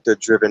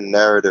character-driven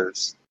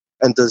narratives,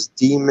 and does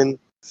Demon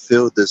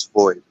fill this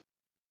void?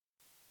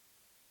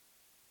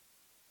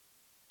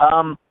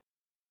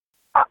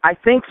 I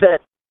think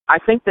that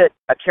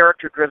a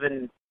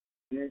character-driven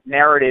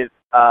narrative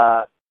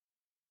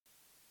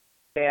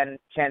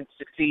can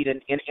succeed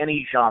in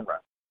any genre,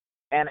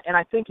 and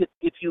I think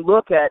if you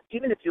look at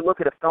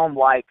a film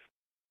like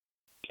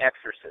The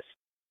Exorcist,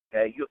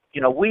 okay,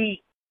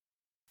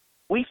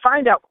 we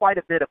find out quite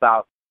a bit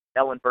about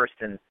Ellen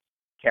Burstyn's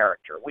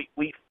character.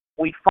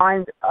 We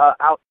find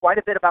out quite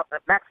a bit about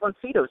Max von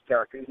Sydow's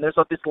character. And there's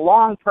this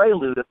long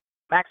prelude of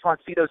Max von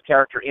Sydow's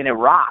character in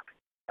Iraq,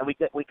 and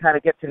we kind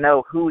of get to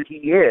know who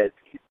he is.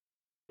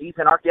 He's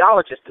an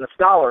archaeologist and a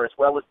scholar as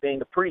well as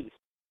being a priest.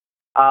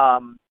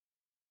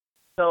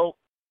 So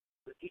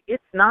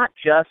it's not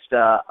just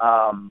a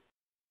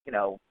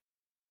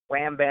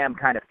wham bam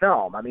kind of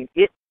film. I mean,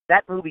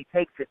 that movie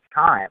takes its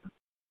time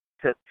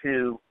to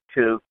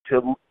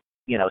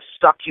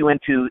suck you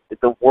into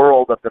the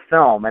world of the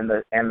film and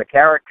the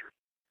characters.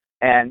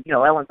 And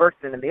Ellen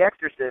Burstyn in The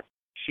Exorcist,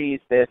 she's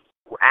this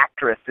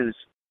actress who's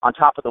on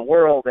top of the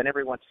world and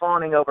everyone's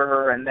fawning over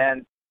her, and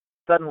then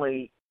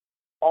suddenly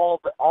all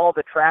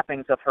the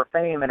trappings of her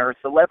fame and her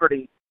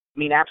celebrity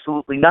mean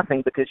absolutely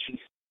nothing because she's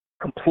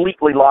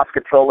completely lost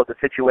control of the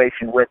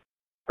situation with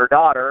her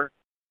daughter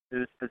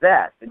who's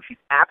possessed, and she's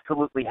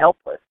absolutely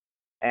helpless.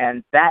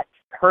 And that's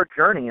her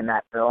journey in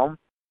that film,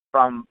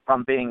 from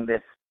being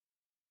this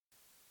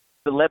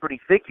celebrity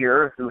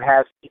figure who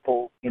has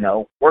people,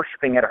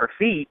 worshiping at her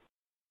feet,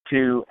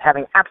 to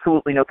having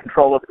absolutely no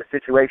control over the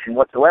situation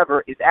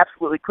whatsoever, is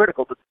absolutely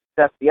critical to the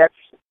success of The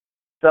Exorcist.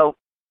 So,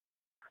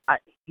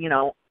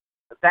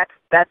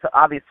 that's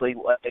obviously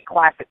a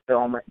classic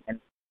film, and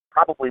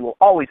probably will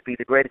always be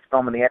the greatest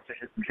film in the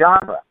exorcism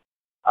genre.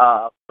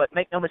 But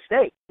make no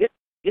mistake, it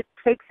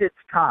takes its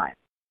time,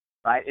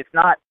 right? It's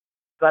not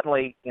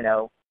suddenly,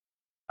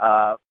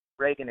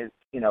 Reagan is,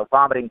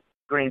 vomiting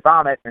green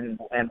vomit and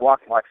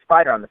walking like a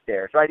spider on the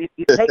stairs, right?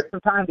 It takes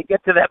some time to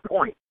get to that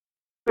point.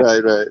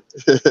 Right.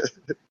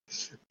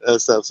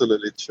 That's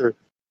absolutely true.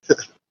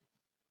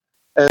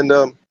 And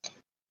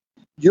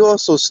you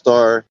also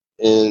star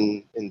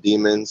in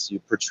Demons. You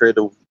portray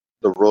the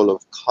role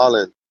of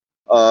Colin.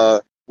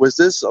 Was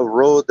this a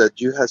role that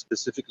you had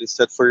specifically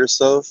set for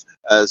yourself,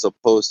 as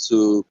opposed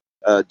to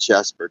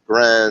Jasper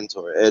Grant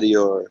or Eddie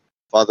or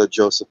Father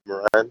Joseph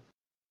Moran?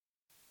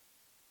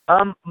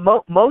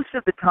 Most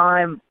of the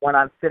time when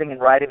I'm sitting and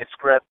writing a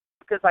script,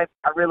 because I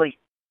really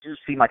do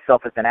see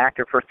myself as an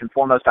actor first and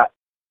foremost,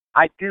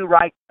 I do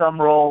write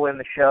some role in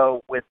the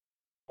show with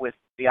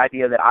the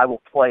idea that I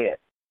will play it.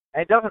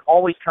 And it doesn't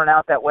always turn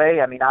out that way.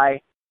 I mean,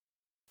 I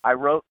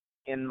wrote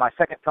in my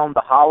second film,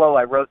 The Hollow,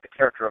 I wrote the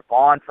character of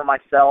Vaughn for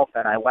myself,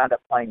 and I wound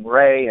up playing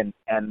Ray, and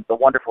the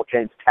wonderful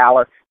James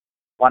Callis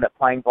wound up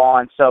playing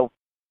Vaughn. So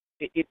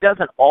it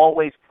doesn't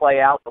always play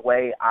out the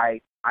way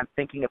I'm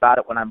thinking about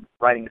it when I'm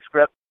writing the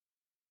script.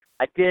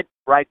 I did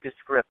write this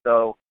script,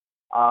 though,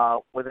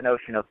 with a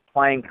notion of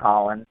playing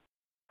Colin,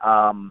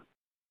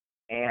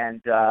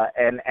 and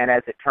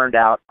as it turned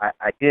out,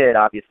 I did.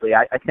 Obviously,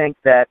 I think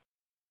that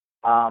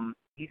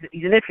he's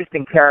an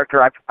interesting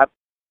character.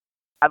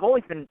 I've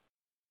always been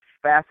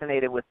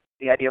fascinated with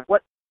the idea of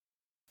what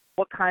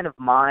kind of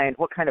mind,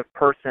 what kind of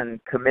person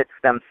commits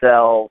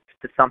themselves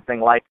to something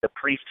like the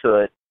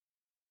priesthood.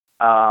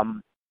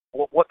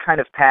 What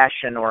kind of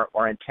passion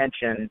or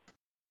intention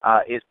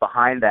is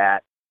behind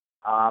that?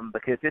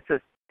 Because it's a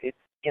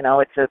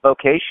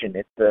vocation.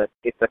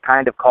 It's a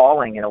kind of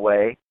calling in a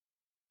way.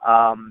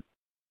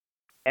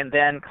 And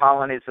then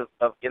Colin is,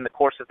 in the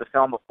course of the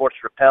film, of course,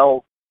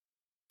 repelled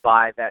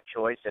by that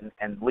choice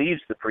and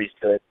leaves the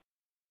priesthood.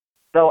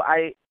 So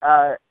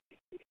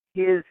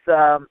his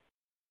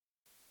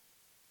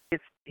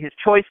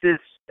choices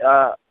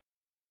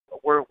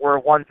were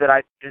ones that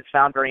I just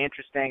found very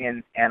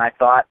interesting, and I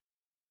thought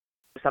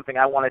it was something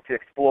I wanted to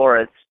explore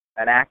as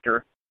an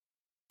actor.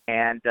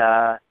 And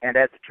as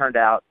it turned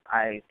out,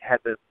 I had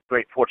the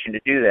great fortune to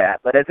do that.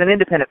 But as an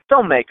independent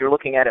filmmaker,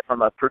 looking at it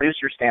from a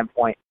producer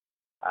standpoint,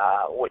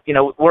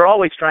 we're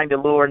always trying to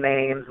lure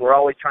names. We're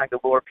always trying to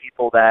lure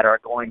people that are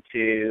going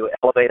to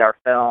elevate our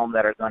film,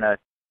 that are going to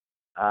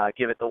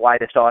give it the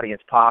widest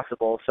audience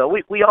possible. So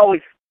we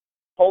always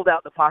hold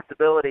out the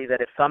possibility that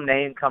if some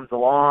name comes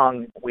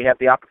along, we have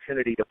the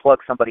opportunity to plug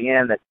somebody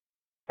in that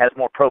has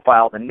more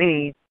profile than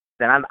me,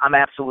 then I'm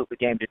absolutely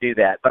game to do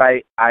that. But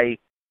I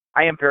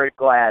am very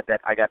glad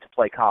that I got to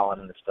play Colin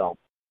in this film.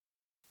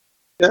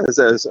 Yes,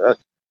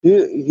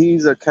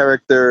 he's a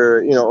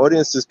character,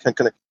 audiences can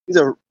connect. He's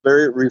a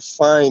very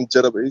refined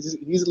gentleman.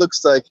 He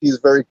looks like he's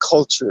very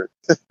cultured.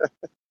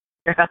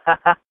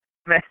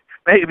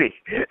 Maybe,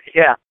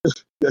 yeah.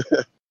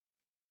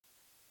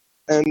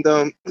 And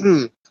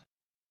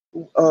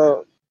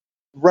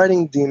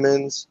writing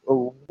Demons,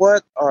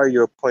 what are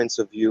your points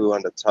of view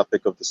on the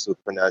topic of the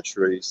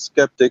supernatural? Are you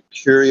skeptic,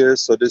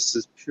 curious, or this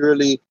is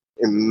purely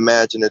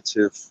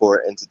imaginative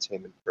for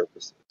entertainment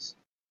purposes?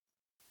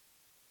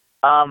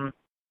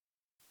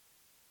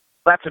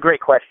 That's a great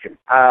question.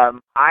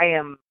 I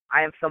am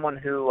someone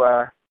who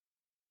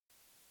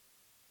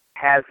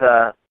has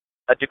a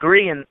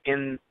degree in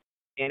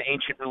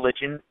ancient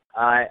religion.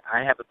 I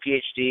have a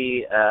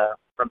PhD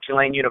from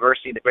Tulane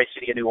University in the great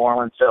city of New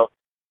Orleans. So,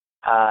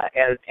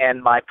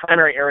 and my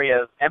primary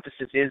area of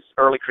emphasis is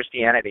early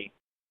Christianity.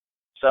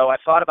 So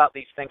I've thought about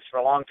these things for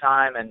a long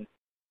time and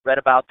read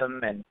about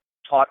them and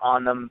taught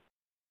on them.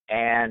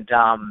 And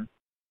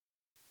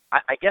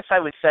I guess I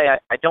would say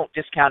I don't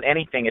discount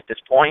anything at this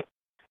point.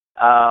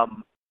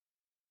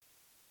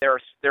 There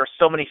are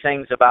so many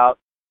things about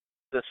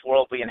this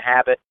world we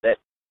inhabit that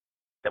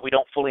we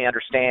don't fully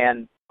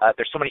understand.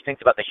 There's so many things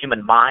about the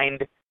human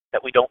mind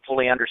that we don't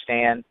fully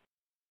understand.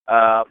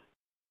 So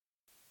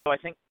I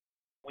think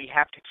we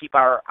have to keep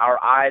our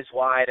eyes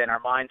wide and our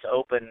minds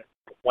open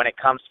when it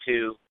comes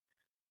to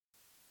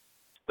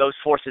those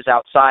forces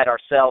outside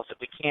ourselves that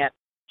we can't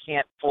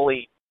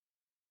fully,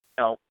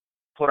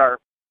 put our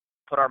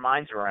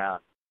minds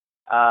around.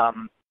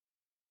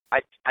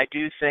 I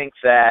do think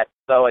that,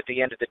 though, at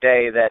the end of the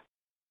day, that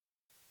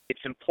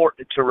it's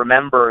important to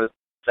remember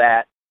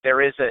that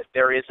there is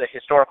a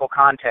historical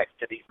context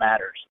to these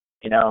matters.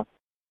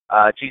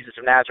 Jesus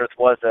of Nazareth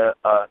was a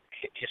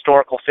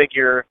historical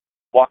figure,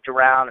 walked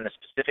around in a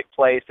specific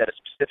place at a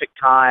specific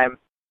time,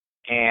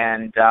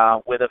 and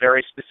with a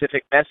very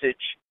specific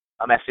message,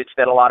 a message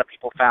that a lot of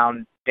people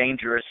found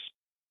dangerous,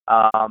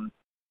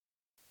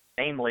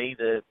 namely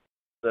the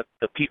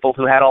people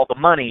who had all the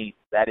money,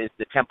 that is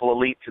the temple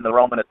elites and the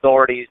Roman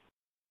authorities.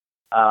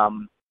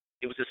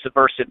 It was a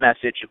subversive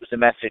message. It was a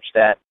message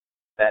that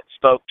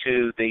spoke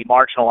to the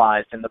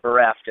marginalized and the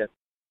bereft, and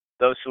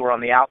those who were on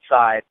the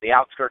outside, the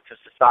outskirts of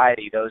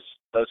society, those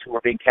who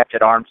were being kept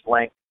at arm's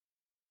length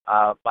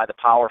by the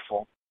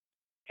powerful.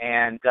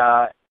 And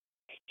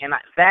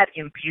that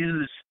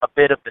imbues a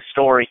bit of the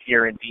story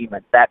here in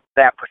Demon, that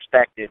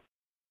perspective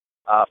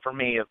for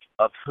me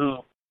of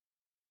who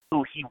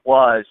he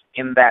was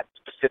in that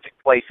specific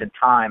place and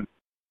time.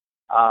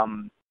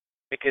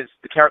 Because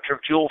the character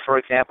of Jewel, for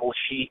example,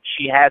 she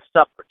has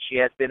suffered, she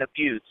has been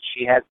abused,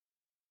 she has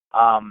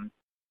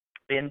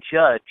been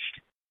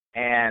judged,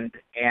 and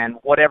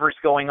whatever's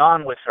going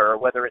on with her,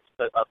 whether it's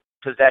a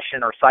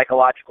possession or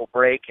psychological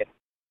break,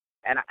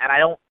 and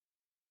I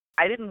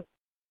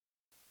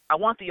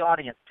want the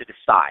audience to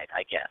decide,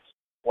 I guess,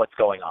 what's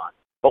going on.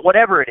 But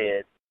whatever it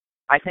is,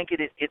 I think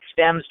it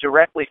stems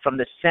directly from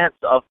the sense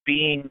of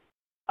being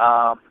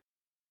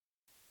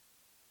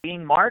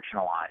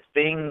marginalized,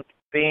 being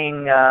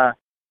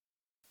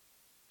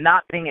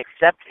not being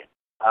accepted,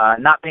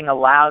 not being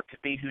allowed to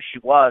be who she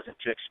was and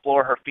to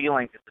explore her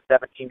feelings as a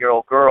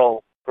 17-year-old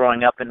girl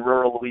growing up in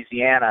rural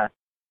Louisiana,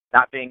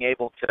 not being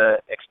able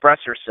to express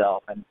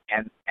herself, and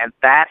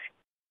that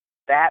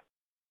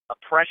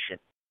oppression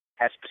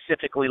has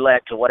specifically led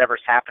to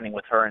whatever's happening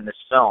with her in this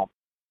film.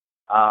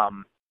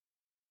 And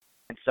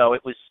so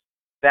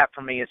that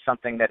for me is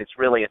something that is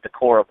really at the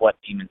core of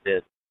what Demons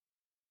is.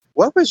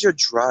 What was your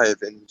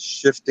drive in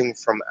shifting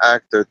from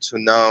actor to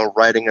now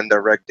writing and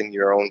directing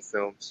your own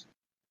films?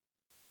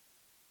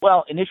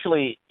 Well,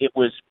 initially it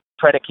was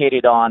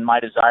predicated on my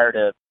desire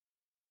to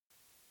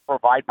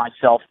provide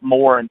myself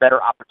more and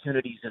better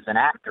opportunities as an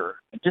actor,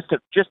 and just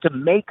to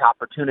make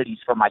opportunities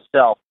for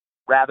myself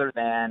rather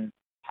than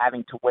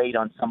having to wait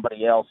on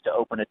somebody else to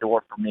open a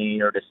door for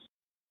me or to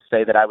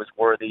say that I was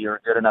worthy or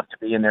good enough to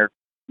be in their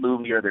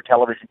movie or their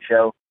television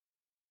show.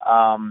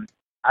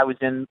 I was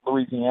in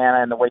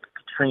Louisiana in the wake of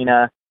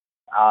Katrina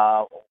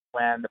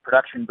when the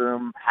production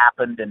boom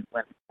happened and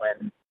when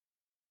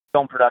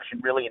film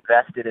production really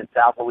invested in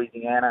South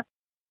Louisiana.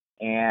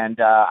 And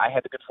I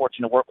had the good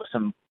fortune to work with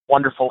some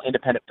wonderful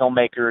independent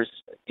filmmakers,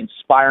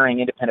 inspiring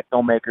independent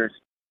filmmakers.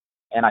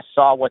 And I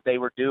saw what they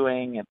were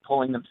doing and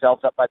pulling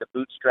themselves up by the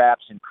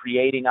bootstraps and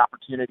creating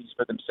opportunities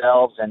for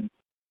themselves. And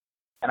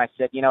I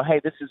said,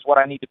 hey, this is what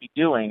I need to be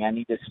doing. I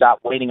need to stop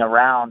waiting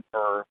around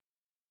for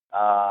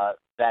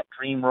that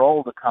dream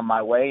role to come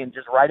my way and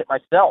just write it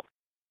myself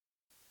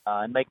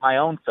and make my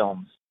own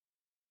films.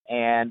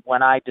 And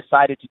when I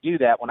decided to do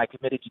that, when I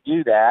committed to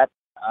do that,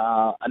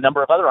 a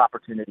number of other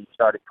opportunities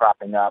started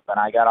cropping up, and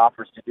I got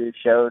offers to do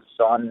shows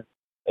on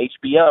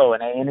HBO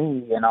and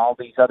A&E and all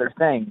these other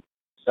things.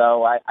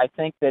 So I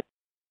think that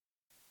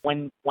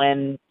when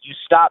you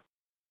stop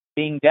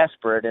being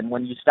desperate and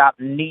when you stop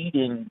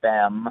needing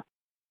them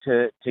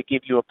to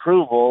give you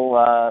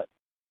approval,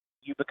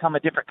 you become a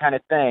different kind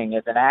of thing.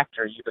 As an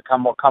actor, you become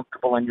more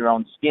comfortable in your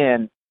own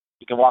skin.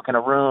 You can walk in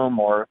a room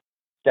or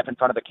step in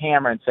front of the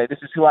camera and say,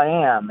 this is who I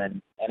am.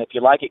 And if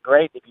you like it,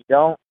 great. If you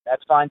don't,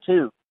 that's fine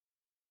too.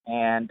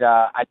 And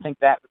I think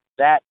that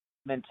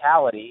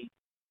mentality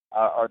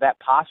or that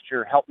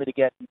posture helped me to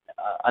get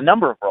a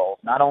number of roles,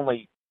 not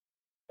only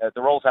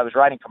the roles I was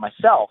writing for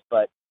myself,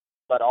 but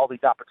all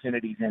these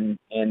opportunities in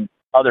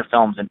other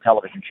films and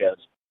television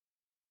shows.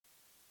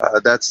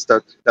 That's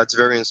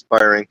very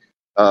inspiring.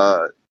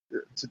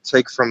 To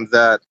take from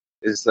that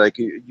is like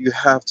you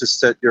have to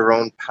set your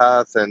own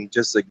path and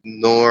just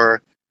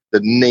ignore the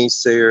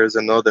naysayers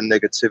and all the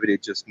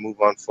negativity. Just move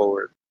on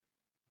forward.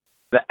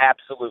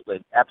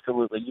 Absolutely.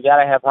 You got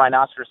to have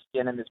rhinoceros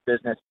skin in this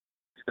business.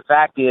 The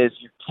fact is,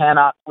 you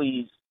cannot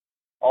please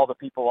all the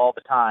people all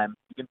the time.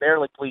 You can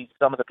barely please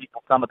some of the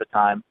people some of the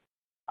time.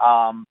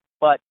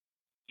 But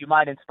you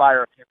might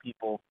inspire a few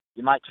people.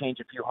 You might change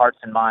a few hearts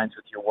and minds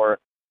with your work.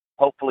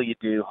 Hopefully you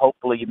do.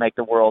 Hopefully you make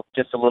the world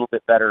just a little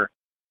bit better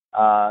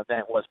than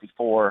it was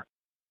before.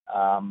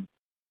 And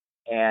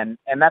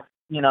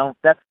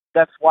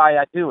that's why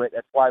I do it.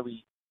 That's why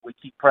we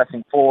keep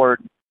pressing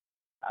forward.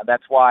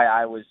 That's why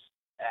I was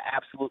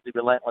absolutely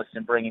relentless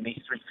in bringing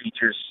these 3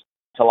 features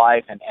to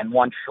life and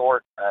one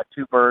short,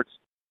 2 birds,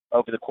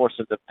 over the course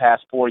of the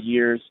past 4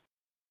 years.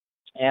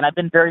 And I've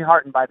been very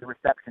heartened by the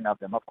reception of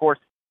them. Of course,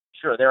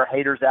 sure, there are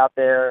haters out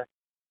there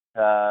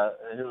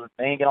who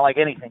they ain't gonna like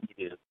anything you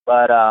do.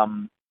 But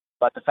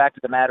the fact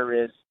of the matter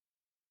is,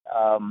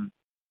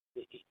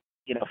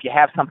 if you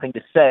have something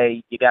to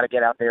say, you got to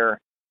get out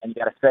there and you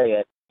got to say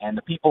it. And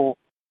the people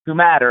who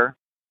matter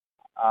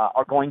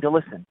are going to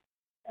listen,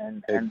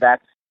 and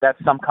that's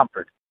some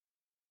comfort.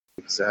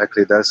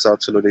 Exactly, that's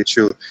absolutely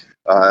true.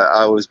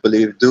 I always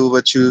believe do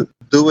what you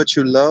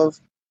love,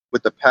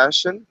 with a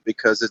passion,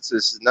 because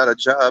it's not a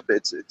job,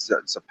 it's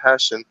a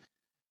passion,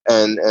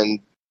 and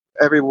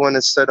everyone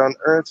is set on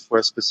earth for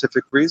a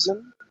specific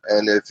reason.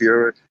 And if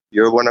you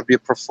want to be a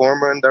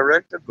performer and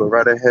director, go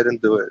right ahead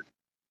and do it.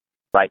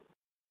 Right.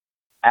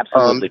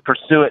 Absolutely.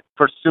 Pursue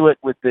it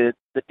with the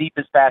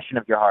deepest passion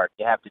of your heart.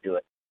 You have to do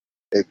it.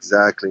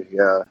 Exactly,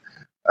 yeah.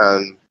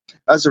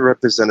 As a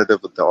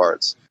representative of the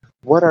arts,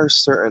 what are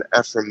certain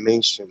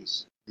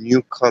affirmations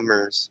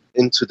newcomers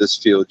into this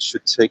field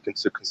should take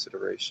into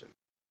consideration?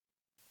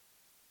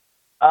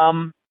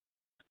 I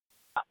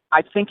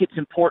think it's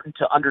important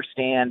to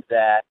understand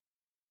that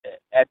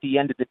at the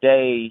end of the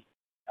day,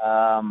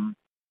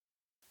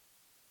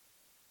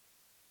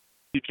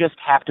 you just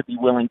have to be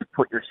willing to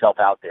put yourself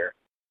out there,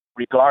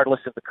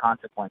 regardless of the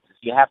consequences.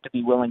 You have to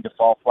be willing to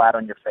fall flat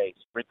on your face,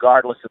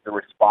 regardless of the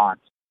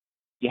response.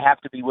 You have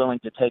to be willing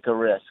to take a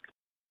risk.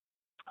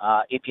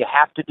 If you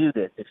have to do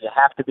this, if you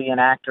have to be an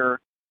actor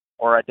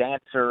or a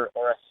dancer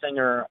or a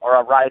singer or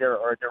a writer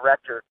or a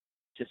director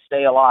to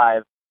stay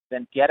alive,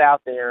 then get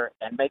out there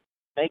and make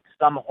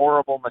some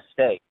horrible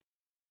mistake.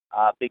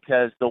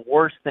 Because the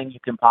worst thing you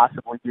can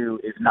possibly do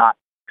is not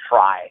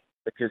try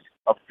because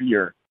of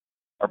fear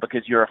or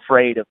because you're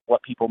afraid of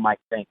what people might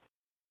think.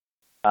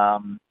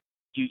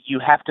 You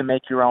have to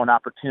make your own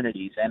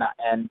opportunities,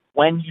 and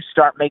when you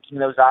start making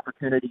those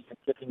opportunities and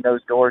kicking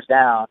those doors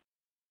down,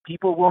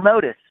 people will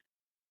notice,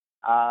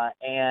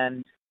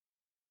 and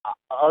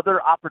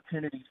other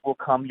opportunities will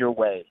come your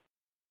way.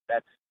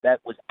 That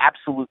was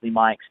absolutely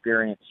my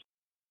experience,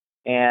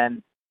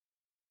 and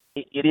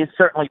it is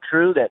certainly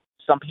true that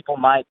some people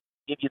might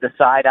give you the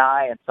side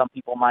eye, and some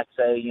people might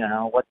say,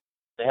 what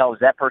the hell is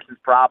that person's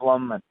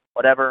problem, and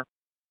whatever,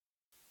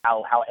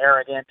 how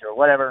arrogant or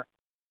whatever.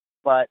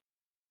 But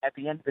at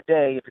the end of the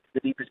day, if it's the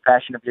deepest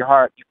passion of your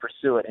heart, you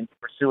pursue it, and you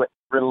pursue it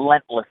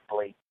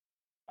relentlessly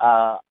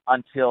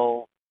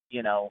until,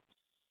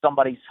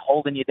 somebody's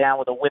holding you down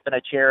with a whip and a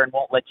chair and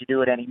won't let you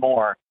do it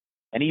anymore.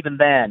 And even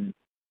then,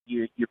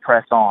 you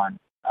press on.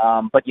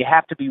 But you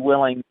have to be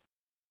willing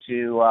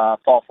to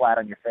fall flat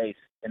on your face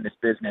in this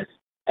business.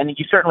 And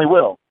you certainly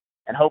will.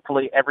 And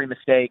hopefully every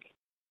mistake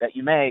that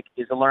you make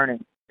is a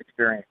learning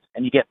experience,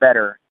 and you get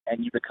better,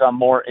 and you become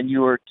more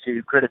inured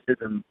to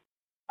criticism,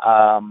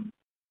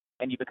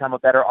 and you become a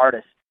better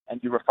artist,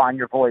 and you refine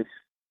your voice,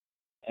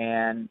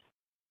 and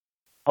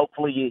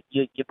hopefully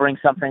you bring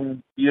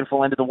something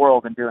beautiful into the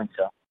world in doing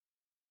so.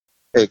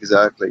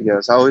 Exactly,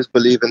 yes. I always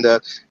believe in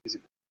that.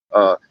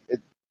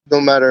 No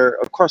matter,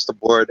 across the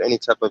board, any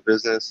type of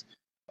business,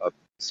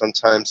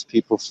 sometimes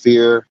people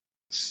fear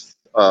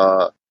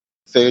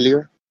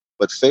failure,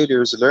 but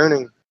failure is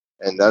learning,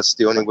 and that's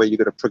the only way you're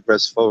going to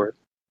progress forward.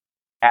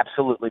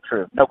 Absolutely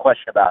true. No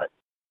question about it.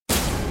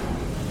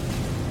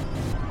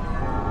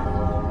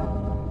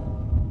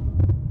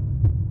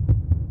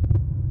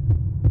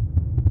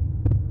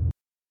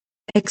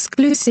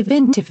 Exclusive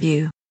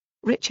interview.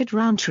 Richard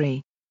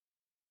Rowntree.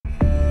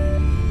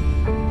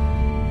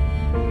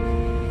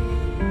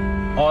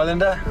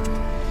 Islander?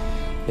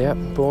 Yep,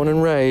 born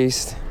and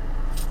raised.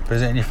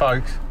 Visiting your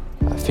folks?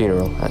 A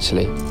funeral,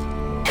 actually.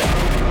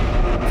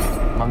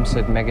 Mum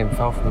said Megan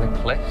fell from the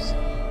cliffs.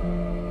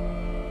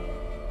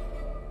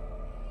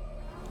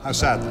 How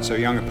sad that so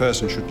young a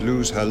person should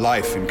lose her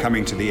life in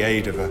coming to the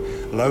aid of a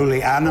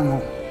lowly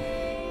animal.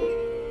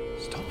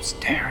 Stop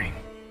staring.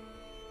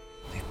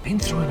 They've been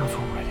through enough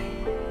already.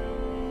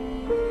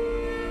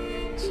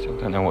 Still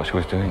don't know what she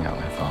was doing out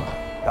there, Father.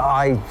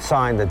 I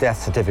signed the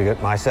death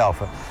certificate myself.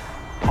 A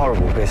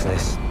horrible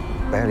business,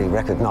 barely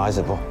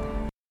recognizable.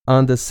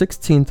 On the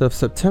 16th of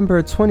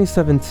September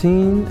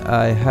 2017,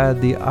 I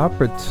had the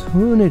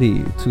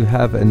opportunity to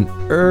have an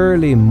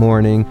early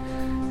morning,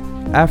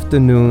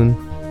 afternoon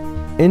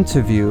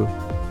interview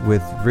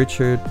with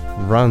Richard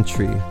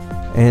Rowntree,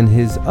 and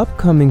his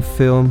upcoming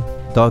film,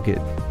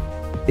 Dogged,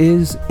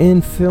 is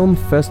in film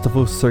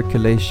festival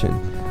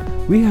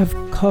circulation. We have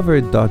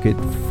covered Dogged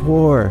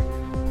for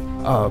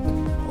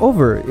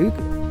over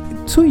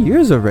 2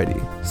 years already,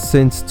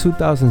 since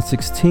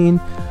 2016,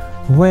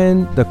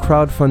 when the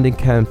crowdfunding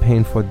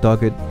campaign for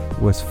Dogged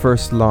was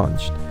first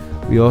launched.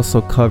 We also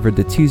covered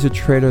the teaser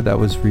trailer that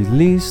was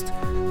released,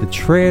 the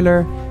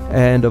trailer,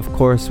 and of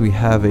course we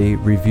have a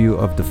review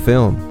of the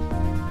film.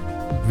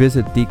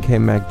 Visit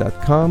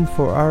DecayMag.com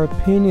for our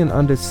opinion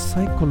on this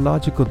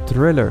psychological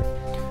thriller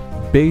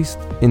based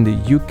in the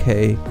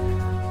UK,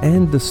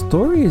 and the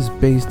story is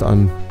based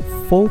on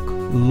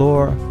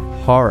folklore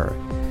horror.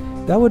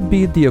 That would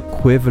be the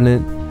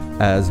equivalent,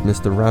 as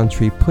Mr.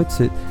 Rowntree puts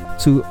it,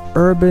 to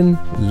urban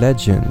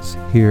legends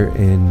here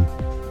in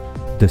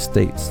the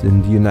States,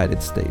 in the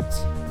United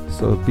States.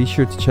 So be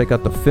sure to check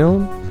out the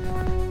film.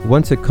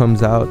 Once it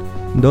comes out,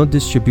 no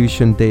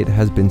distribution date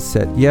has been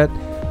set yet,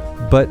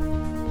 but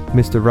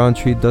Mr.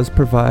 Rowntree does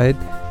provide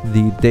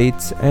the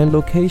dates and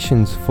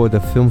locations for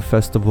the film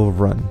festival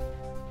run.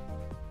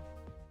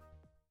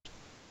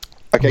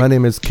 Okay. My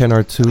name is Ken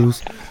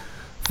Artuz,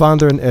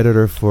 founder and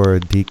editor for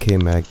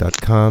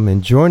DecayMag.com,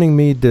 and joining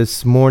me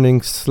this morning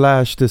 /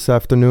 this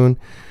afternoon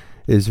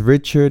is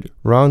Richard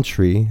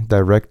Rowntree,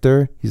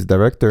 director. He's a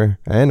director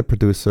and a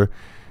producer.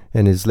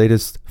 And his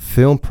latest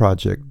film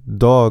project,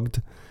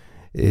 Dogged,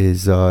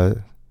 is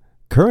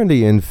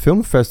currently in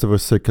film festival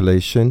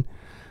circulation.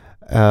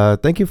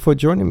 Thank you for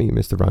joining me,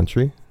 Mr.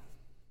 Rowntree.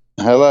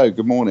 Hello,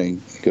 good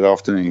morning, good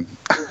afternoon.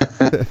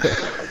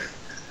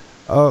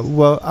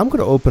 Well, I'm going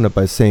to open up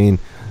by saying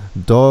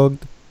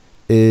Dogged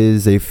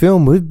is a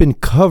film we've been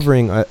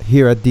covering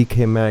here at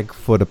DecayMag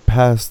for the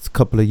past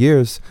couple of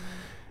years.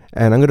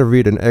 And I'm going to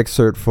read an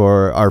excerpt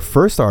for our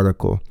first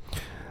article.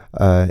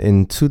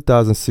 In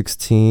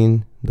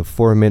 2016, the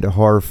 4-minute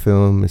horror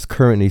film is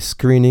currently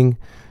screening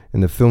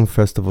in the film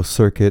festival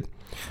circuit.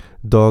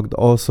 Dogged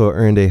also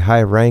earned a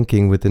high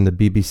ranking within the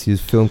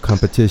BBC's film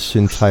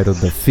competition titled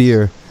The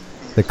Fear.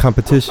 The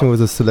competition was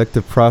a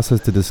selective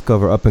process to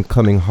discover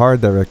up-and-coming horror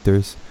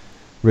directors.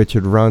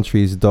 Richard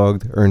Rowntree's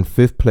Dogged earned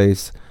 5th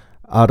place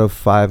out of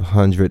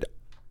 500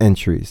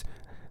 entries.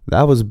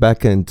 That was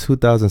back in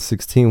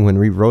 2016 when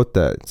we wrote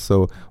that.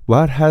 So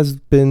what has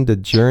been the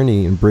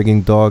journey in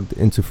bringing Dogged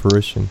into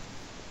fruition?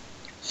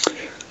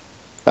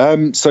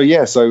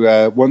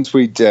 So once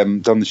we'd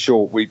done the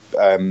short, we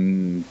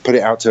put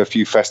it out to a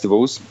few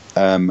festivals,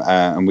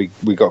 and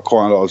we got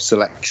quite a lot of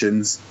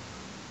selections.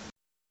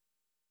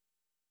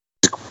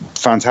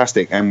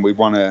 Fantastic, and we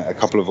won a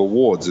couple of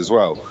awards as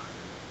well.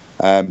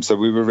 So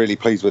we were really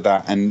pleased with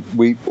that. And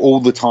we, all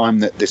the time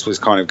that this was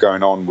kind of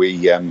going on,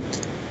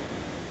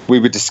 we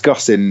were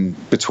discussing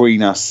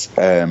between us,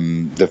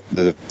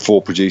 the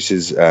 4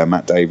 producers,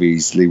 Matt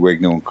Davies, Lee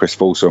Wignall, Chris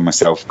Fulser, and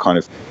myself, kind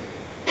of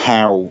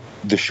how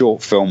the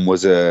short film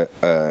was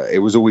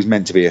it was always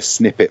meant to be a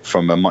snippet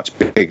from a much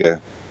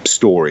bigger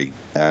story.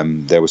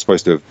 There was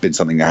supposed to have been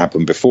something that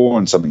happened before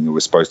and something that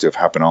was supposed to have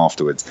happened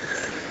afterwards.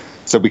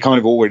 So we kind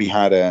of already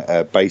had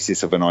a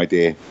basis of an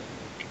idea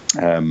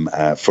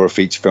for a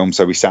feature film.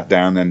 So we sat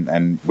down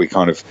and we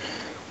kind of,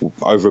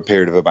 over a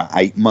period of about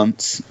 8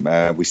 months,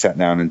 we sat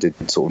down and did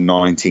sort of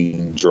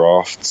 19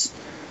 drafts.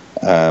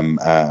 And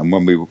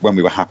when we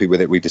were happy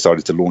with it, we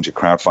decided to launch a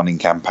crowdfunding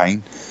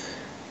campaign,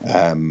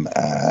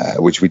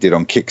 which we did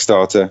on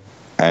Kickstarter.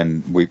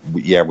 And we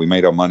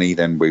made our money.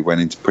 Then we went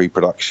into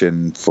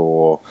pre-production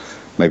for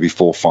maybe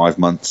 4 or 5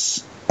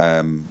 months.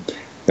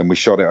 Then we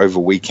shot it over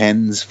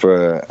weekends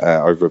for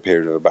over a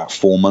period of about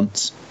 4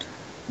 months,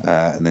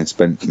 and then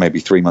spent maybe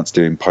 3 months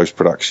doing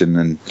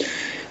post-production,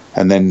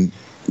 and then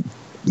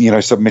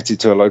submitted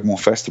to a load more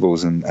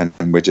festivals,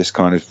 and we're just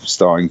kind of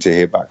starting to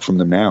hear back from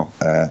them now,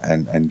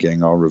 and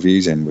getting our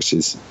reviews in, which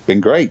has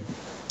been great.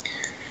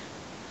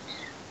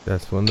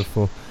 That's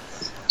wonderful,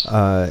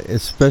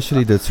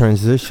 especially the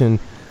transition,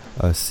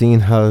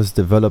 seeing how it's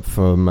developed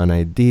from an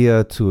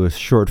idea to a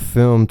short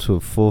film to a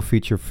full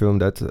feature film.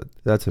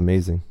 That's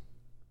amazing.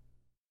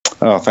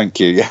 Oh, thank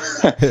you. Yeah,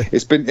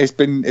 it's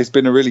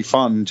been a really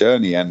fun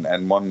journey,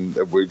 and one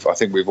that I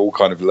think we've all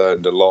kind of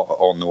learned a lot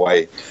on the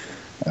way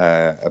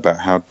about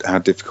how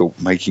difficult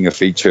making a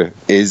feature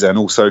is, and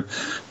also,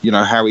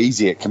 how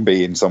easy it can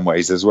be in some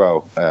ways as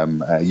well.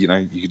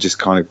 You just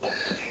kind of,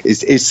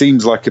 it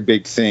seems like a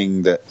big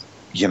thing that,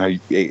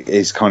 it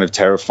is kind of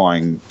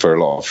terrifying for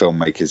a lot of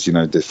filmmakers,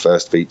 the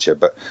first feature,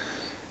 but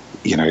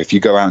if you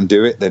go out and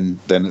do it, then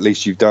at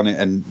least you've done it,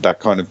 and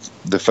that kind of,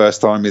 the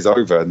first time is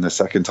over, and the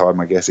second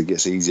time, I guess, it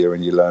gets easier,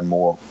 and you learn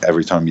more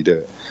every time you do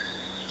it.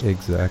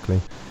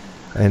 Exactly.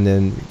 And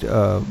then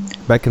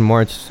back in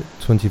March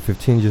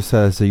 2015, just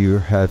as you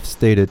have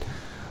stated,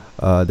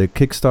 the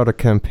Kickstarter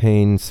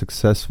campaign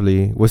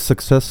was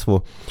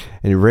successful,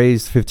 and it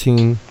raised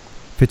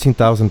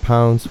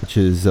 £15,000, which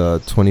is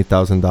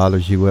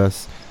 $20,000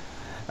 US.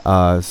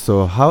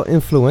 So how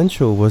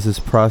influential was this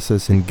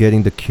process in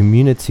getting the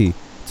community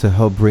to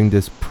help bring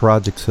this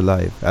project to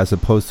life, as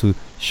opposed to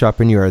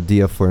shopping your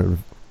idea for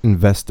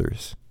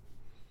investors?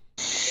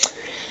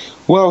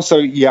 Well, so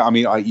yeah, I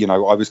mean, I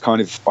was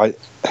kind of, I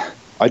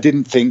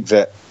didn't think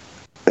that.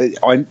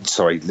 I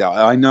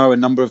know a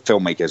number of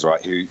filmmakers,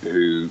 right,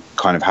 who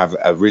kind of have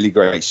a really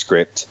great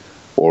script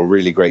or a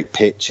really great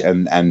pitch,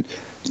 and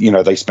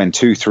they spend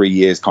 2-3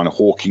 years kind of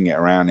hawking it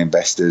around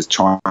investors,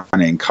 trying to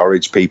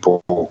encourage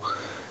people,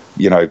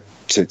 to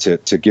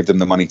give them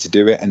the money to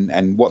do it,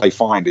 and what they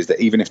find is that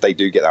even if they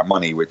do get that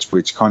money,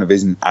 which kind of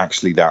isn't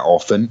actually that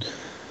often,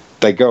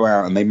 they go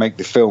out and they make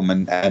the film,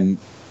 and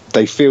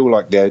they feel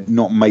like they're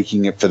not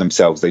making it for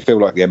themselves. They feel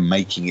like they're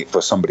making it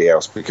for somebody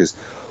else, because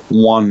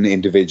one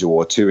individual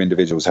or 2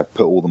 individuals have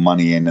put all the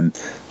money in, and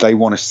they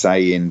want to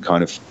say in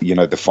kind of,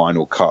 the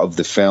final cut of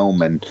the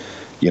film, and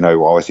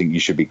I think you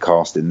should be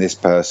casting this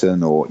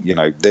person, or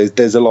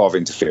there's a lot of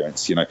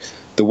interference.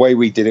 The way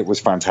we did it was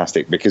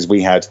fantastic, because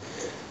we had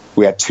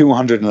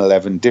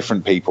 211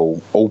 different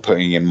people all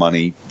putting in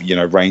money,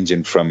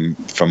 ranging from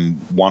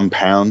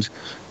 £1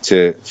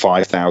 to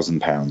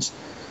 £5,000,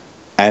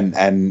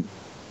 and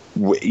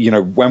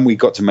when we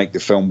got to make the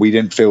film, we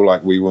didn't feel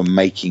like we were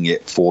making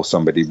it for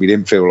somebody. We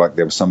didn't feel like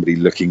there was somebody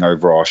looking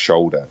over our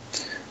shoulder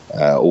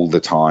all the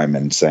time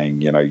and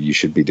saying, you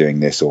should be doing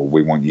this, or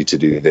we want you to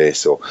do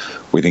this, or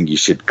we think you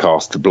should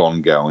cast the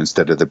blonde girl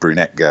instead of the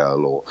brunette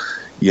girl, or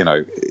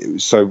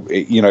So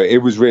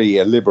it was really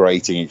a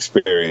liberating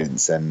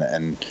experience,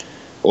 and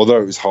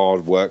although it was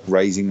hard work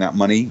raising that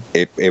money,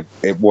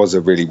 it was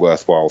a really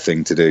worthwhile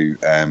thing to do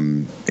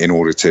in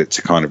order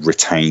to kind of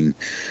retain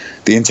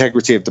the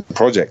integrity of the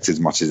project as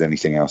much as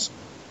anything else.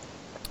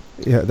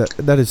 Yeah,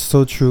 that is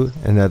so true,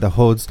 and that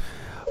holds.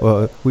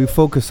 Well, we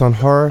focus on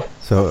horror,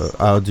 so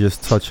I'll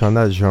just touch on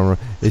that genre.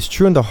 It's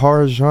true in the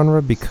horror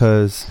genre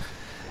because,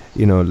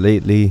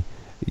 lately,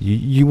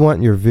 you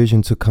want your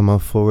vision to come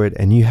out forward,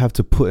 and you have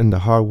to put in the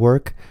hard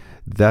work.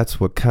 That's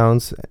what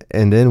counts.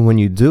 And then when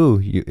you do,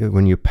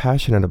 when you're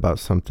passionate about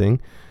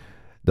something,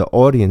 the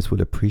audience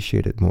will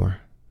appreciate it more.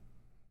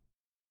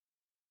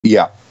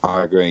 Yeah,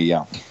 I agree.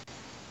 Yeah.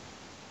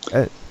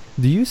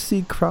 Do you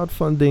see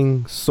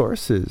crowdfunding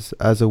sources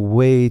as a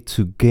way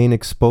to gain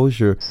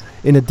exposure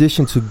in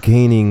addition to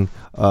gaining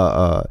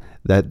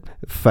that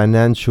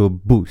financial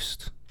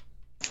boost?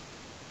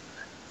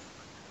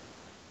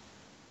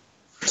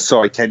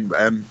 Sorry, Ken,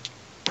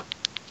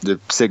 the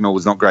signal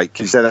was not great.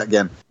 Can you say that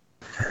again?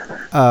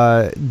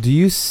 Do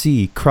you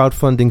see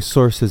crowdfunding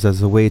sources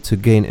as a way to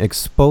gain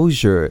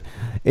exposure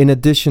in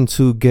addition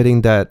to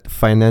getting that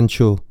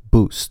financial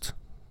boost?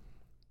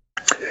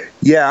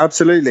 Yeah,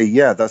 absolutely.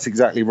 Yeah, that's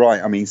exactly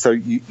right. I mean, so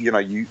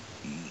you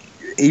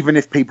even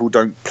if people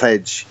don't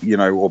pledge,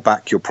 or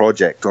back your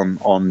project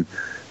on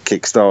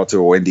Kickstarter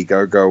or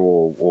Indiegogo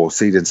or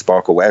Seed and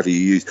Spark or whatever you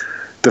use,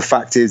 the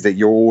fact is that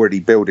you're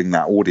already building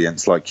that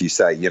audience, like you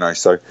say.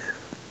 So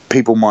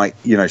people might,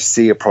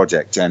 see a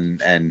project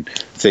and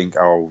think,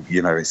 oh,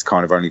 it's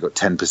kind of only got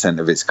 10%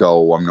 of its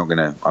goal. I'm not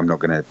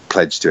gonna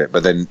pledge to it.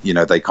 But then,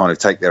 they kind of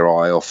take their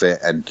eye off it,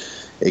 and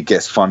it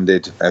gets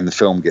funded, and the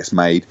film gets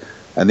made.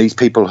 And these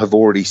people have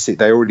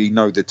they already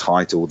know the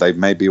title. They've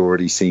maybe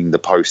already seen the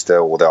poster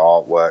or the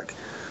artwork,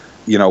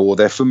 or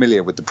they're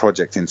familiar with the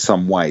project in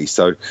some way.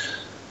 So,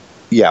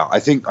 yeah,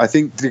 I think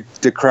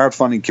the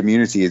crowdfunding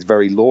community is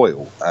very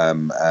loyal,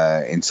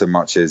 in so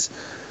much as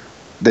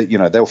that,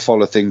 they'll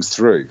follow things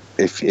through.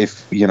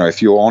 If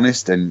you're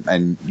honest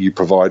and you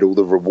provide all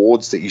the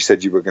rewards that you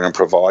said you were going to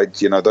provide,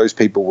 those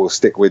people will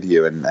stick with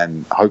you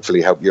and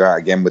hopefully help you out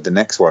again with the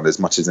next one as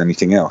much as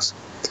anything else.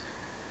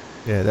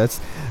 Yeah,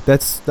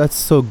 that's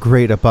so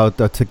great about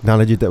the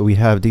technology that we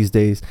have these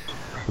days.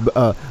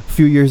 A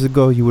few years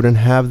ago, you wouldn't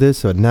have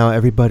this, but now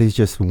everybody's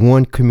just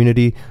one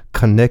community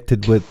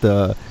connected with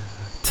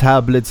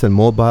tablets and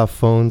mobile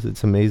phones.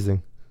 It's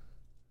amazing.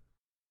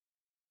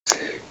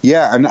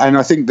 Yeah, and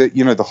I think that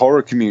the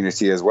horror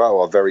community as well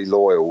are very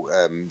loyal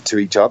to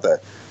each other.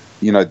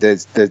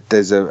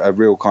 There's a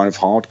real kind of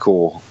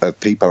hardcore of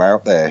people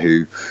out there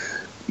who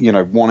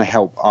want to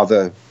help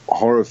other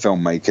horror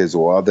filmmakers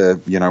or other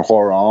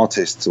horror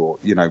artists or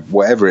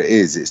whatever it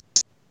is. It's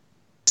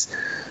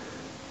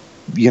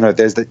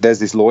there's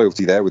this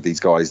loyalty there with these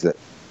guys that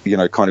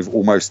kind of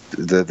almost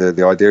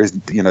the idea is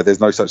there's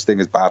no such thing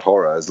as bad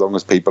horror as long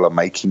as people are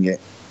making it.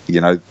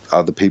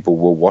 Other people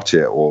will watch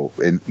it or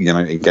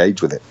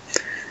engage with it.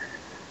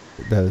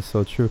 That is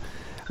so true.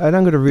 And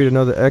I'm going to read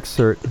another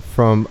excerpt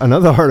from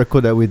another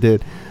article that we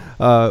did,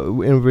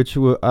 in which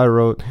I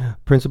wrote,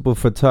 principal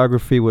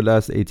photography would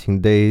last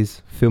 18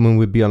 days. Filming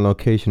would be on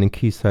location in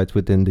key sites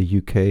within the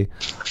UK.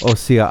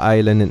 Osea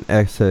Island in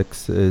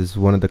Essex is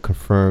one of the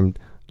confirmed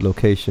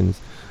locations.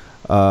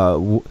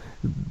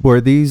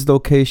 Were these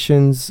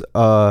locations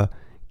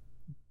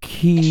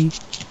key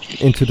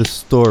into the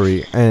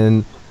story,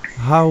 and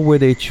how were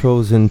they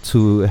chosen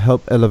to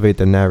help elevate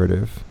the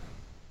narrative?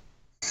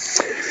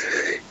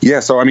 Yeah,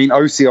 so I mean,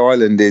 Osea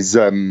Island is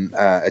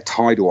a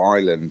tidal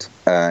island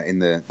in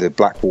the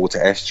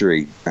Blackwater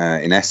estuary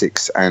in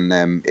Essex, and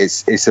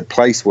it's a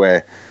place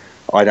where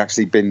I'd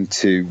actually been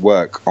to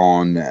work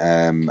on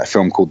a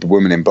film called The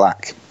Woman in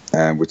Black,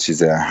 which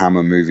is a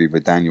Hammer movie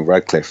with Daniel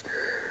Radcliffe,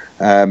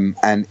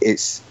 and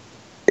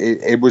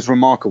it was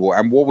remarkable.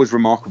 And what was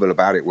remarkable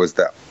about it was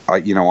that I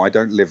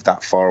don't live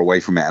that far away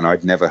from it, and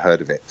I'd never heard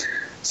of it.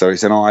 So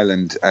it's an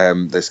island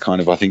that's kind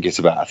of, I think it's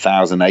about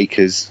 1,000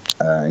 acres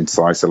in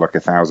size, so like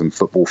 1,000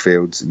 football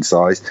fields in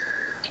size.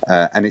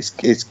 And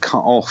it's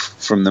cut off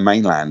from the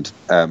mainland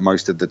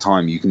most of the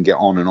time. You can get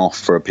on and off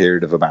for a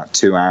period of about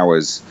 2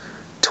 hours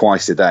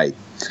twice a day.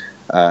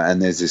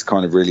 And there's this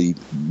kind of really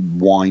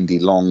windy,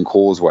 long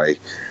causeway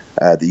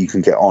that you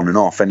can get on and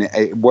off. And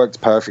it worked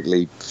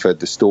perfectly for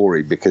the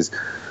story because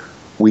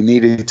we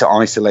needed to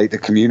isolate the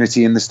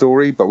community in the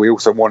story, but we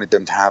also wanted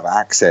them to have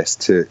access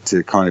to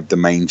kind of the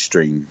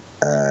mainstream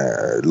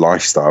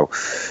lifestyle.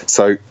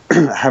 So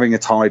having a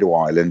tidal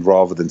island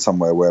rather than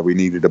somewhere where we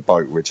needed a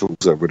boat, which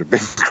also would have been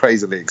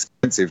crazily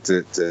expensive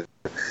to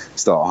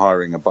start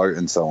hiring a boat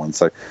and so on.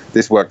 So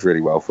this worked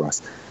really well for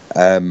us.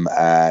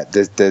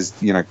 There's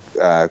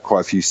quite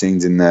a few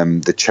scenes in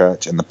the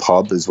church and the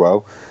pub as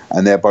well,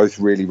 and they're both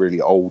really, really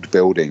old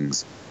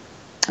buildings.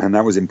 And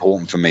that was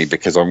important for me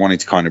because I wanted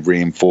to kind of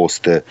reinforce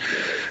the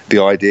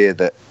idea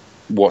that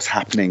what's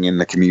happening in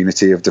the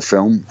community of the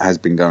film has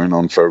been going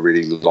on for a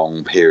really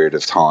long period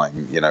of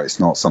time. It's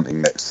not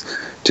something that's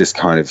just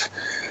kind of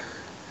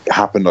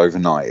happened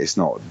overnight. It's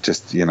not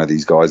just,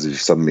 these guys have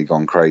suddenly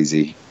gone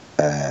crazy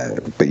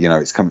but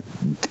it's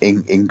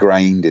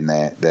ingrained in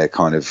their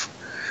kind of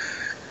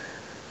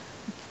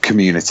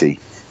community.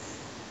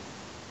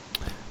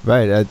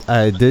 Right,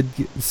 I did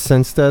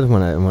sense that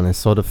when I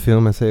saw the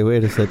film. I say,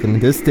 wait a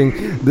second,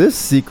 this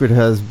secret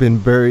has been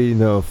buried,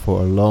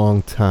 for a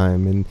long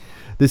time, and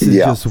this is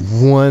just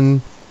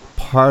one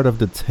part of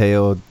the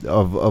tale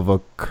of a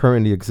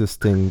currently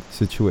existing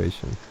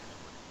situation.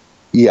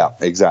 Yeah,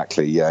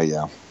 exactly.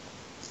 Yeah.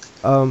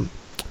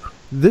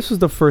 This was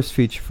the first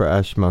feature for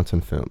Ash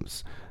Mountain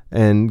Films,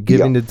 and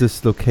given that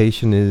this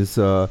location is,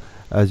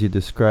 as you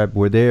described,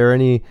 were there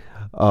any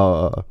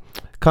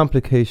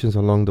complications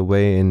along the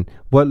way, and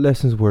what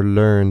lessons were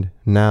learned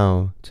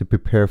now to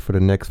prepare for the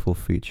next full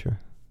feature?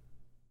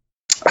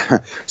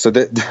 So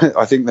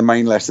I think the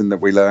main lesson that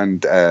we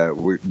learned,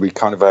 we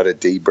kind of had a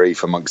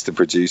debrief amongst the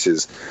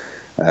producers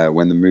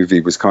when the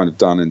movie was kind of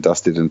done and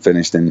dusted and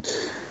finished, and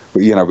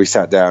we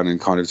sat down and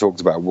kind of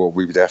talked about what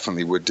we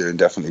definitely would do and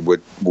definitely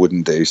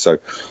wouldn't do. So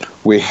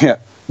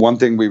one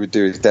thing we would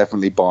do is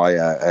definitely buy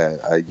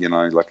a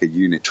like a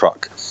unit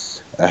truck,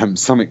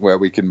 something where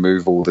we can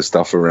move all the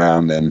stuff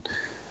around and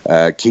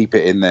keep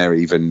it in there.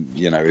 Even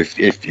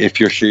if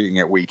you're shooting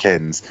at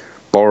weekends,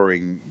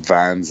 borrowing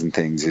vans and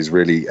things is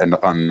really a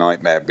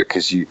nightmare,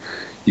 because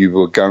we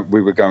were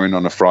going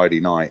on a Friday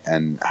night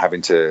and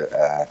having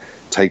to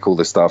take all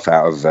the stuff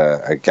out of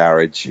a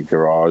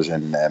garage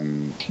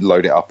and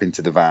load it up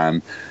into the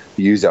van,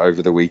 use it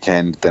over the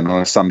weekend, then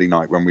on a Sunday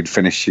night when we'd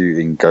finish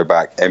shooting, go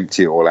back,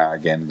 empty it all out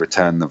again,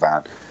 return the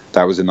van.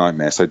 That was a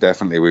nightmare. So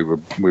definitely we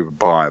would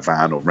buy a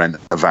van or rent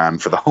a van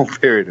for the whole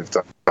period of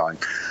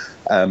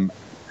time.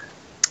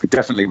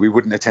 Definitely we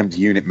wouldn't attempt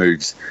unit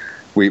moves.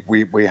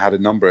 We had a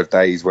number of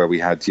days where we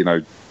had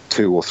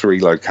 2 or 3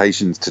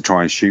 locations to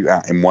try and shoot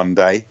at in one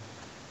day,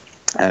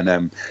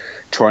 and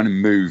trying to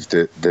move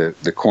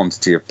the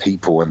quantity of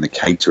people and the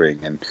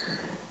catering and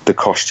the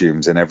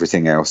costumes and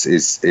everything else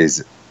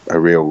is a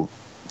real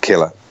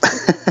killer.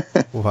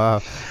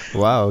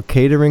 Wow,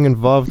 catering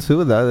involved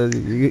too. That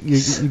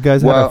you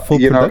guys had a full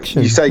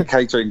production. You say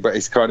catering, but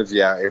it's kind of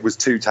it was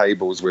 2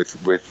 tables with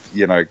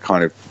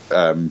kind of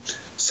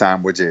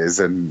sandwiches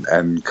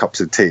and cups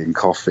of tea and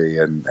coffee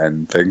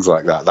and things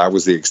like that. That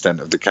was the extent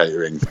of the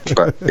catering,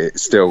 but it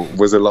still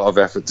was a lot of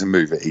effort to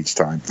move it each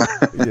time.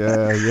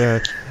 yeah.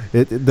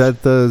 That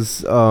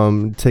does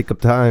take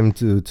up time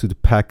to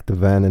pack the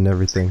van and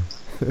everything.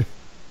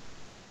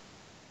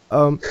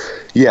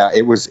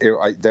 It was.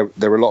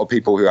 There were a lot of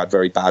people who had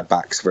very bad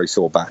backs, very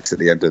sore backs at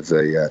the end of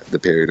the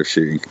period of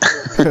shooting.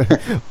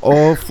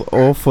 all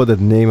for the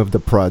name of the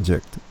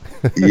project.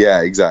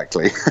 Yeah,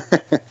 exactly.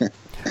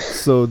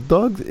 So,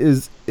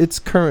 Dogs it's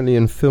currently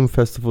in film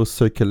festival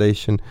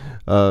circulation.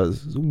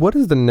 What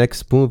is the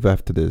next move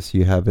after this?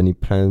 You have any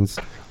plans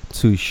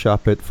to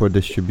shop it for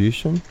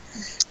distribution?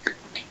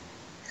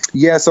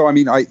 Yeah, so I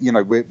mean,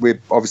 we're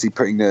obviously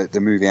putting the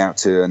movie out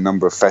to a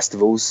number of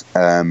festivals.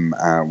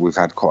 We've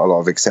had quite a lot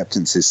of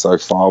acceptances so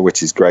far,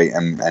 which is great,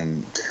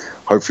 and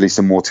hopefully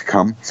some more to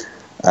come.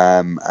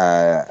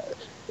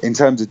 In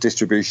terms of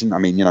distribution, I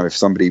mean, if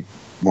somebody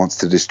wants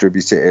to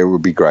distribute it, it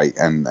would be great,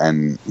 and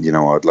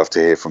I'd love to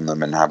hear from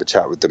them and have a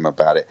chat with them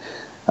about it.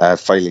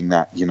 Failing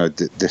that,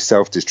 the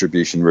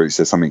self-distribution routes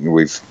are something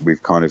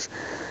we've kind of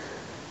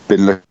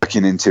been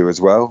looking into as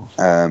well,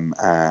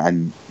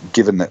 and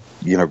given that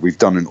we've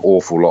done an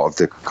awful lot of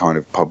the kind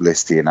of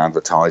publicity and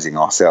advertising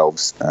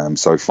ourselves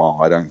so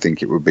far, I don't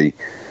think it would be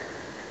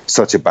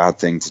such a bad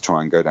thing to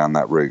try and go down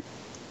that route.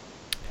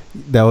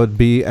 That would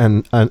be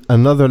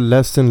another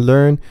lesson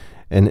learned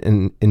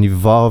in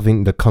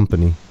evolving the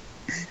company.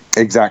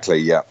 Exactly,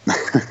 yeah.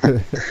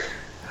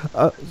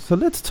 So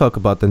let's talk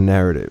about the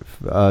narrative.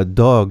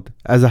 Dogged,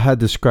 as I had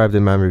described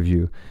in my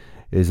review,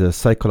 is a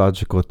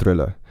psychological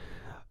thriller.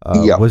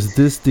 Was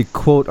this the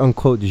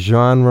quote-unquote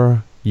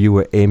genre you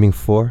were aiming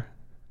for?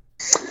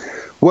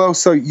 Well,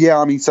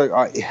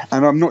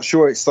 and I'm not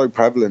sure it's so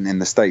prevalent in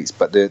the States,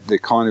 but the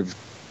kind of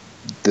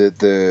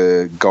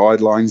the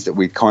guidelines that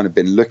we've kind of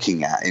been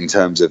looking at in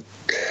terms of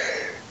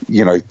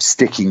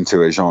sticking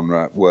to a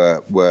genre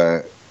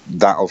were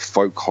that of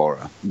folk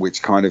horror,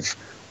 which kind of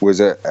was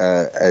a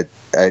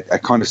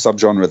kind of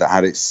subgenre that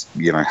had its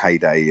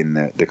heyday in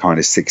the kind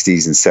of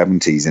 60s and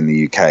 70s in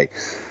the UK.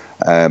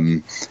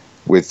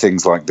 With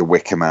things like The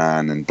Wicker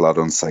Man and Blood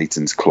on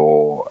Satan's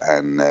Claw,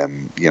 and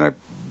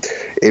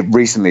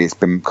it's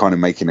been kind of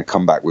making a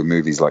comeback with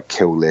movies like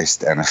Kill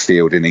List and A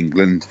Field in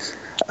England,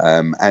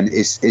 and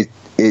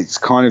it's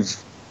kind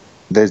of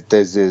there's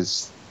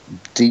this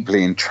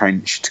deeply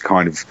entrenched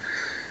kind of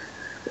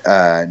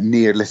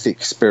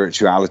Neolithic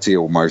spirituality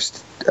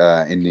almost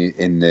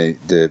in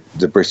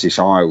the British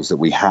Isles that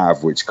we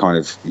have, which kind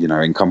of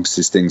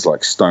encompasses things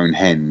like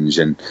Stonehenge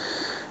and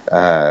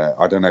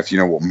I don't know if you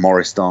know what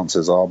Morris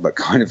dancers are, but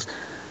kind of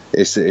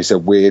it's a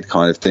weird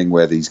kind of thing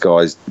where these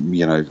guys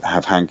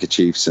have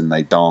handkerchiefs and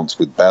they dance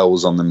with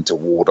bells on them to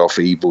ward off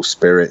evil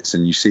spirits,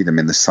 and you see them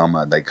in the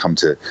summer. They come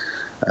to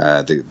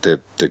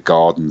the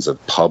gardens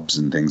of pubs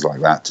and things like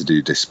that to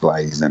do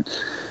displays, and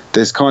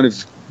there's kind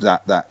of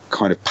that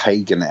kind of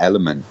pagan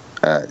element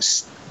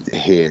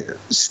here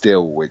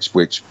still,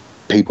 which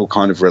people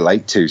kind of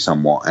relate to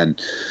somewhat.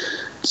 And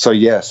so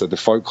the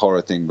folk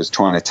horror thing was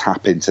trying to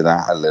tap into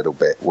that a little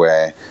bit,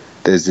 where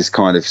there's this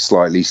kind of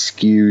slightly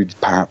skewed,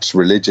 perhaps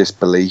religious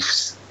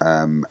beliefs,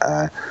 and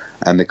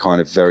the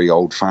kind of very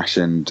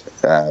old-fashioned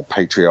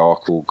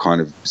patriarchal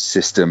kind of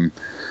system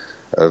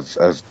of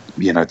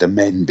the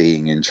men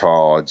being in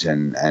charge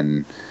and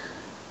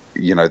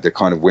the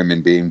kind of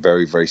women being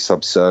very, very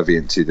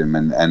subservient to them,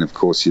 and of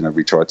course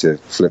we tried to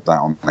flip that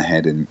on the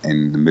head in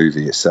the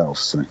movie itself.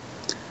 So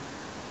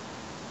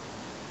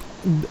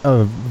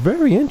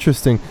very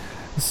interesting.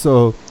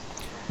 So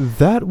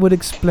that would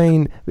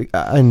explain.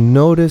 I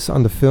noticed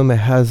on the film it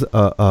has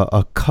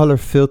a color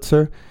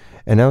filter,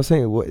 and I was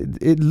saying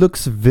it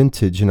looks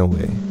vintage in a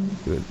way.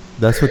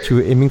 That's what you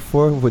were aiming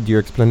for with your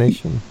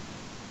explanation.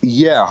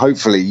 Yeah,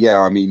 hopefully. Yeah,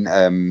 I mean,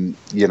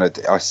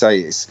 I say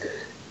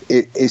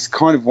it's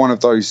kind of one of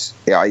those.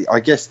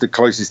 I guess the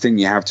closest thing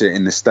you have to it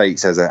in the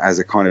States as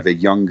a kind of a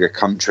younger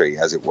country,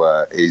 as it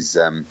were, is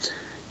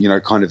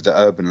kind of the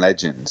urban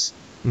legends.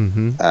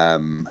 Mm-hmm.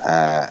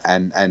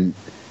 And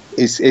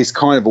it's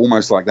kind of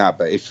almost like that.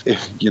 But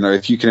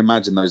if you can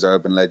imagine those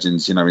urban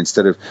legends,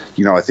 instead of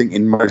I think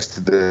in most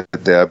of the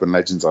urban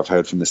legends I've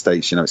heard from the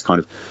States, it's kind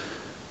of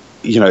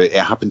it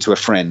happened to a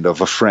friend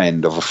of a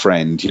friend of a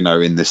friend, in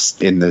the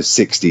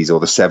 60s or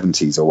the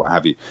 70s or what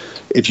have you.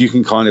 If you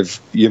can kind of,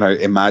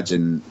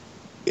 imagine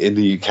in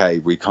the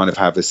UK, we kind of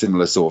have a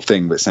similar sort of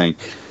thing, but saying,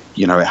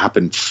 it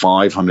happened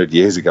 500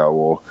 years ago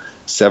or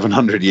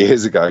 700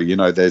 years ago,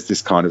 there's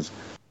this kind of,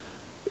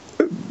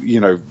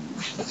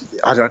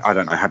 I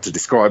don't know how to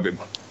describe it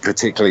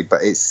particularly,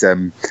 but it's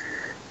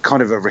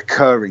kind of a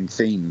recurring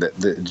theme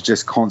that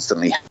just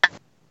constantly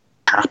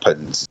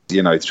happens,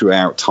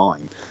 throughout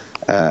time.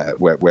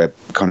 Where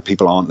kind of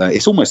people aren't there.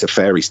 It's almost a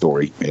fairy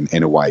story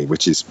in a way,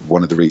 which is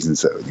one of the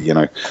reasons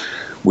that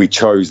we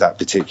chose that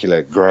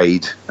particular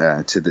grade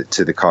to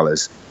the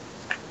colours.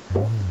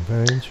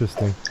 Very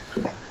interesting.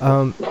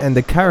 And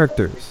the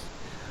characters,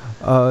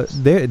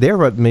 they're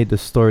what made the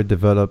story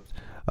develop,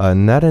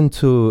 not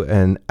into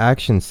an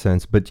action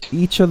sense, but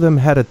each of them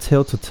had a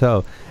tale to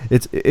tell.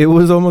 It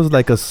was almost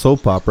like a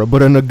soap opera,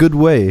 but in a good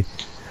way.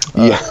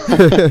 Yeah.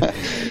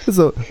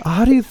 So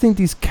how do you think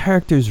these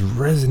characters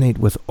resonate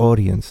with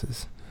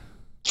audiences?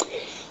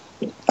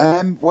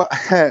 I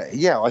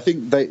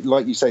think they,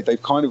 like you say,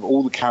 they've kind of,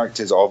 all the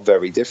characters are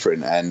very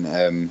different,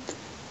 and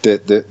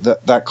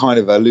that kind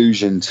of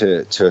allusion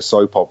to a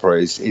soap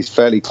opera is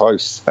fairly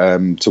close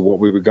to what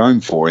we were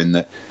going for, in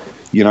that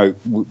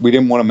we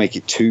didn't want to make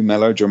it too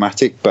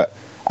melodramatic,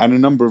 and a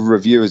number of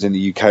reviewers in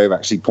the UK have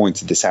actually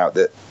pointed this out,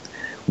 that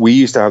we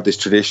used to have this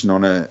tradition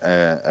on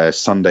a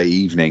Sunday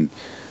evening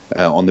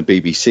on the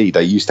BBC.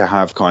 They used to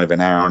have kind of an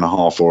hour and a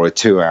half or a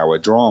 2-hour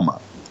drama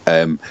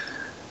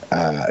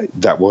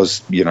that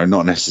was,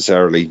 not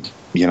necessarily,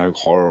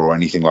 horror or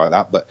anything like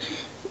that, but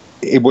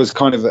it was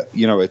kind of a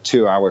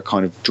 2-hour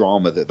kind of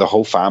drama that the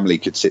whole family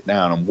could sit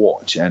down and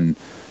watch, and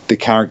the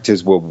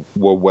characters were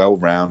well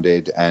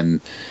rounded, and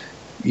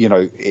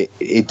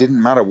it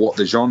didn't matter what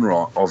the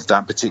genre of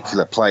that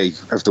particular play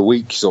of the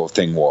week sort of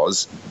thing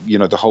was.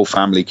 The whole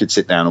family could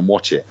sit down and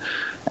watch it,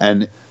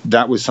 and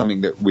that was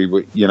something that we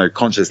were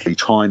consciously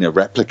trying to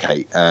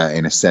replicate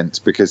in a sense,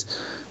 because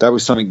that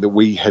was something that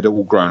we had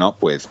all grown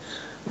up with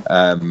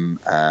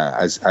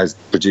as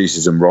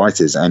producers and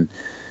writers, and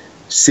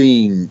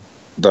seeing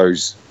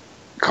those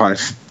kind of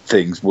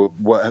things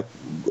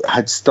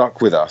had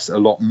stuck with us a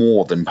lot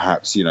more than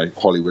perhaps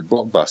Hollywood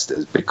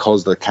blockbusters,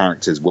 because the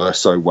characters were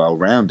so well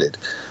rounded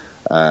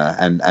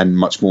and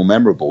much more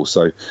memorable.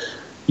 So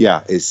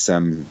yeah, it's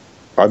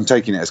I'm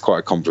taking it as quite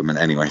a compliment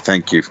anyway.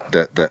 Thank you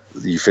that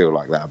you feel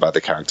like that about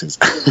the characters.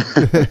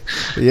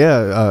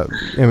 Yeah,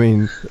 I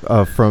mean,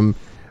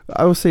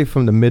 I would say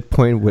from the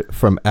midpoint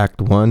from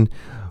Act 1,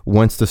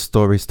 once the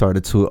story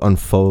started to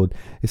unfold,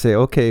 you say,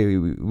 okay,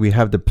 we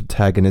have the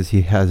protagonist,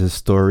 he has his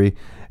story,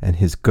 and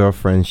his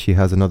girlfriend, she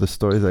has another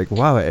story. It's like,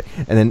 wow. And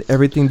then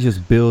everything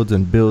just builds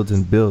and builds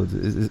and builds.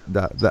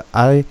 That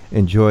I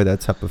enjoy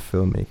that type of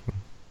filmmaking.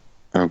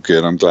 Oh,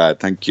 good. I'm glad.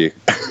 Thank you.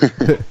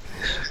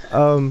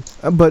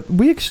 But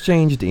we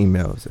exchanged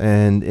emails,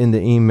 and in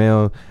the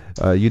email,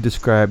 you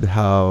described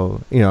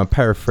how, I'm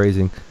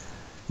paraphrasing,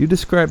 you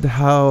described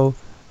how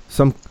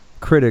some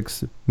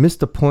critics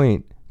missed the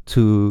point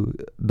to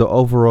the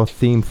overall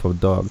theme for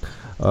Dog.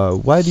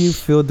 Why do you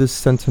feel this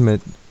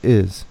sentiment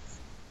is?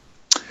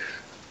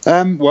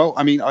 Well,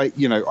 I mean, I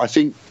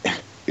think,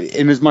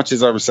 in as much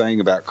as I was saying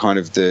about kind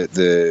of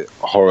the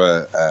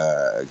horror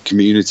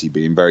community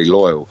being very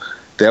loyal,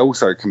 they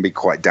also can be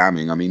quite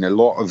damning. I mean, a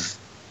lot of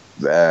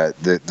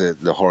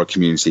the horror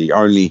community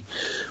only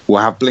will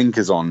have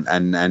blinkers on,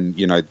 and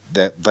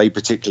they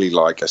particularly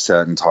like a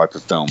certain type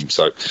of film,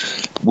 so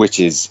which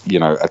is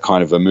a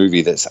kind of a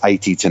movie that's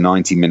 80 to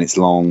 90 minutes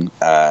long.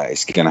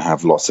 It's going to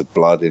have lots of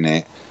blood in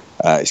it.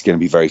 It's going to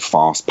be very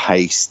fast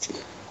paced.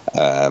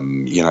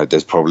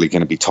 There's probably going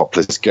to be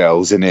topless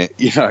girls in it.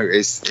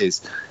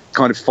 It's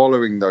kind of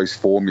following those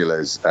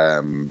formulas,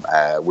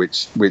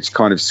 which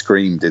kind of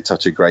Scream did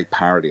such a great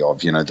parody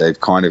of. They've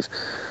kind of,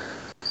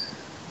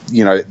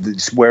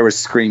 whereas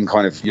Scream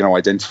kind of,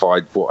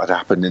 identified what had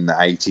happened in the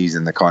 80s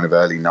and the kind of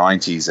early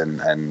 90s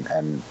and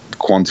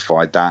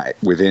quantified that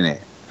within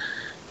it.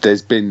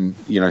 There's been,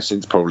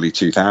 since probably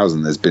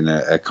 2000, there's been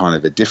a kind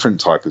of a different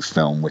type of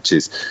film, which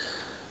is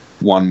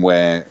one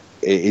where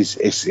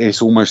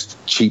it's almost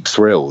cheap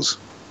thrills,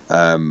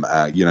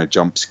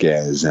 jump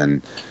scares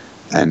and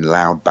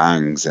loud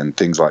bangs and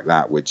things like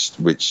that, which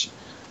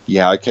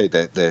okay,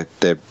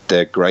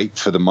 they're great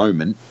for the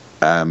moment,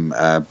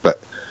 but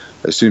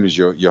as soon as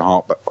your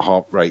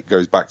heart rate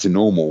goes back to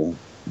normal,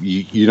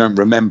 you don't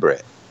remember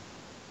it.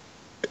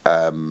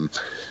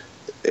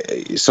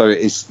 So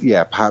it's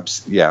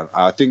perhaps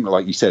I think,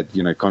 like you said,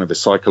 kind of a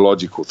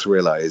psychological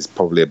thriller is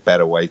probably a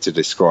better way to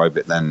describe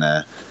it than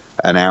an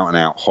out and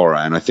out horror.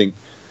 And I think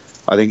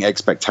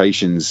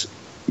expectations,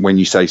 when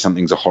you say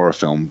something's a horror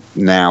film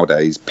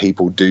nowadays,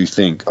 people do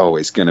think, oh,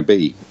 it's going to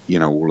be,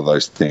 all of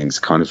those things,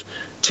 kind of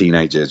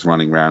teenagers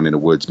running around in the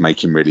woods,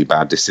 making really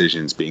bad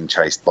decisions, being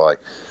chased by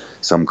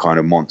some kind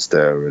of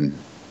monster. And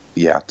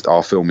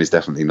our film is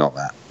definitely not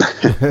that.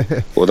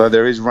 Although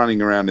there is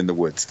running around in the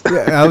woods.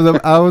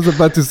 I was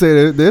about to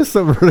say there's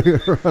some running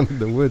around in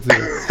the woods.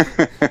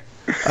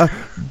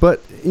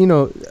 But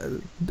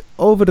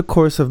over the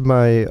course of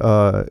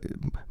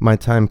my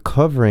time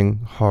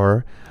covering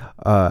horror,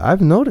 I've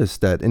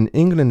noticed that in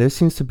England there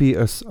seems to be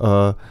a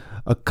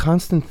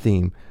constant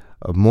theme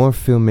of more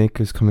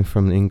filmmakers coming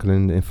from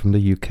England and from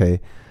the UK.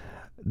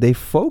 They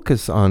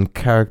focus on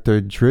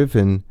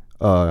character-driven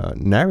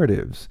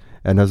narratives.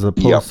 And as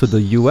opposed to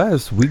the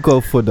US, we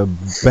go for the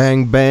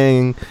bang,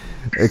 bang,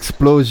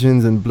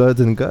 explosions and blood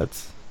and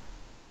guts.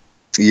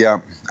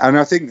 Yeah, and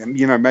I think,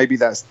 maybe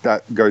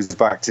that goes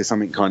back to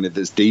something kind of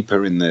that's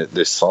deeper in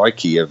the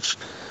psyche of,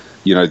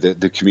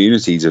 the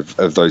communities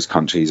of those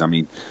countries. I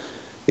mean,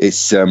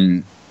 it's,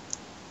 you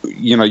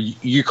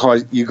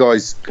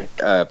guys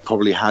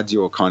probably had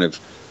your kind of,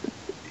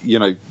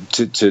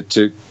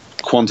 to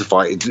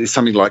quantify it. It's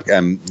something like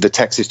the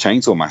Texas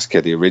Chainsaw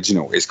Massacre, the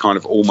original, is kind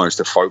of almost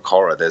a folk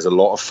horror. There's a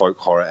lot of folk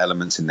horror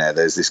elements in there.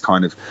 There's this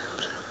kind of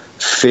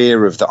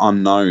fear of the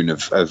unknown,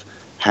 of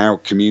how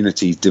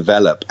communities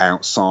develop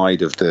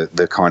outside of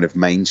the kind of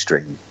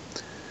mainstream.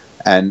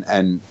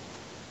 And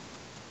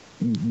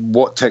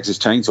what Texas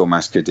Chainsaw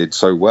Massacre did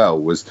so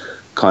well was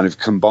kind of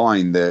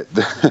combine the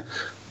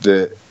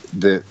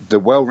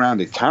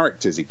well-rounded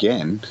characters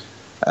again,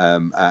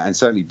 and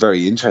certainly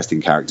very interesting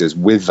characters,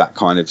 with that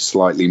kind of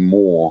slightly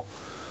more,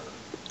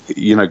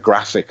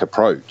 graphic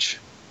approach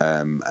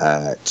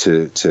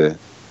to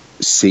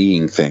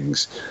seeing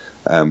things,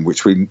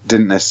 which we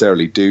didn't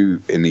necessarily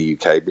do in the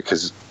UK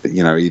because,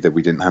 either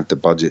we didn't have the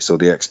budgets or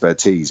the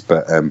expertise.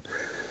 But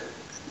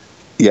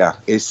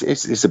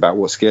it's about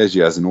what scares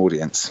you as an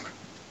audience.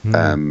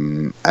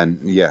 And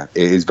it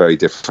is very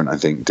different. I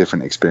think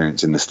different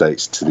experience in the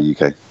States to the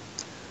UK.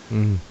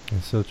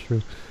 That's so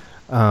true.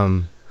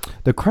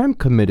 The crime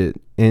committed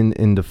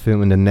in the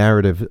film, in the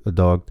narrative,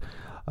 Dog,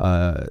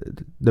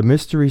 the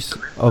mysteries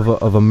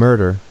of a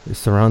murder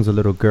surrounds a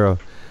little girl.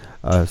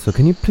 So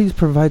can you please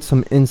provide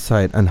some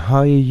insight on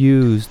how you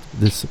used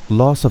this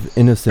loss of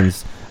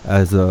innocence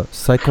as a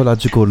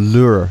psychological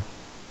lure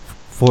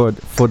for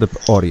the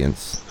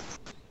audience?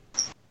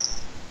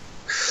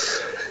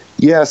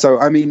 Yeah, so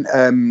I mean,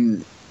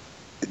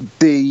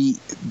 the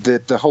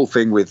whole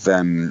thing with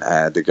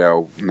the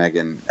girl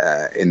Megan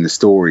in the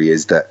story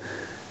is that,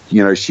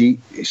 she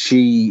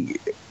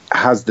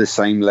has the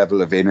same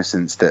level of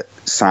innocence that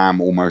Sam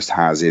almost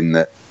has, in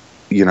that,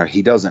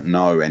 he doesn't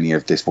know any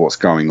of this, what's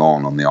going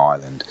on the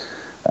island.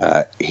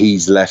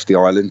 He's left the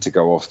island to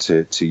go off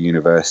to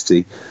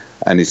university,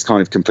 and is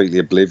kind of completely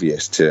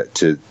oblivious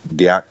to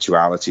the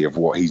actuality of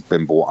what he's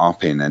been brought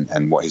up in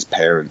and what his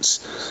parents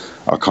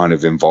are kind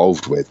of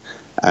involved with.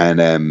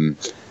 And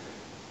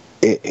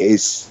it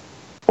is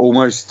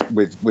almost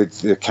with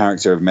the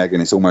character of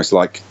Megan, it's almost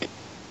like,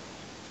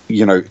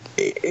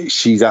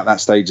 she's at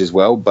that stage as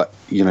well, but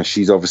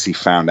she's obviously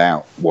found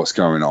out what's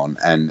going on,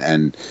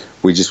 and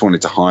we just wanted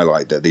to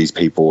highlight that these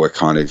people were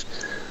kind of,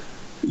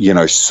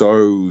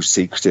 so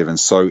secretive and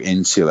so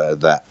insular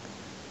that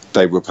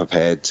they were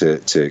prepared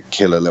to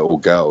kill a little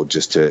girl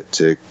just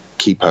to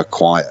keep her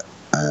quiet.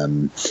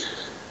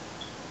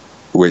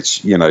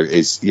 Which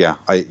is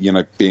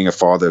being a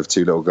father of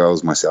two little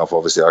girls myself,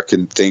 obviously I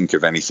couldn't think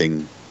of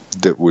anything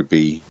that would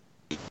be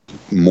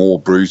more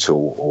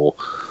brutal or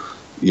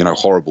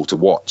horrible to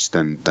watch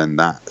than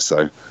that.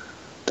 So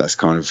that's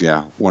kind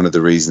of one of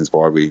the reasons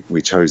why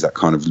we chose that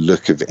kind of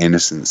look of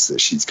innocence that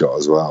she's got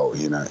as well.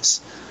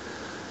 It's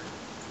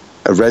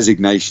a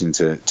resignation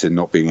to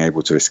not being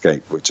able to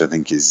escape, which I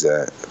think is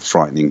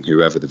frightening,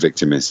 whoever the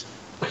victim is.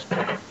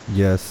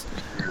 Yes.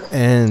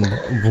 And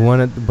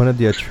one of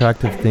the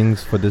attractive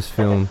things for this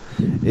film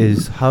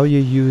is how you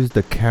use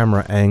the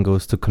camera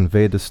angles to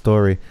convey the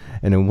story.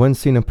 And in one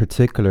scene in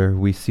particular,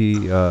 we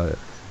see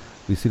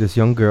this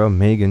young girl,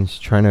 Megan, she's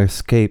trying to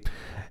escape,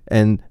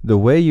 and the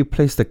way you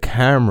place the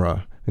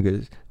camera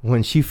because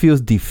when she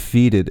feels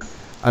defeated,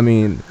 I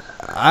mean,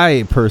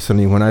 I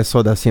personally, when I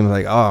saw that scene, was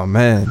like, oh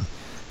man,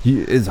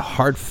 it's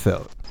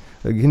heartfelt.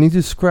 Can you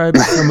describe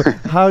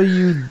how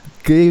you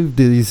gave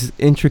these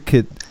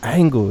intricate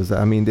angles?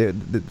 I mean,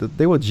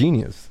 they were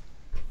genius.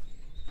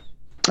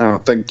 Oh,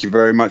 thank you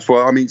very much.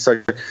 Well, I mean,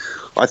 so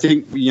I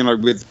think, you know,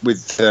 with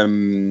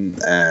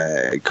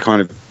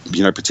kind of,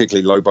 you know,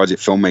 particularly low budget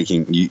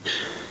filmmaking,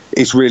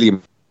 it's really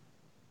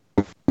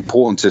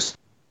important to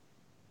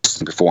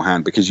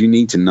beforehand, because you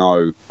need to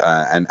know,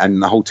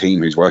 and the whole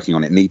team who's working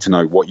on it need to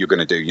know what you're going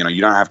to do. You know,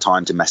 you don't have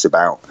time to mess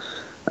about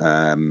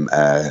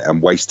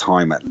and waste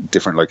time at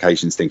different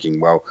locations thinking,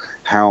 well,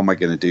 how am I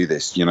going to do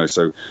this? You know,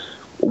 so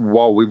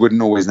while we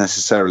wouldn't always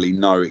necessarily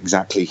know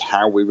exactly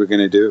how we were going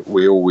to do it,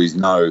 we always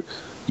know,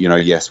 you know,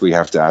 yes, we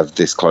have to have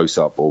this close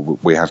up, or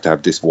we have to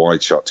have this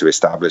wide shot to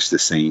establish the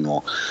scene,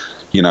 or,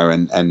 you know,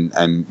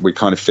 and we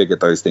kind of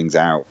figured those things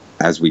out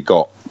as we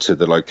got to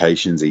the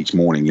locations each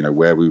morning, you know,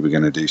 where we were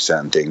going to do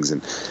certain things,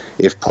 and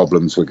if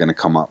problems were going to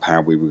come up,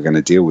 how we were going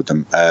to deal with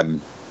them.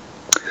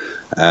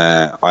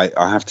 I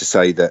have to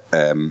say that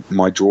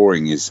my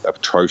drawing is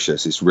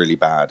atrocious. It's really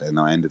bad, and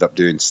I ended up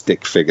doing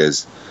stick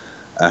figures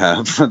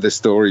for the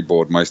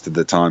storyboard most of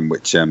the time,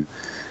 which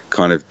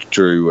kind of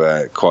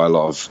drew quite a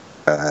lot of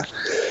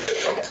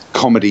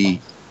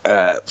comedy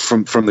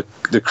from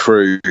the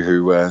crew,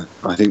 who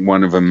I think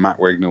one of them, Matt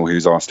Wignall,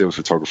 who's our still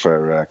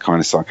photographer, kind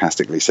of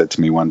sarcastically said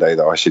to me one day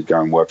that I should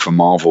go and work for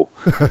Marvel.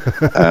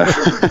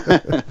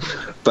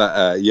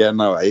 But yeah,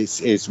 no,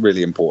 it's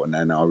really important,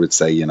 and I would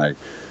say, you know,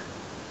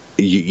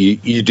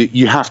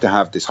 you have to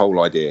have this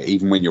whole idea,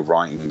 even when you're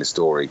writing the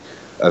story,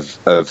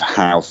 of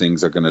how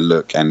things are going to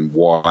look and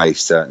why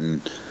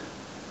certain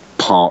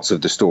parts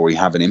of the story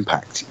have an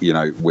impact, you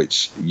know,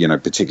 which, you know,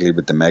 particularly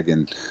with the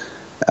Megan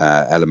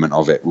element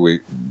of it,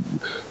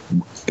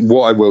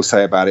 what I will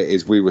say about it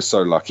is we were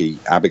so lucky.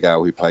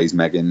 Abigail, who plays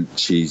Megan,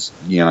 she's,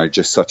 you know,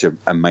 just such an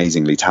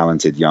amazingly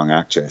talented young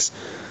actress,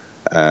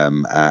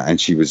 and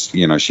she was,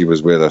 you know, she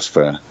was with us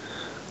for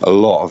a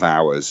lot of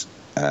hours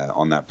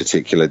on that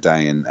particular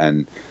day,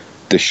 and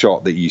the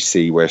shot that you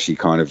see where she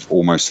kind of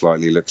almost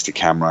slightly looks to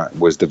camera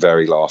was the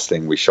very last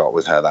thing we shot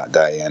with her that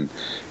day. And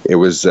it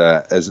was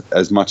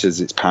as much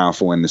as it's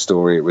powerful in the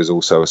story, it was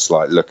also a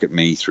slight look at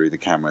me through the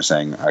camera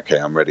saying, okay,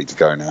 I'm ready to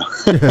go now.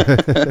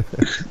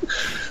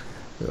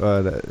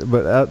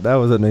 But that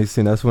was a nice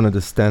scene. That's one of the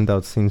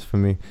standout scenes for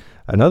me.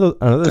 Another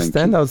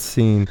standout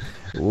scene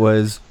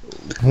was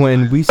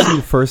when we see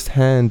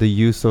firsthand the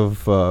use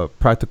of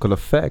practical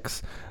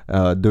effects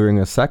during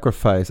a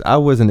sacrifice. I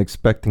wasn't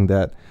expecting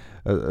that.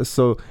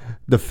 So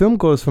the film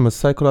goes from a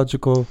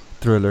psychological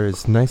thriller,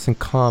 it's nice and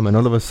calm, and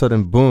all of a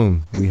sudden,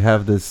 boom, we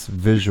have this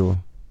visual.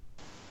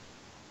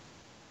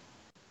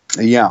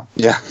 Yeah,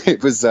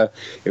 it was an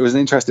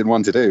interesting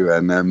one to do,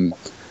 and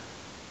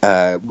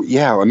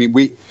yeah, I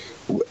mean,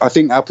 I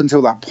think up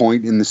until that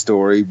point in the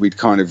story, we'd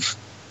kind of,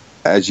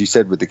 as you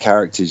said with the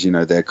characters, you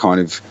know, they're kind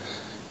of,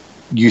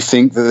 you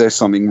think that there's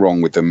something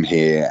wrong with them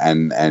here,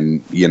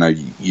 and you know,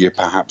 you're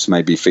perhaps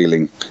maybe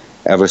feeling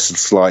ever so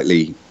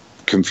slightly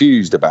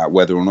confused about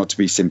whether or not to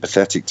be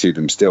sympathetic to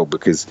them still,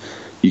 because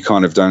you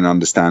kind of don't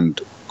understand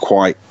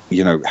quite,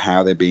 you know,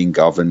 how they're being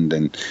governed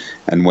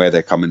and where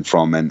they're coming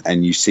from,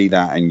 and you see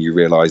that and you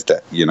realize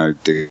that, you know,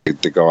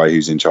 the guy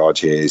who's in charge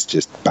here is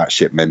just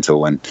batshit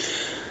mental, and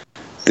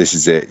this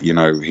is it, you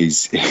know,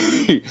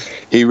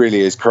 he really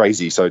is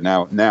crazy. So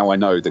now I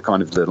know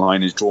the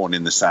line is drawn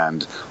in the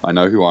sand. I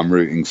know who I'm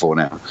rooting for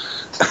now.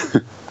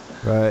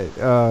 Right.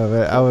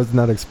 I was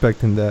not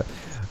expecting that.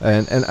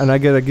 And I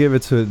gotta give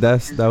it to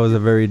that was a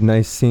very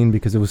nice scene,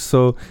 because it was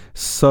so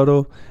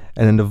subtle,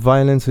 and in the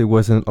violence it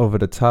wasn't over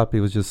the top.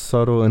 It was just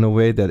subtle in a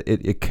way that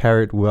it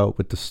carried well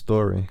with the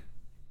story.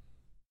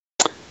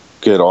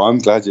 Good. I'm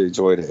glad you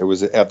enjoyed it.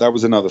 That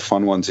was another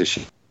fun one to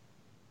shoot.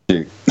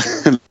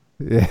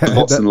 Yeah,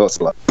 lots and lots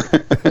of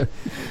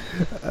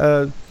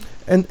love.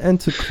 And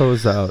to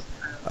close out,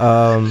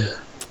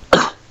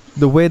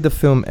 the way the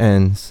film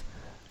ends,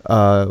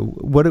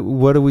 what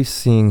are we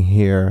seeing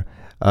here?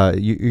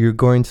 You're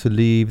going to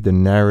leave the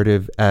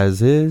narrative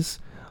as is,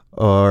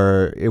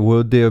 or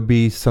will there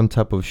be some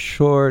type of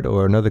short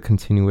or another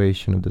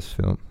continuation of this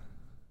film?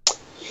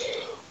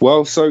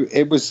 Well, so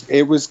it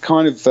was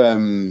kind of,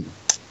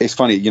 it's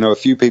funny, you know, a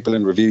few people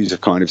in reviews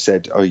have kind of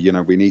said, oh, you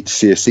know, we need to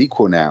see a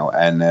sequel now.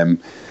 And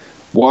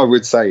what I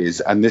would say is,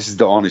 and this is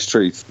the honest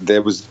truth,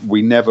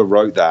 we never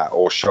wrote that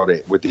or shot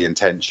it with the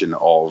intention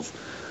of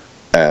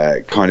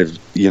kind of,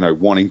 you know,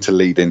 wanting to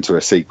lead into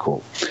a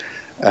sequel.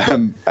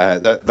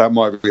 That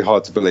might be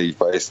hard to believe,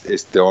 but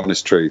it's the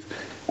honest truth.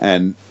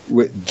 And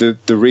the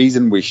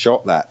reason we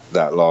shot that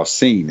last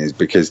scene is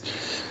because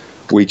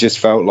we just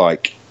felt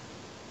like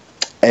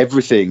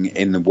everything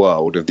in the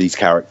world of these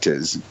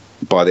characters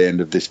by the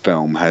end of this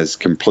film has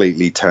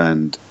completely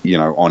turned, you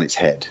know, on its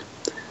head.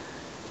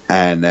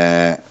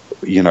 And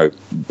you know,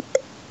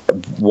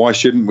 why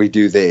shouldn't we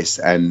do this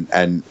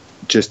and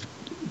just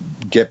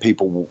get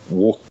people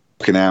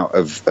walking out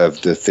of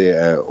the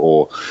theater,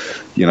 or,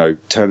 you know,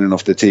 turning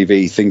off the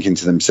TV, thinking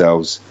to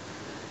themselves,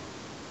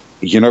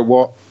 you know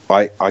what?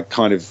 I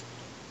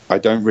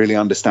don't really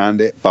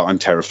understand it, but I'm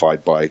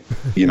terrified by,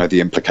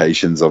 the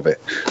implications of it.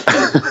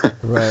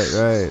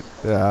 Right.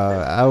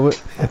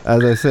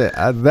 As I said,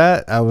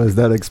 I was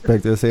not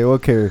expecting to say,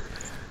 okay,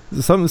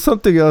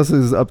 something else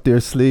is up their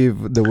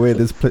sleeve. The way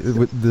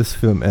this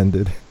film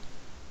ended.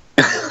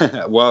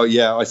 Well,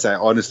 yeah, I say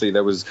honestly,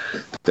 there was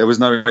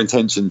no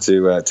intention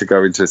to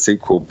go into a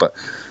sequel, but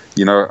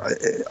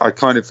I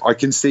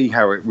can see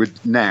how it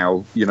would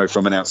now,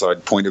 from an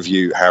outside point of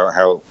view,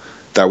 how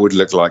that would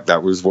look like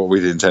that was what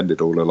we'd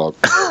intended all along.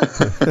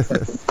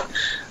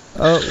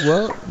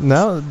 Well,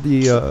 now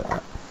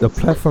the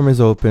platform is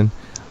open.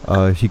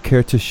 If you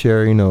care to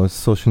share,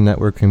 social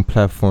networking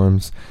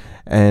platforms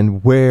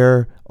and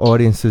where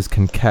audiences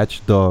can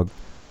catch Dog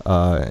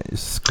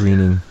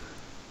screening.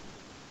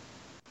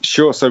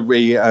 Sure. So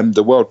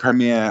the world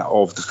premiere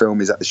of the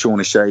film is at the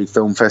Shawnee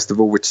Film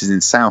Festival, which is in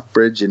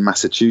Southbridge in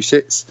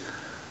Massachusetts,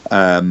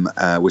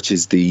 which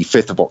is the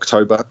 5th of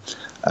October.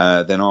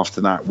 Then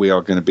after that, we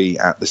are going to be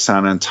at the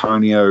San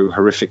Antonio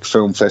Horrific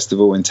Film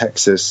Festival in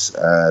Texas,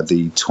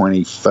 the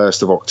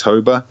 21st of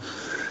October.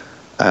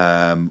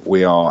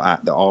 We are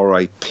at the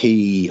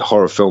RIP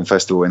Horror Film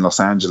Festival in Los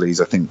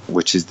Angeles,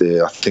 which is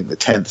the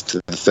 10th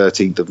to the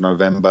 13th of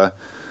November.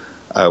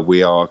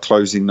 We are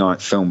closing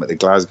night film at the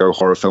Glasgow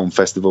Horror Film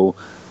Festival,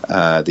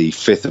 the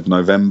 5th of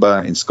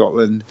November in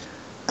Scotland.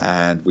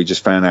 And we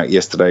just found out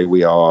yesterday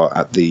we are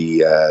at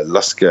the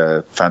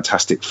Lusca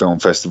Fantastic Film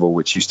Festival,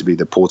 which used to be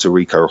the Puerto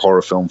Rico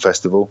Horror Film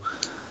Festival.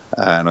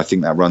 And I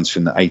think that runs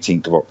from the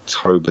 18th of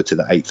October to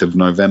the 8th of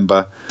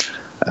November.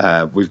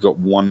 We've got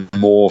one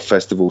more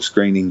festival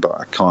screening, but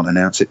I can't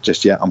announce it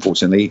just yet,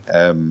 unfortunately.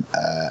 And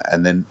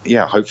then,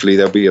 hopefully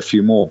there'll be a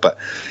few more. But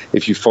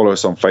if you follow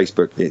us on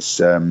Facebook, it's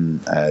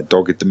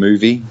Dogged the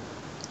Movie.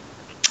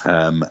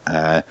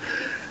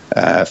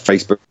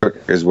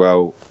 Facebook as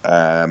well.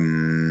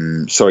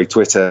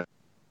 Twitter,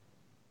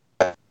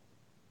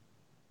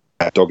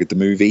 Dogged the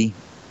Movie.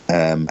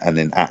 And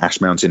then at Ash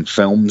Mountain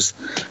Films.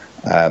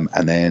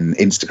 And then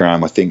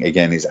Instagram, I think,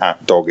 again, is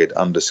at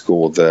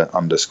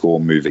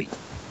Dogged_the_movie.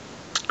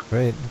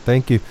 Great,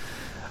 thank you.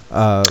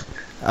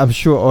 I'm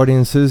sure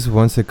audiences,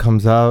 once it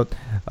comes out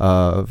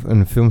in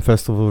the film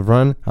festival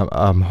run,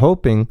 I'm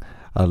hoping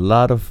a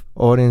lot of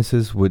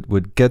audiences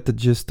would get the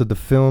gist of the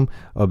film,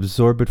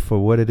 absorb it for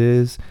what it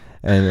is.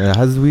 And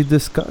as we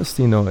discussed,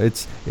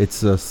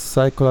 it's a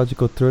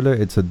psychological thriller.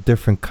 It's a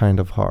different kind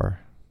of horror.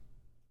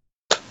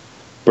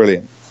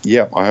 Brilliant.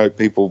 Yeah, I hope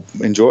people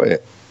enjoy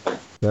it.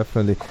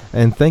 Definitely.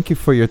 And thank you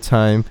for your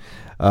time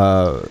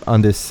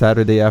on this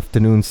Saturday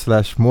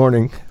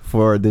afternoon/morning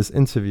for this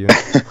interview.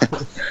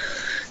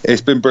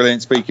 It's been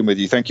brilliant speaking with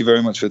you. Thank you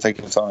very much for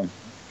taking the time.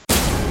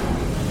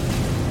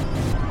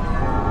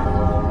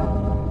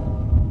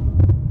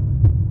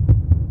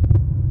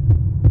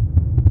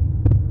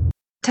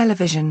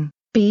 Television.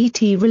 BET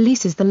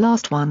releases The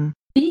Last One.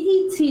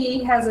 BET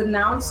has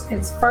announced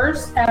its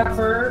first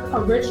ever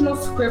original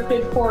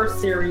scripted horror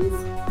series,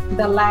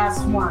 The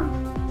Last One.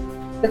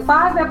 The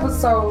five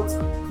episode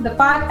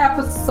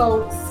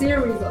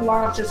series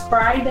launches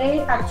Friday,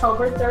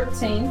 October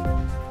 13th,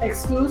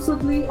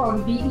 exclusively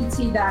on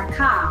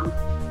BET.com,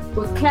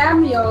 with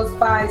cameos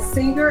by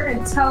singer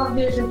and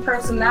television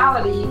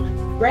personality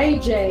Ray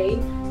J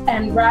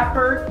and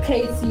rapper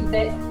Casey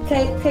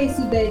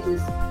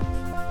Bages.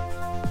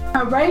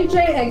 Ray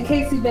J and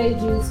Casey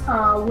Bages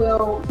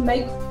will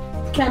make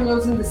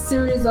cameos in the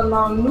series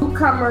along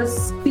newcomers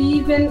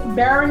Stephen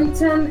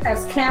Barrington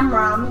as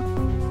Cameron,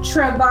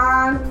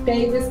 Trevon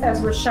Davis as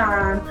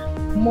Rashawn,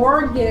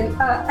 Morgan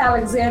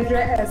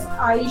Alexandra as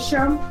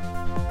Aisha,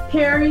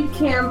 Perry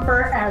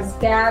Camper as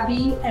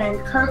Gabby,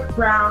 and Kirk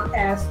Brown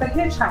as the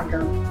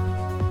Hitchhiker.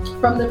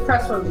 From the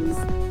press release,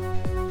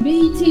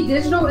 BET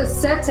Digital is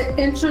set to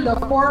enter the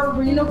horror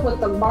arena with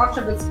the launch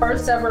of its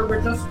first ever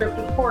original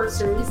scripted horror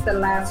series, The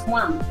Last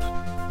One.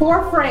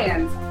 Four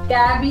friends,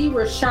 Gabby,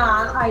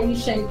 Rashawn,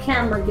 Aisha, and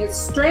Cameron, get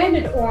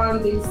stranded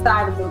on the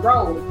side of the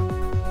road.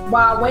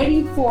 While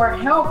waiting for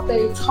help,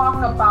 they talk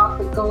about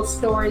the ghost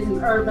stories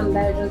and urban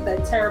legends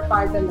that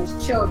terrified them as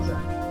children.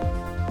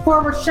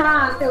 For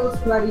Rashawn, it was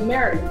Bloody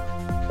Mary.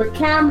 For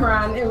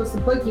Cameron, it was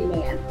the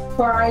Boogeyman.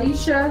 For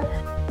Aisha,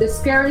 the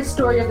scary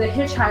story of the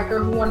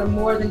hitchhiker who wanted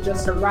more than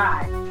just a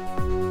ride.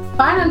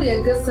 Finally,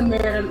 a Good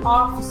Samaritan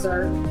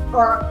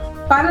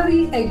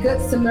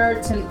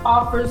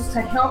offers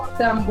to help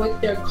them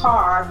with their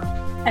car,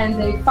 and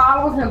they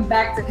follow him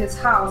back to his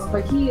house,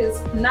 but he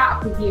is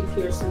not who he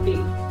appears to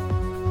be.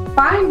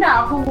 Find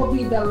out who will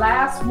be the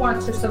last one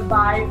to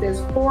survive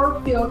this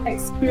horror-filled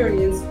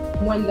experience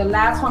when The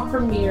Last One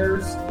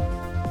premieres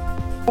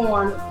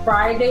on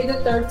Friday the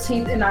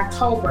 13th in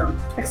October,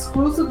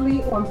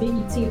 exclusively on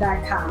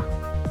BET.com.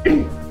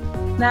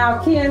 Now,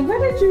 Ken,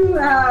 what did you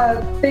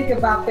think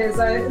about this?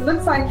 It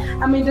looks like,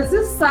 does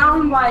this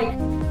sound like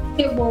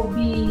it will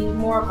be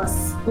more of a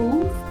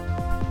spoof?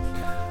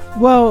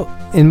 Well,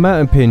 in my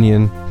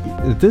opinion,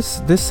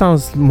 this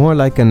sounds more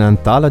like an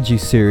anthology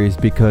series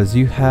because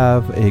you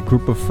have a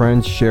group of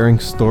friends sharing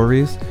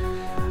stories,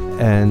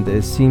 and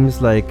it seems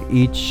like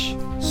each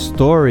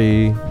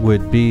story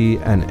would be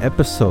an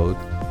episode,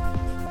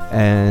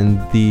 and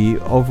the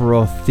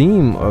overall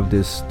theme of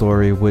this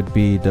story would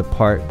be the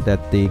part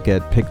that they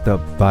get picked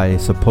up by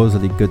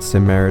supposedly Good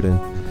Samaritan,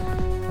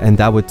 and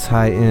that would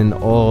tie in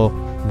all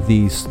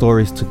the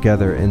stories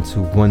together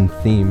into one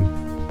theme.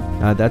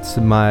 That's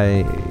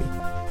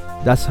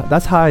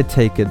how I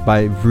take it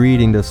by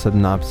reading the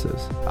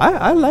synopsis.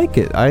 I like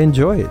it. I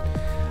enjoy it.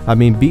 I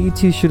mean, BET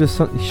should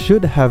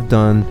have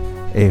done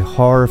a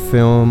horror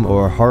film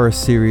or a horror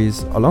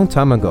series a long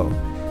time ago.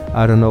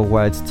 I don't know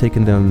why it's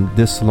taken them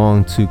this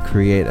long to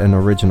create an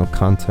original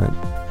content.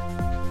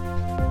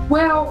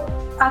 Well,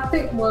 I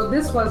think,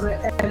 this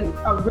wasn't an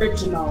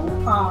original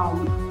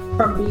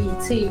from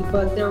BET,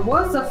 but there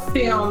was a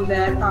film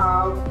that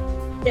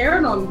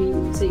aired on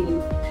BET,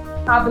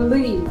 I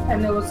believe,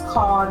 and it was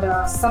called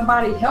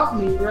Somebody Help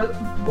Me,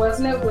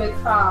 wasn't it, with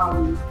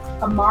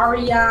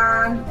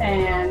Amarian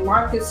and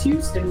Marcus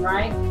Houston,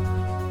 right?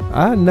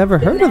 I never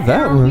heard of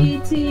that one.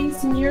 BET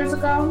some years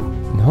ago?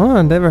 No,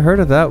 I never heard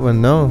of that one,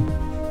 no.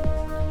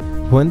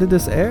 When did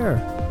this air?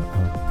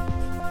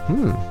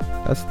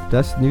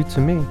 That's new to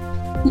me.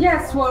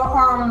 Yes, well,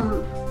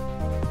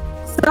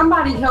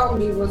 Somebody Help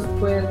Me was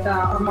with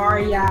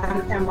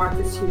Amarian and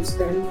Marcus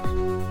Houston,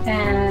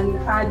 and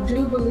I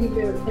do believe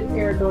it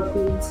aired on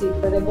BET,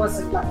 but it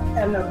wasn't like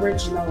an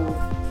original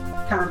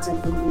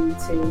content from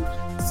BET.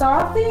 So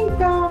I think,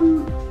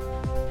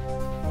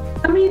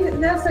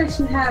 that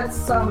section had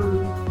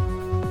some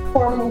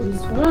horror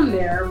movies on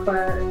there,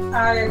 but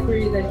I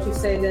agree that you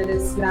say that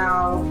it's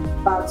now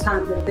about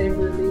time that they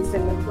release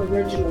an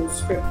original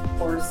script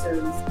for a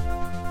series.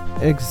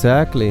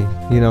 Exactly.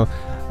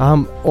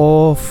 I'm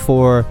all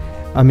for,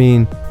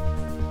 in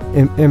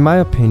my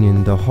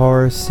opinion, the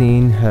horror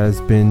scene has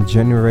been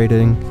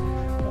generating,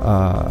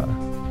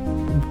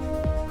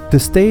 the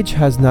stage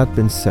has not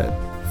been set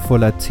for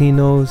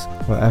Latinos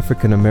or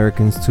African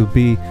Americans to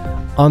be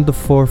on the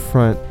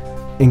forefront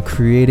in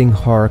creating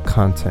horror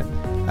content.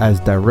 As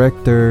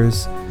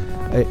directors,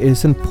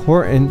 it's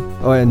important,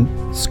 and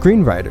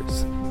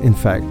screenwriters, in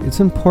fact, it's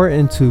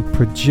important to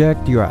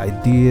project your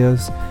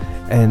ideas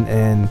and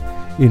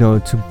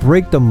to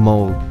break the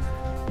mold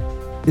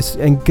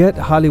and get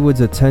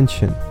Hollywood's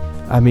attention.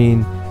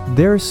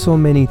 There are so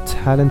many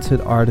talented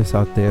artists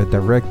out there,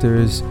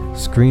 directors,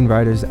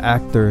 screenwriters,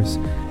 actors,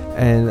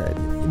 and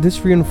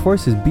this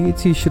reinforces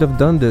BET should have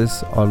done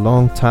this a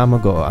long time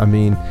ago.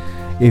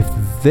 If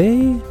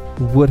they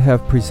would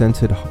have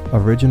presented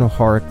original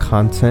horror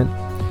content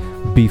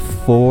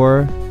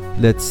before,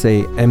 let's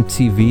say,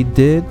 MTV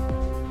did,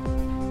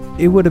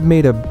 it would have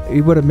made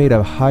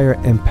a higher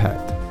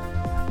impact.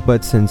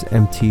 But since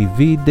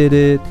MTV did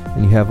it,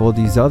 and you have all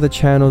these other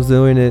channels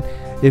doing it,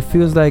 it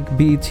feels like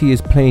BET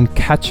is playing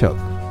catch up.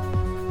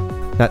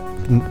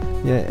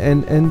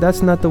 And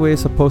that's not the way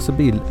it's supposed to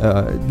be.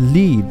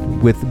 Lead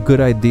with good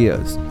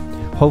ideas.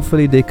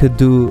 Hopefully, they could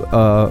do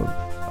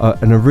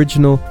an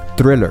original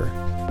thriller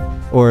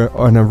or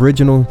an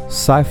original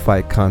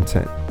sci-fi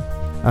content.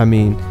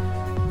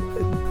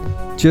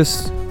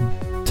 Just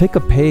take a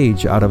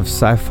page out of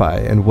sci-fi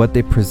and what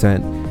they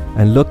present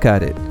and look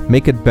at it,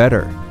 make it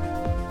better.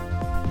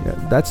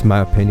 That's my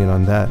opinion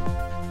on that.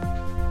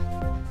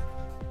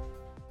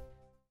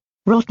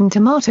 Rotten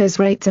Tomatoes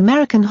rates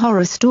American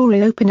Horror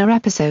Story opener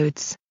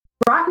episodes.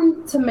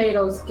 Rotten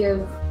Tomatoes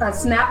give a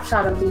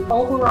snapshot of the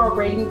overall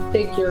rating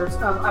figures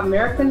of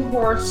American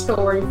Horror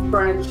Story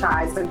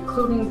franchise,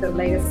 including the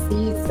latest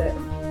season.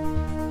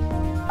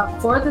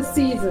 For the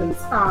seasons,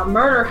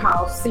 Murder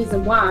House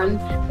Season 1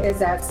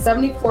 is at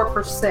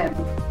 74%.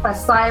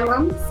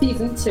 Asylum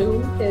Season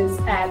 2 is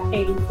at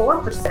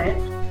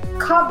 84%.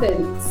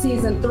 Coven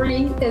Season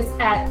 3 is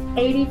at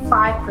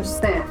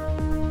 85%.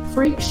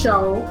 Freak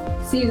Show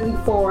Season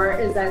 4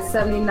 is at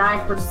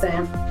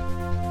 79%.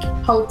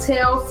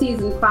 Hotel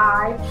Season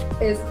 5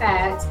 is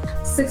at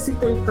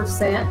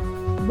 63%.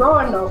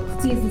 Roanoke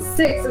Season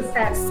 6 is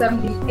at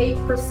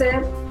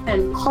 78%.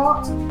 And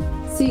Caught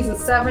Season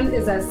 7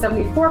 is at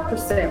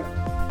 74%.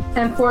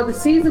 And for the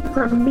season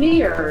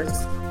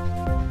premieres,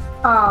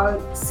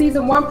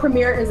 Season 1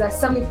 premiere is at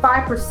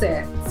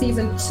 75%.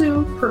 Season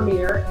 2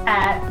 premiere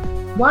at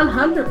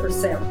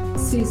 100%.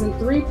 Season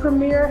 3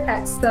 premiere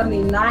at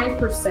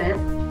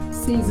 79%.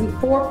 Season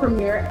 4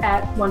 premiere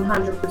at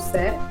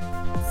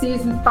 100%.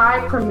 Season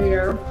 5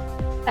 premiere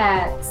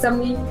at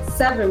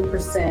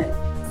 77%.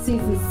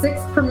 Season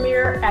 6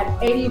 premiere at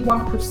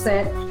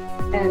 81%.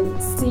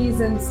 And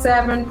Season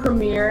 7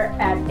 premiere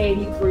at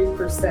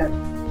 83%.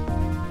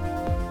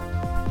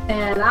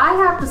 And I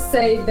have to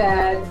say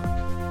that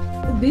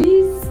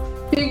these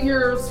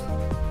figures,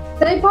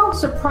 they both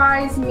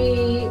surprise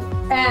me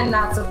and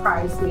not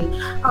surprise me.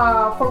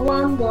 For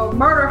one,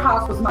 Murder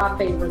House was my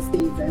favorite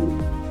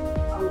season.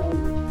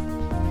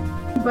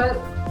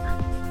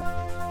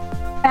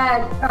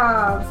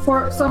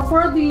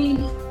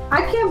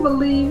 I can't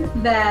believe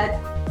that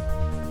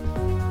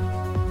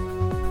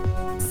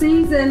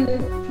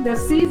the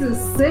season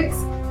 6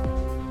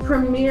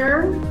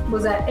 premiere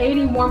was at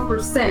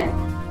 81%,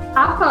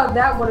 I thought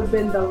that would have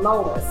been the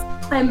lowest.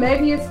 And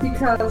maybe it's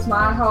because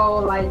my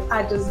whole, like,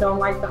 I just don't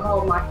like the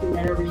whole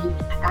mockumentary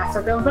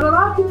aspect of it. But a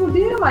lot of people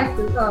did like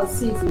the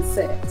season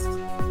 6.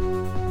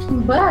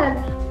 But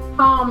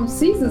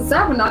season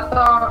 7, I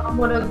thought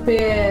would have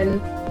been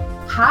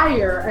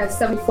higher at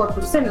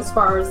 74% as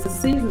far as the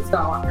seasons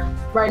go.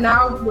 Right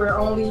now, we're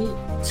only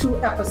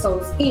 2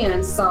 episodes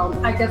in, so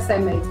I guess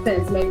that makes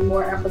sense. Maybe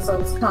more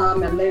episodes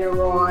come, and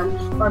later on,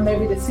 or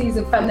maybe the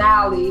season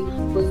finale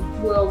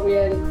will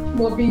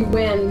be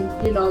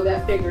when, you know,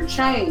 that figure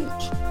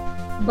change.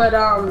 But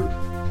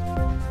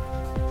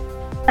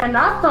and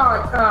I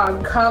thought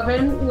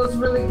Coven was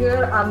really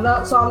good. I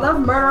love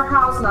Murder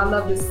House, and I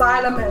loved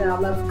Asylum, and I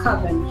love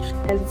Coven.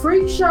 And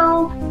Freak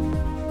Show,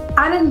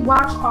 I didn't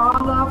watch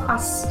all of. I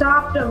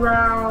stopped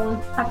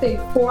around, I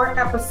think, 4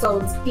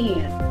 episodes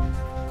in.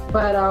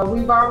 But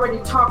we've already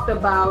talked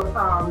about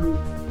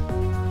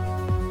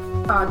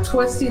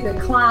Twisty the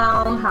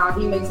Clown, how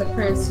he makes an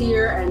appearance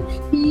here, and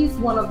he's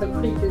one of the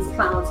creepiest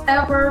clowns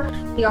ever.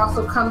 He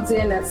also comes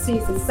in at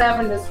season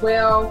 7 as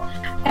well.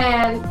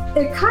 And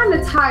it kind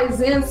of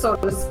ties in, so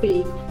to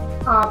speak,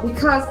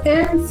 because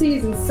in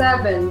season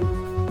 7,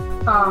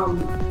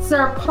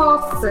 Sarah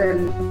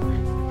Paulson,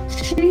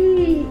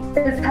 she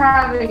is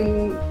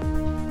having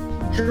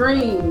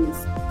dreams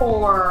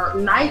or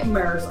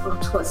nightmares of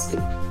Twisty.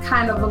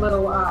 Kind of a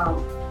little,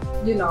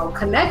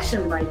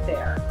 connection right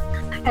there.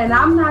 And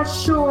I'm not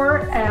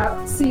sure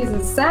at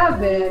season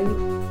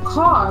 7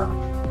 caught,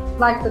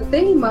 like the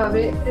theme of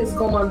it is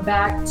going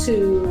back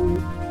to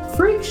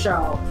Freak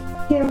Show.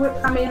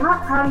 How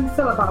do you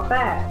feel about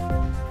that?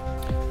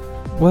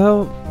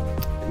 Well,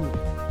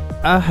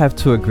 I have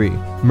to agree.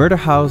 Murder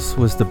House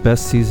was the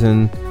best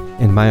season,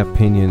 in my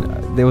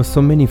opinion. There were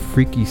so many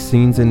freaky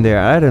scenes in there.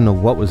 I didn't know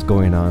what was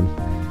going on.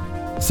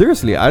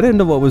 Seriously, I didn't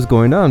know what was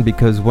going on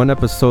because one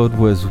episode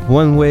was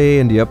one way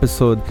and the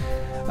episode...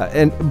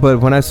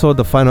 but when I saw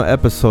the final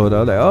episode, I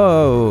was like,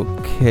 oh,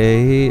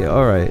 okay,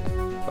 all right,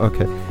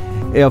 okay.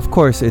 Of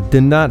course, it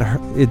did not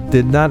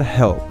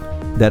help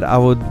that I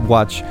would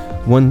watch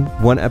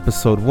one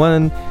episode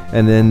 1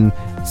 and then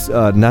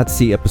not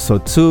see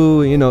episode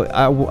 2. You know,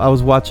 I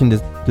was watching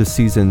the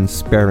season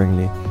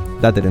sparingly.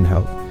 That didn't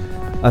help.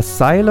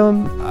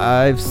 Asylum,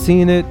 I've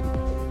seen it.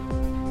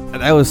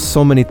 There was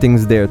so many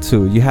things there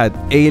too. You had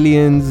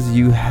aliens,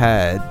 you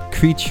had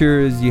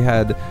creatures, you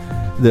had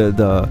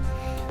the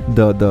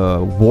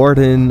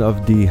warden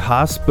of the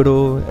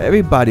hospital.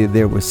 Everybody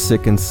there was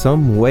sick in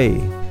some way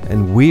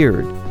and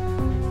weird.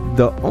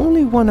 The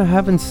only one I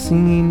haven't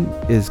seen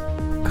is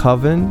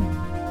Coven.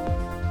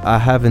 I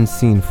haven't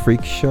seen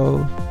Freak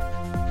Show.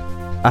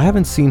 I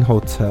haven't seen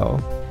Hotel.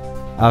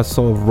 I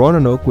saw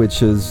Roanoke,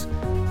 which is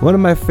one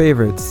of my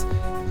favorites,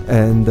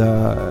 and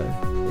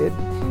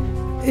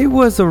it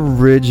was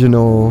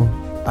original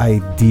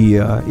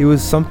idea. It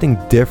was something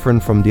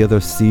different from the other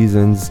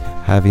seasons,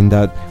 having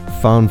that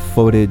found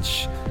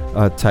footage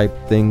type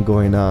thing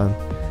going on.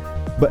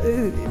 But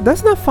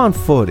that's not found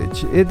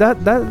footage. That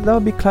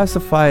would be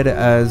classified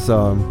as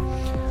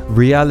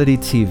reality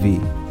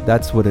TV.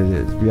 That's what it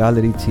is,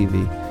 reality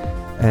TV.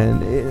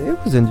 And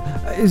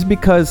it's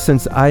because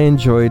since I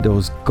enjoy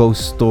those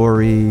ghost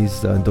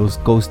stories, those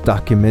ghost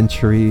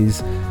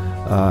documentaries,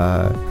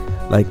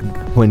 like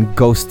when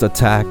ghosts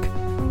attack.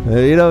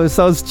 It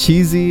sounds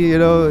cheesy,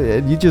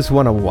 and you just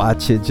want to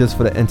watch it just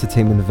for the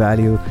entertainment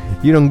value.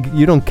 You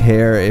don't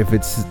care if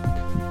it's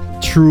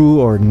true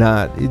or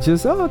not. It's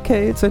just,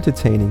 okay, it's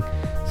entertaining.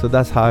 So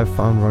that's how I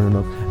found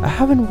Roanoke. I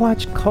haven't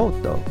watched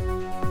Cult though.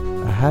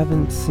 I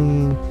haven't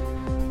seen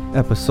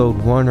episode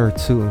 1 or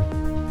 2,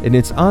 and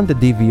it's on the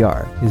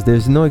DVR.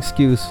 There's no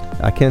excuse.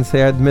 I can't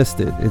say I'd missed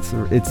it. It's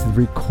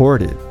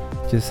recorded.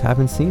 Just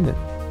haven't seen it.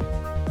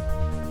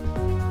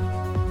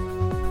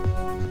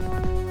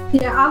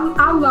 Yeah,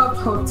 I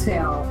loved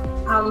Hotel.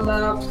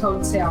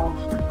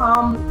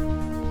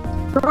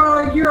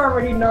 Bro, you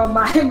already know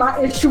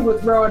my issue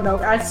with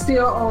Roanoke. I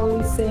still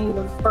only seen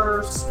the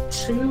first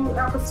 2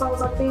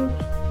 episodes, I think.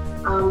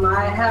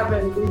 I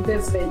haven't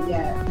revisited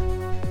yet.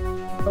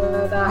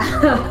 But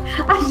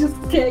I just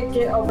can't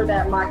get over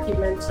that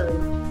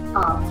mockumentary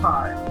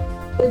part.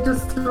 It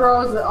just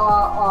throws it all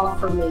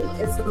off for me.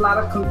 It's a lot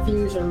of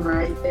confusion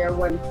right there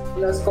when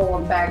it's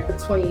going back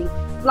between,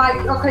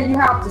 like, okay, you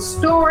have the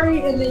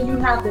story and then you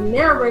have the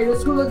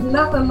narrators who look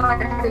nothing like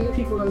the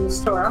people in the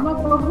story. I'm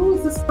like, well, who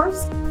is this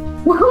person?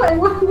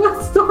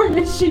 What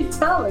story is she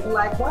telling?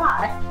 Like,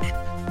 why?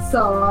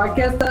 So I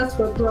guess that's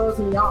what throws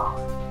me off.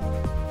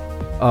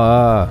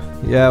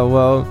 Yeah,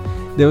 well,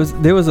 there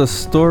was a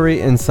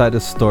story inside a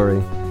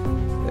story.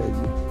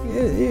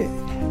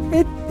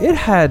 It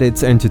had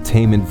its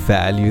entertainment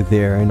value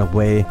there in a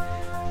way.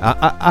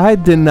 I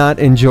did not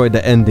enjoy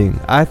the ending.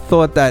 I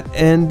thought that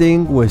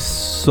ending was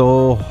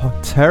so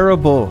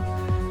terrible.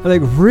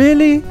 Like,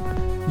 really?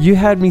 You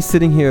had me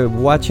sitting here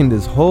watching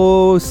this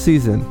whole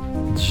season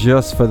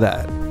just for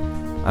that.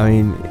 I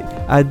mean,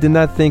 I did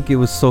not think it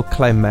was so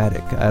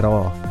climatic at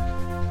all.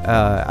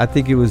 I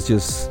think it was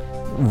just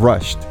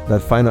rushed.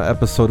 That final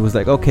episode was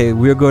like, okay,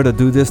 we're going to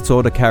do this to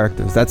all the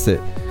characters. That's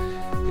it.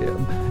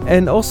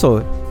 And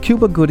also,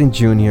 Cuba Gooding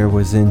Jr.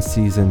 was in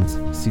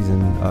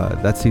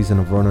that season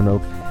of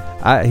Roanoke.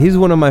 He's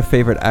one of my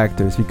favorite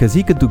actors because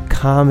he could do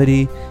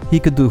comedy, he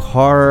could do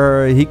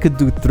horror, he could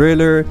do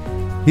thriller.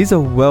 He's a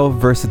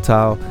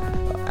versatile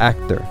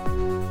actor.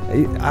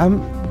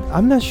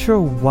 I'm not sure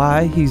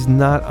why he's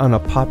not on a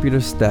popular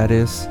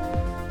status,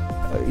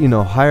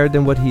 higher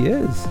than what he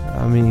is.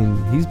 I mean,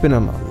 he's been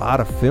on a lot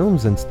of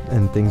films and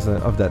things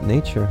of that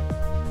nature.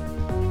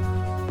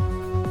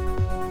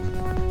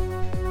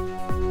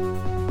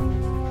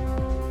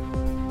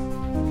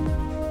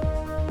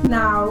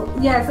 Now,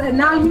 yes, and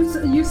now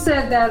you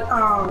said that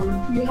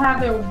you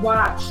haven't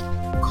watched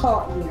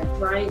Caught yet,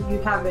 right? You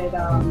haven't.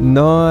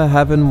 No, I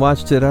haven't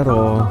watched it at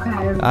all.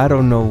 Okay. I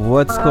don't know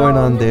what's going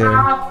on there. You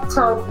have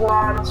to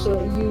watch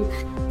it.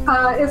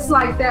 It's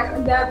like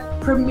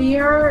that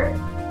premiere.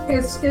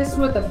 It's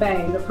with a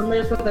bang. The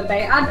premiere's with a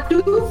bang. I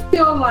do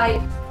feel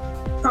like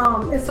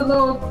it's a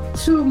little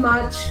too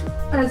much.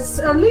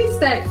 At least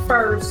that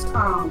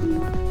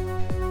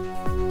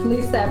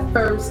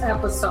first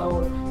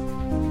episode.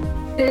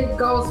 It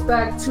goes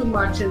back too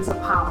much into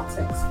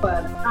politics,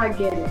 but I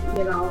get it,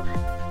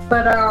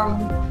 But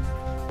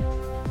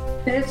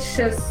it's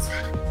just.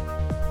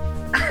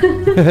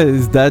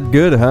 Is that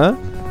good, huh?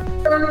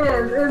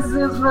 It is.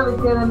 It's really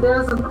good, and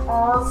there's an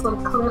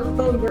awesome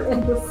cliffhanger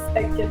in the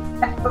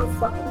second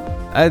episode.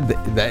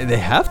 They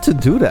have to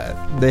do that.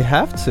 They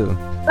have to.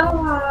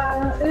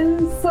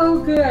 It's so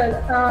good.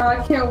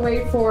 I can't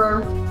wait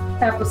for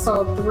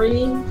episode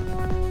 3.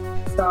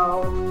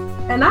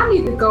 And I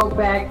need to go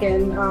back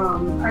and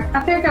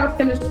I think I gotta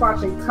finish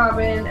watching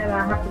Coven, and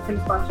I have to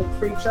finish watching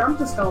Preacher. I'm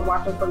just gonna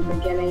watch it from the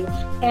beginning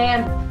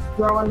and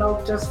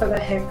Roanoke just for the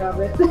heck of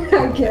it,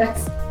 I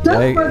guess.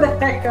 For the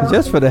heck of it.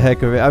 Just for the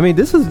heck of it. I mean,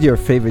 this is your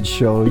favorite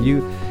show.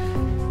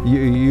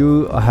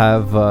 You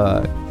have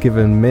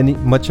given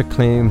much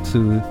acclaim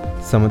to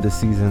some of the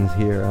seasons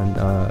here on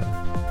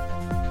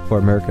for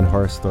American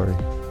Horror Story.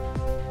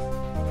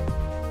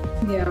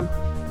 Yeah.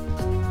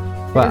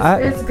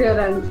 But it's good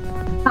and.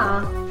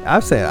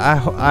 I've said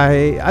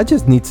I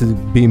just need to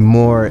be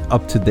more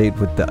up to date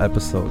with the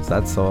episodes.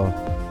 That's all.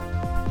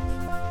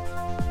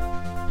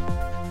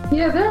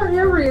 Yeah,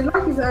 they're really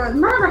like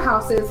Murder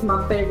House is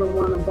my favorite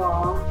one of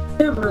all.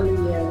 It really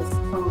is.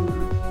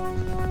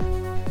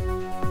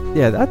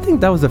 Yeah, I think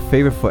that was a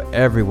favorite for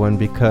everyone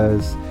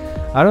because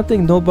I don't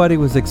think nobody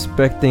was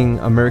expecting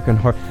American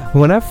Horror.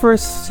 When I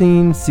first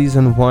seen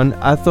season 1,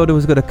 I thought it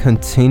was gonna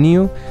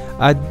continue.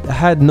 I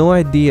had no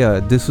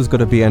idea this was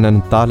gonna be an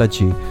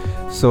anthology.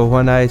 So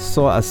when I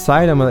saw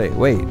Asylum, I'm like,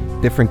 wait,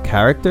 different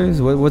characters?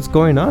 What's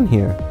going on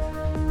here?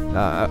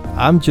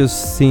 I'm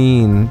just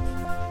seeing,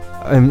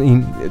 I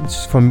mean,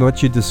 from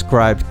what you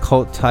described,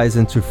 cult ties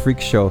into Freak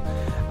Show.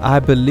 I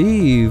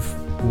believe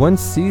one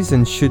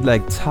season should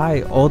like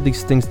tie all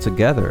these things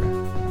together.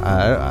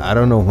 I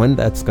don't know when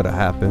that's gonna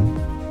happen.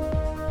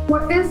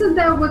 Well, isn't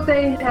that what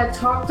they had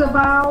talked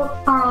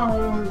about?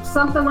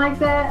 Something like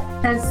that?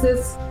 As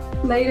this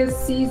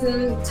latest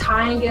season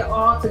tying it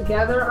all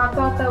together? I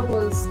thought that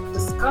was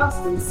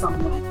discussed in some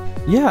way.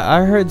 Yeah,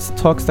 I heard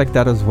talks like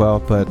that as well,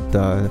 but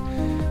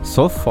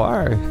so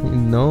far,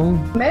 no.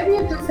 Maybe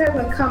it just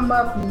hasn't come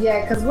up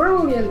yet because we're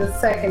only in the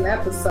second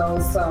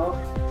episode, so.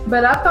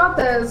 But I thought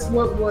that's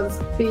what was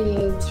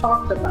being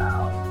talked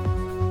about.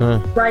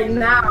 Right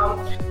now,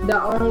 the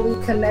only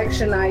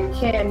connection I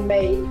can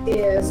make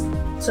is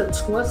to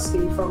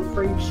Twisty from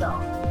Freak Show,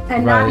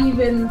 and right. Not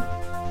even.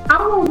 I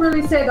won't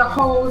really say the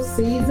whole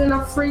season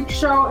of Freak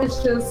Show.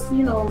 It's just,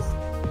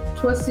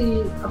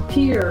 Twisty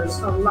appears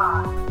a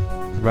lot.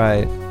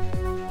 Right.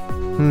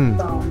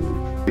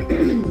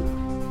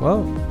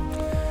 Well,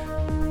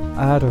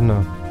 I don't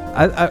know.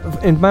 I,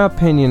 in my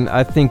opinion,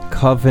 I think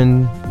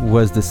Coven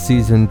was the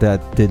season that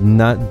did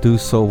not do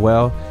so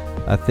well.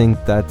 I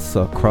think that's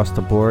across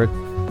the board.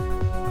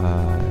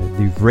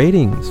 The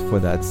ratings for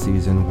that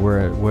season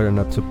weren't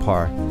up to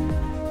par.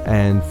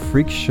 And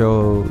Freak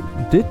Show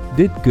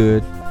did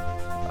good.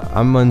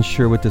 I'm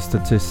unsure with the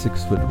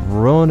statistics with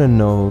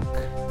Roanoke,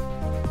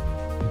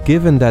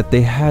 given that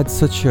they had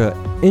such a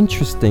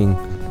interesting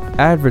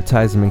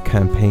advertisement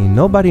campaign.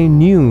 Nobody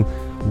knew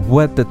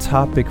what the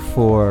topic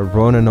for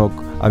Roanoke,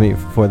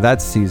 for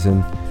that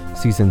season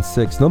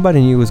 6, nobody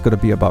knew it was going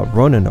to be about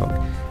Roanoke.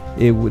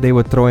 They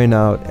were throwing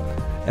out,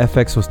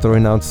 FX was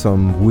throwing out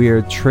some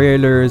weird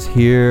trailers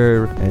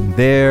here and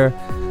there,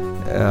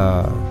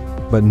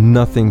 but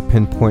nothing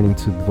pinpointing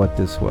to what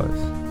this was.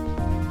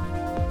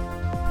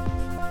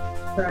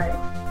 Right.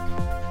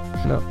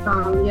 No.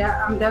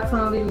 Yeah, I'm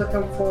definitely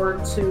looking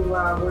forward to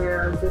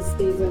where this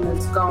season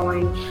is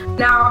going.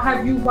 Now,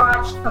 have you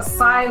watched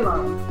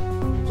Asylum?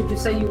 Did you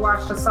say you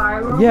watched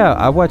Asylum? Yeah,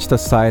 I watched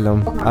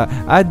Asylum.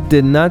 I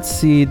did not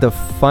see the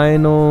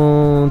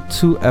final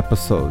 2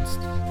 episodes.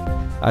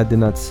 I did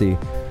not see.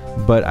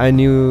 But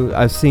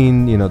I've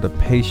seen, the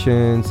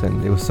patients,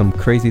 and there was some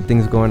crazy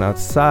things going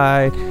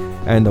outside,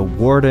 and the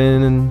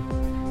warden,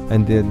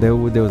 and there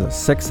was a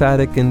sex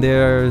addict in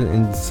there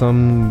in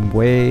some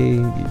way.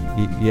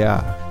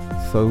 Yeah.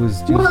 So it was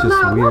just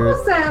now, weird. what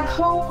was that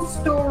whole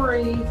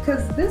story?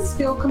 Because this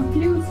still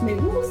confused me.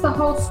 What was the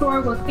whole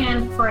story with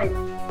Anne Frank?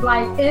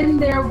 Like, in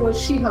there,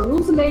 was she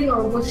hallucinating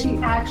or was she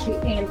actually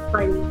Anne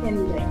Frank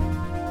in there?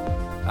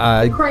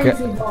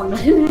 Crazy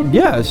woman.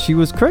 Yeah, she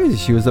was crazy.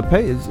 She was a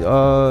page.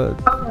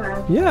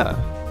 Okay. Yeah,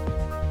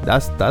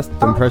 that's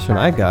the impression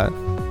I got.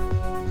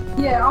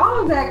 Yeah,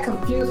 all of that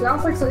confused me. I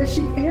was like, so is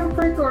she Anne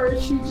Frank or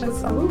is she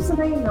just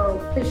hallucinating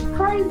or is she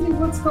crazy?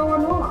 What's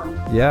going on?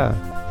 Yeah,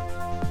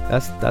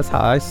 that's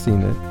how I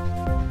seen it.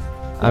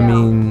 I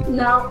mean,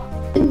 now,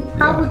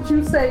 how would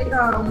you say?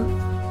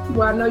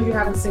 Well, I know you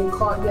haven't seen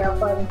Caught yet,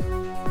 but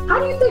how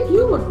do you think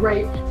you would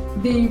rate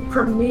the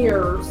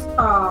premieres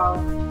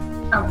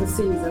of the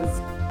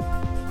seasons?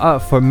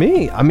 For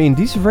me, I mean,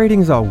 these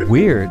ratings are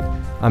weird.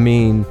 I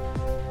mean,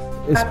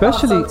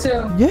 especially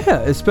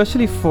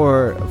especially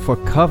for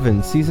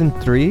Coven season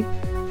 3.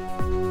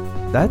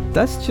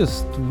 That's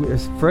just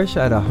fresh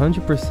at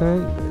 100%,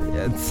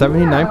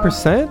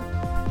 79%.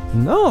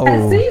 No.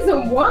 And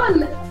season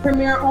 1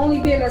 premiere only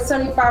being at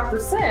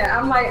 75%.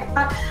 I'm like,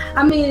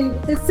 I mean,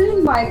 it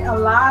seems like a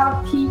lot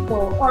of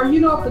people, or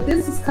but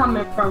this is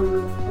coming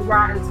from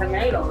Rotten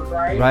Tomatoes,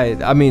 right?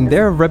 Right. I mean,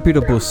 they're a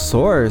reputable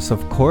source,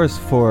 of course,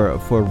 for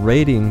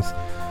ratings,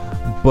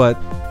 but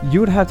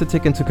you would have to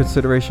take into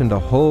consideration the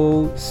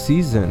whole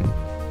season.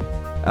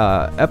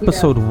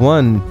 Episode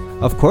 1,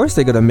 of course,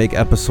 they're gonna make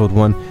episode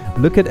 1.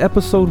 Look at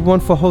episode 1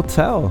 for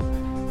Hotel.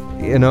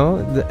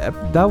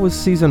 That was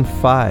season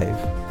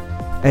 5.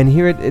 And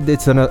here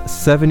it's on a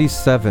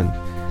 77.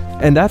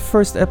 And that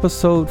first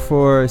episode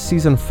for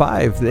season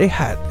 5, they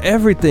had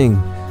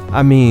everything.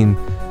 I mean,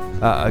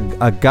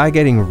 a guy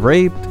getting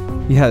raped.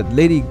 You had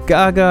Lady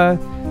Gaga,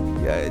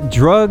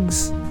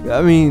 drugs.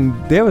 I mean,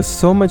 there was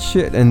so much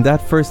shit in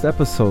that first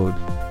episode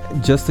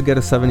just to get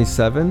a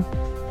 77.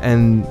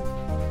 And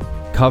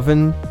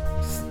Coven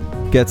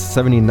gets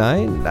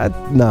 79.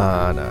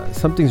 Nah.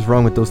 Something's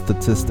wrong with those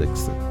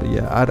statistics.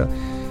 Yeah, I don't.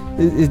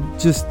 It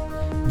just.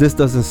 This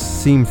doesn't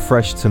seem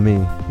fresh to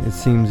me. It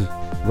seems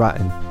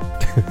rotten.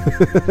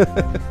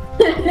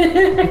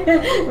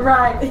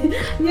 Right.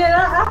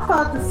 Yeah, I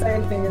thought the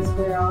same thing as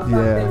well. I thought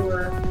they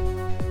were.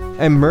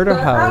 And Murder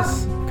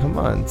House, come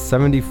on,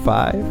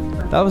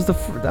 75. That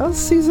was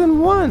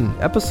season 1,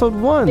 episode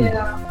 1.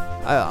 Yeah.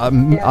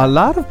 A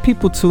lot of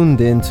people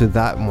tuned into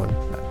that one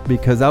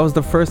because that was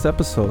the first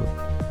episode.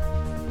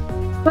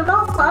 But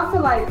also, I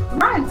feel like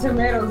Rotten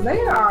Tomatoes,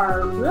 they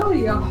are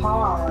really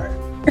hard.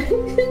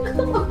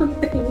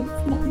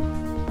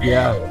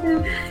 Yeah,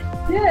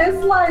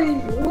 it's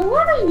like,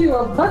 what are you,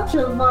 a bunch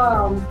of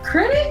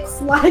critics?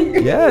 Like,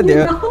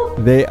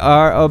 they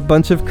are a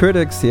bunch of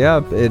critics. Yeah,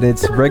 and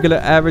it's regular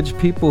average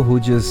people who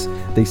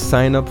they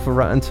sign up for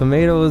Rotten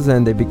Tomatoes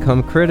and they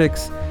become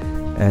critics,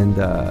 and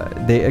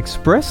they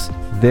express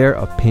their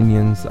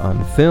opinions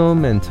on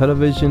film and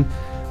television.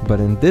 But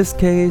in this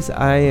case,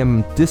 I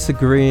am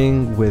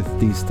disagreeing with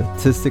these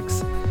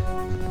statistics.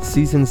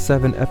 Season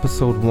 7,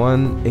 episode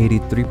 1,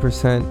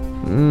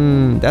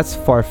 83%. That's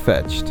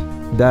far-fetched.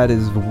 That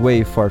is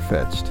way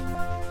far-fetched.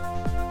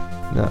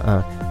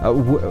 How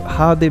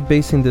are they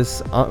basing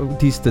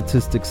these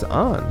statistics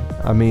on?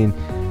 I mean,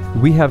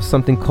 we have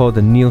something called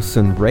the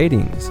Nielsen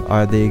ratings.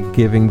 Are they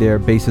giving their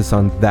basis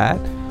on that?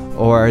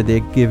 Or are they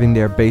giving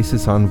their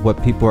basis on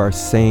what people are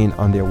saying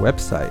on their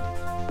website?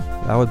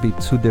 That would be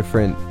two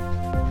different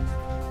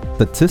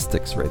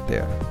statistics right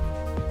there.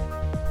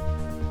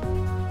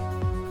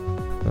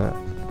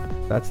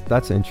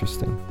 That's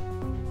interesting.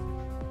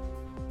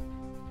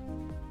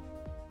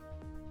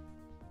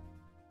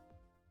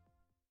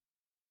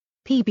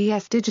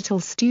 PBS Digital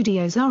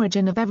Studios'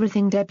 Origin of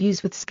Everything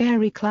debuts with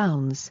Scary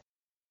Clowns.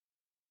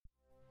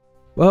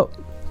 Well,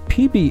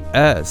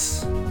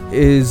 PBS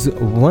is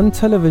one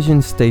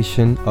television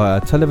station or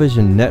a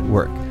television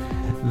network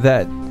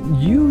that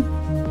you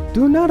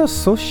do not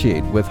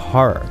associate with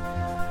horror.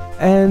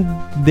 And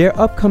their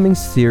upcoming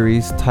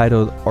series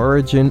titled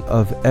Origin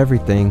of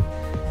Everything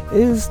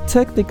is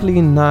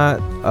technically not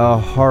a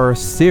horror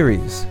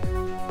series.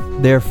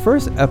 Their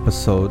first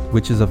episode,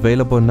 which is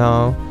available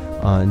now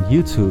on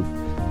YouTube,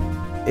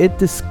 it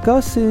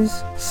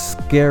discusses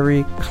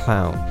scary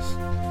clowns.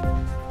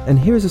 And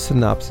here's a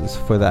synopsis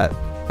for that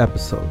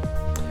episode.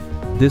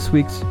 This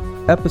week's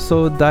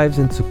episode dives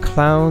into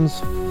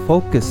clowns,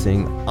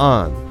 focusing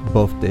on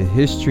both the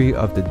history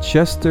of the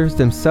jesters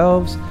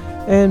themselves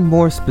and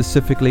more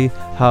specifically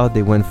how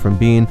they went from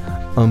being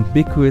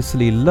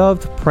ambiguously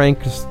loved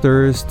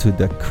pranksters to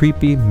the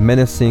creepy,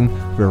 menacing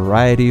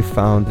variety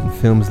found in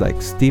films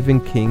like Stephen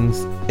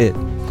King's It.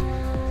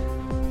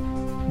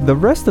 The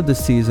rest of the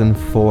season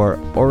for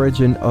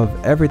Origin of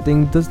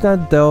Everything does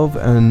not delve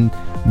in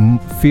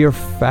fear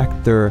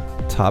factor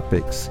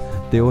topics.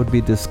 They would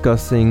be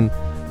discussing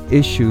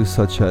issues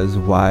such as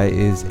why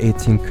is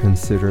 18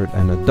 considered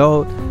an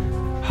adult,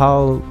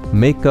 how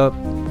makeup,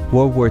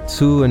 World War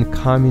II and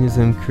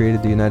communism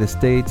created the United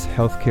States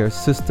healthcare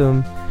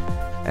system,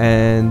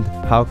 and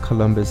how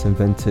Columbus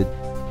invented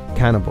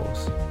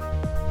cannibals.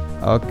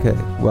 Okay,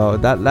 well,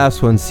 that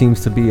last one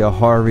seems to be a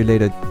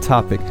horror-related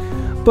topic.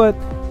 But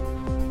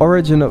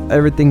Origin of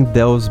Everything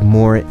delves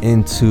more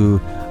into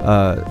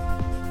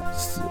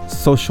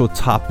social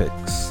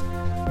topics.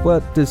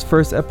 But this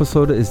first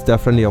episode is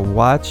definitely a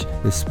watch,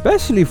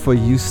 especially for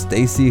you,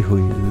 Stacy, who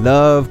you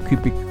love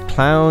creepy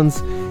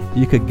clowns.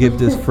 You could give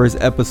this first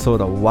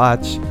episode a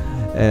watch.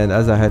 And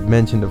as I had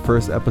mentioned, the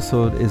first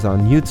episode is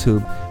on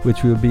YouTube,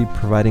 which we'll be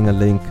providing a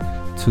link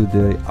to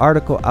the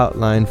article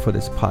outline for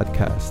this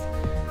podcast.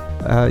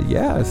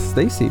 Yeah,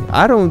 Stacy,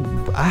 I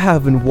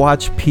haven't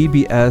watched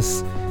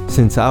PBS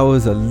since I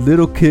was a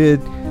little kid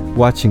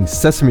watching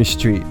Sesame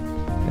Street.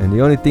 And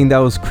the only thing that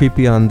was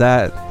creepy on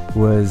that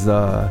was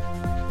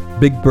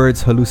Big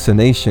Bird's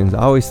hallucinations. I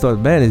always thought,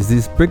 man, is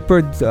this Big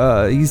Bird,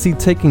 is he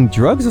taking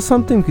drugs or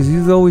something? Because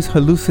he's always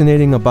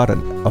hallucinating about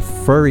a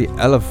furry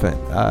elephant.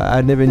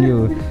 I never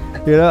knew,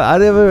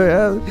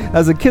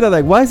 as a kid, I'm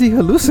like, why is he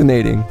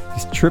hallucinating?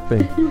 He's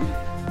tripping.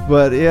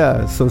 But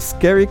yeah, so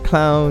Scary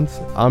Clowns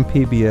on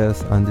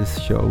PBS on this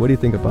show. What do you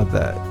think about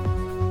that?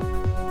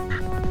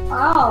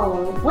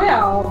 Oh,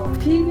 well,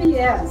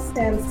 PBS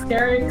and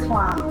Scary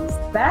Clowns.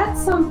 That's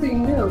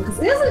something new. Because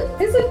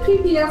isn't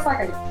PBS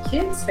like a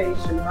kid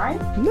station, right?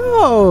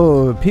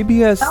 No,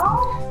 PBS,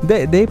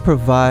 they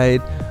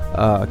provide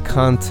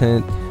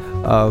content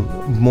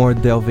more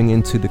delving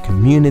into the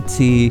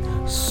community,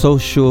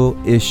 social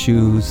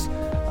issues,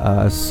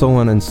 so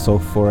on and so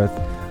forth.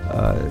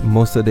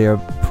 Most of their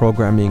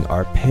programming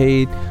are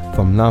paid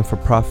from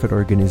non-for-profit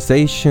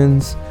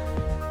organizations.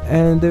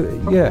 And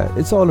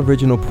it's all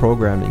original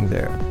programming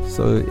there.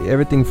 So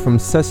everything from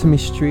Sesame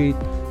Street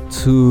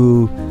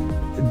to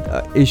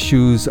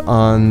issues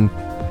on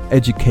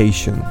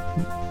education,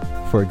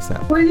 for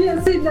example. Well,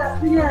 yeah, see,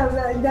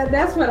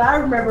 that's what I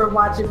remember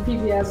watching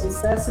PBS with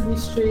Sesame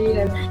Street,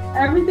 and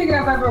everything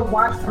I've ever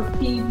watched from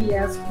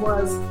PBS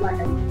was like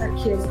a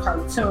kid's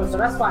cartoon. So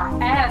that's why I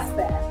asked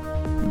that.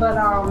 But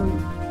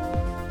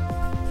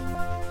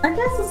I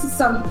guess this is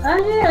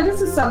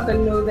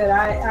something new that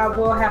I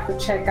will have to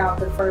check out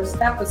the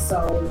first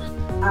episode.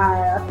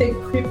 I think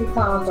creepy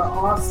clowns are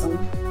awesome.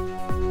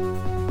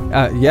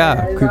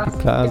 Creepy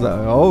clowns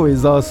are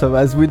always awesome,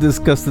 as we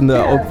discussed in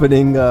the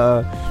opening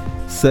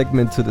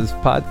segment to this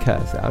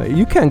podcast. I mean,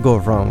 you can't go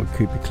wrong with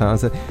creepy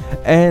clowns.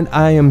 And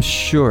I am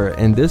sure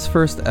in this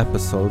first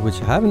episode,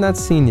 which I have not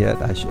seen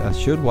yet, I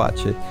should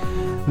watch it,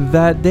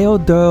 that they'll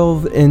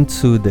delve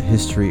into the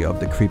history of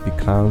the creepy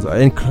clowns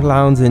and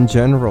clowns in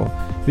general.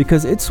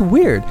 Because it's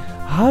weird.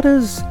 How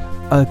does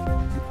a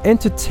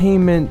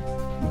entertainment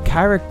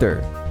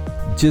character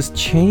just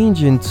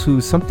change into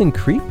something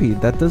creepy?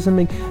 That doesn't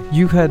make...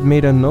 You had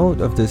made a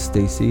note of this,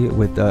 Stacy,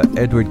 with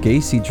Edward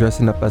Gacy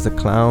dressing up as a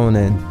clown,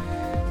 and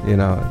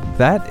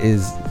that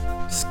is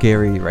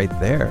scary right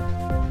there.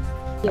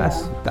 Yeah.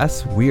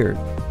 That's weird.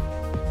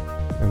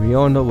 And we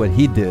all know what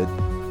he did.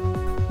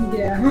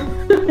 Yeah.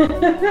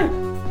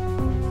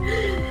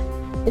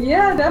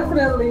 Yeah,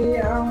 definitely.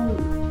 I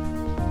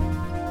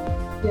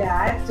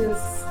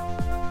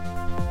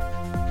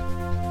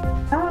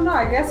don't know.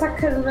 I guess I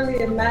couldn't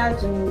really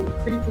imagine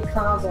creepy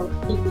clowns on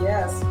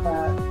PBS,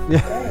 but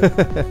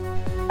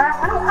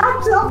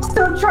I'm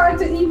still trying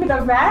to even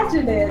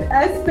imagine it.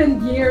 It's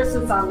been years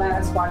since I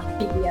last watched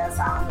PBS,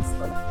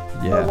 honestly.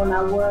 Yeah. But when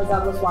I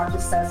was watching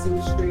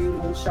Sesame Street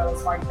and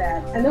shows like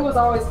that, and it was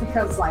always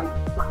because like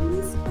my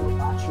niece was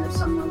watching or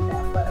something like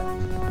that. But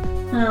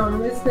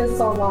it's been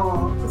so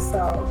long,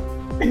 so.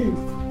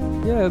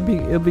 Yeah,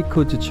 it'll be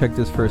cool to check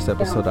this first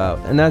episode out.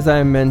 And as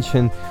I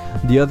mentioned,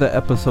 the other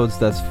episodes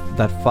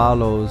that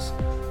follows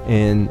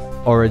in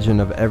Origin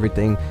of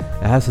Everything,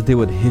 it has to deal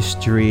with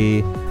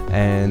history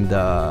and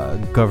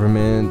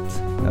government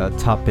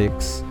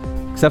topics.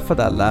 Except for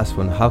that last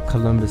one, how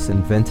Columbus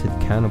invented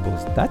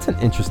cannibals. That's an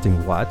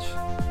interesting watch.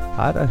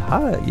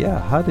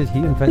 How did he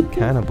invent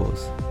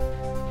cannibals?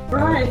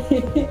 Right.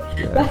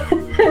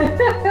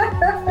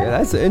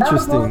 That's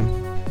interesting.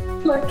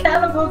 Look,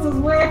 cannibals as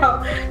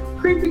well.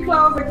 Creepy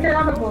clowns and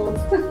cannibals.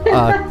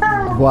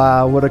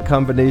 Wow, what a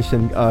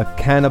combination.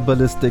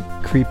 Cannibalistic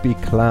creepy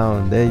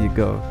clown. There you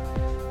go.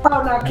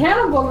 Oh, now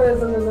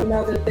cannibalism is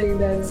another thing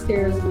that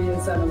scares me in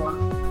cinema.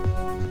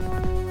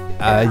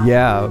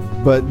 Yeah,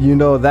 but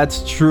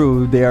that's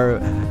true.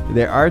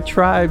 There are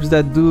tribes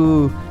that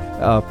do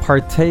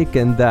partake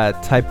in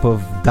that type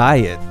of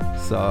diet.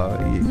 So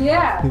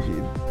yeah,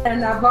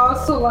 and I've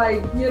also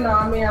I've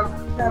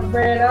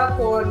read up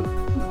on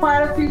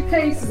quite a few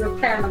cases of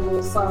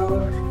cannibals.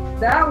 So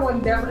that one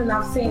definitely, and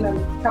I've seen a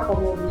couple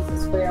movies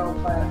as well.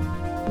 But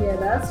yeah,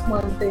 that's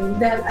one thing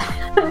that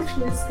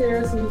actually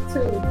scares me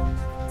too.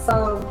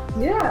 So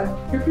yeah,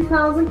 creepy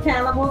clowns and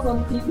cannibals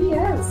on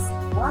PBS.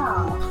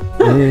 Wow.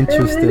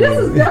 Interesting. This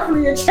is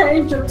definitely a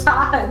change of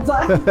times.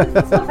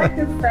 That's what I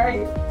can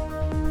say.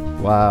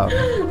 Wow.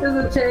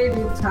 It's a change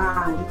of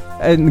time.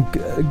 And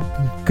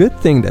good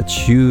thing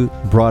that you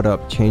brought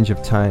up change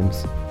of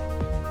times.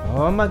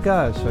 Oh my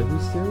gosh, are you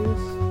serious?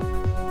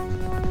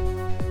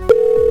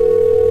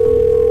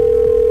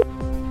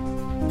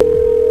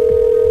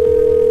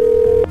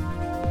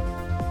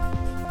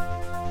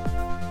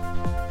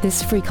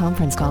 This free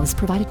conference call is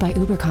provided by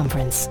Uber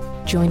Conference.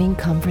 Joining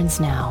conference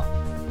now.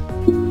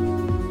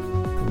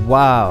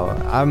 Wow,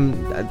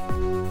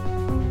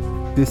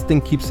 this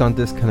thing keeps on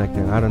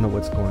disconnecting. I don't know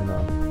what's going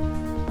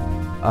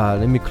on.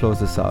 Let me close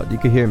this out. You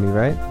can hear me,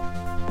 right?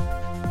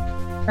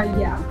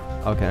 Yeah.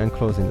 Okay, I'm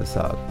closing this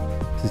out.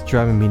 This is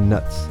driving me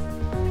nuts.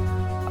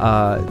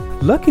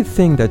 Lucky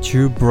thing that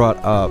you brought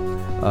up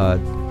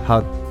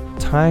how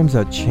times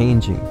are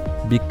changing,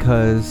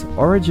 because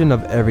Origin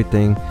of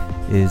Everything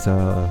is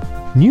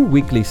a new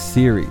weekly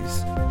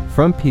series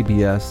from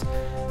PBS,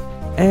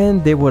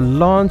 and they will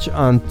launch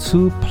on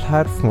 2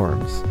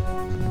 platforms.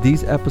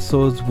 These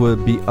episodes will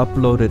be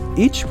uploaded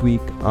each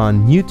week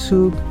on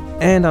YouTube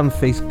and on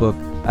Facebook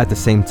at the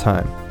same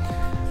time.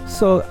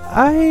 So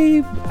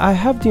I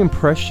have the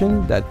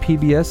impression that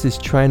PBS is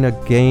trying to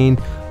gain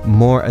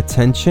more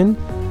attention.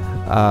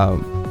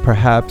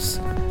 Perhaps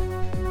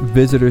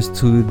visitors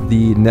to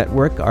the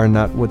network are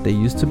not what they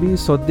used to be,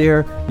 so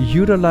they're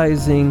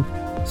utilizing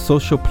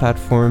social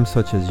platforms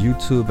such as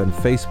YouTube and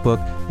Facebook,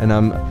 and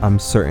I'm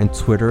certain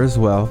Twitter as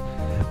well,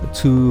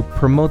 to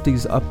promote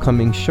these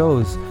upcoming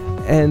shows.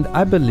 And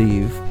I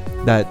believe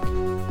that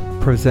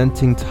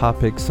presenting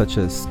topics such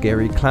as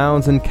scary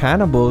clowns and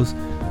cannibals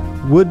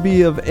would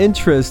be of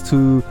interest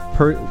to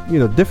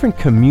different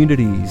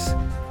communities,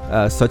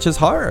 such as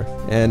horror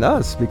and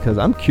us, because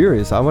I'm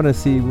curious. I want to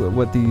see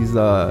what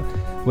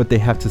they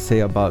have to say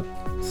about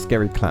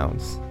scary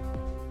clowns.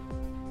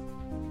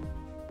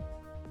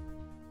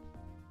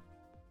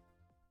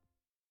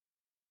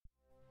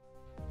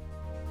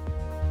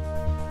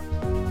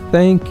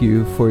 Thank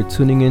you for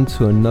tuning in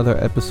to another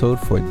episode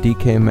for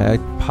DecayMag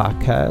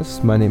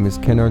podcast. My name is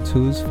Ken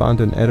Artuz,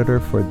 founder and editor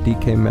for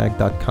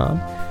DecayMag.com.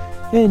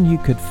 And you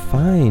could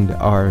find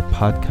our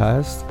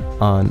podcast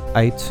on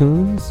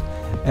iTunes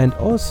and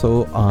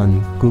also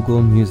on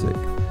Google Music.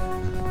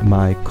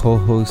 My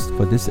co-host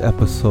for this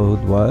episode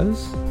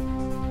was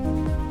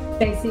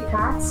Stacey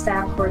Cox,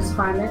 staff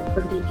correspondent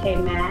for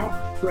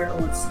DecayMag. We're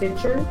on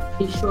Stitcher.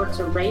 Be sure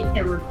to rate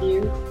and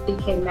review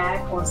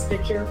DecayMag on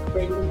Stitcher.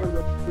 Rating and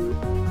review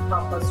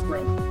help us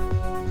rank.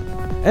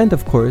 And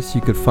of course,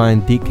 you could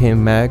find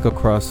DecayMag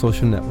across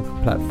social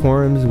network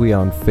platforms. We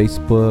on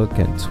Facebook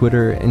and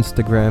Twitter,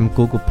 Instagram,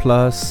 Google+.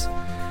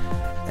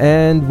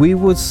 And we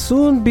would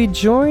soon be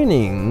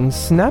joining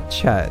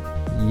Snapchat.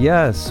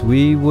 Yes,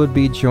 we would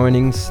be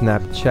joining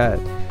Snapchat.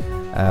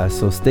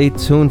 So stay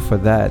tuned for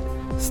that.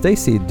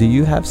 Stacy, do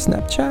you have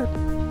Snapchat?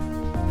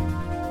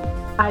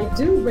 I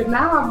do, but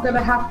now I'm going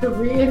to have to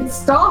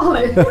reinstall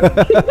it.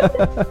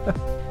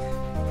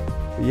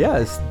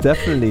 Yes,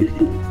 definitely.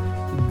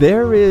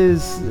 There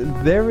is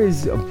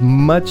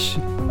much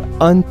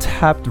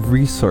untapped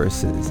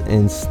resources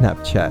in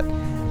Snapchat.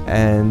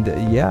 And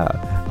yeah,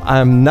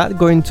 I'm not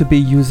going to be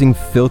using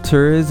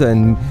filters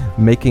and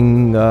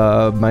making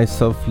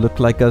myself look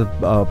like a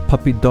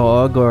puppy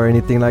dog or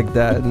anything like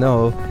that.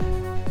 No,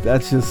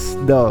 that's just,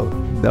 no,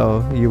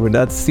 you will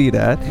not see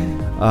that.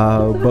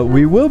 But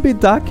we will be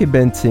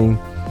documenting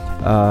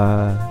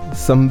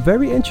some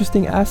very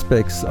interesting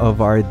aspects of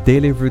our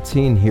daily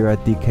routine here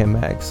at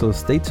DecayMag. So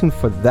stay tuned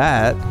for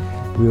that.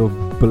 We'll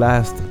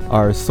blast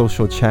our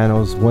social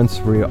channels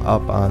once we're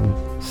up on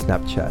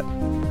Snapchat.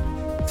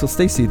 So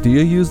Stacy, do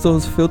you use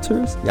those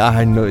filters? Yeah,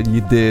 I know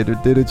you did, or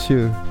didn't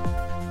you?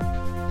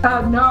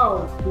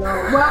 No.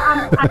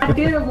 Well, I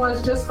did it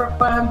once just for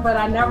fun, but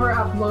I never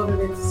uploaded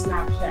it to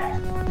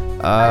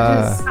Snapchat.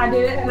 I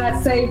did it and I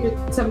saved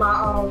it to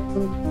my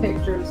own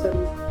pictures, and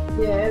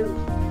yeah, it's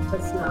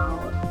just no.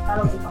 I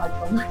don't like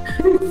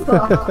them.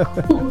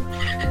 So,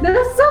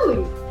 they're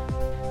silly.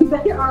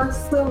 They are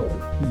silly.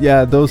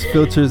 Yeah, those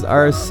filters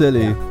are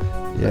silly.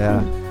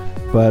 Yeah,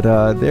 but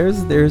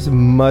there's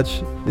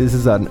much. This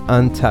is an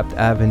untapped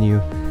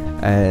avenue,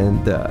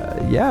 and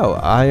yeah,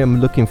 I am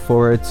looking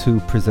forward to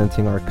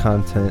presenting our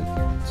content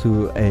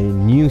to a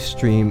new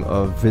stream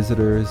of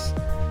visitors,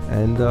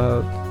 and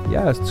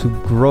yes, to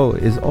grow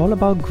is all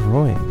about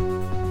growing.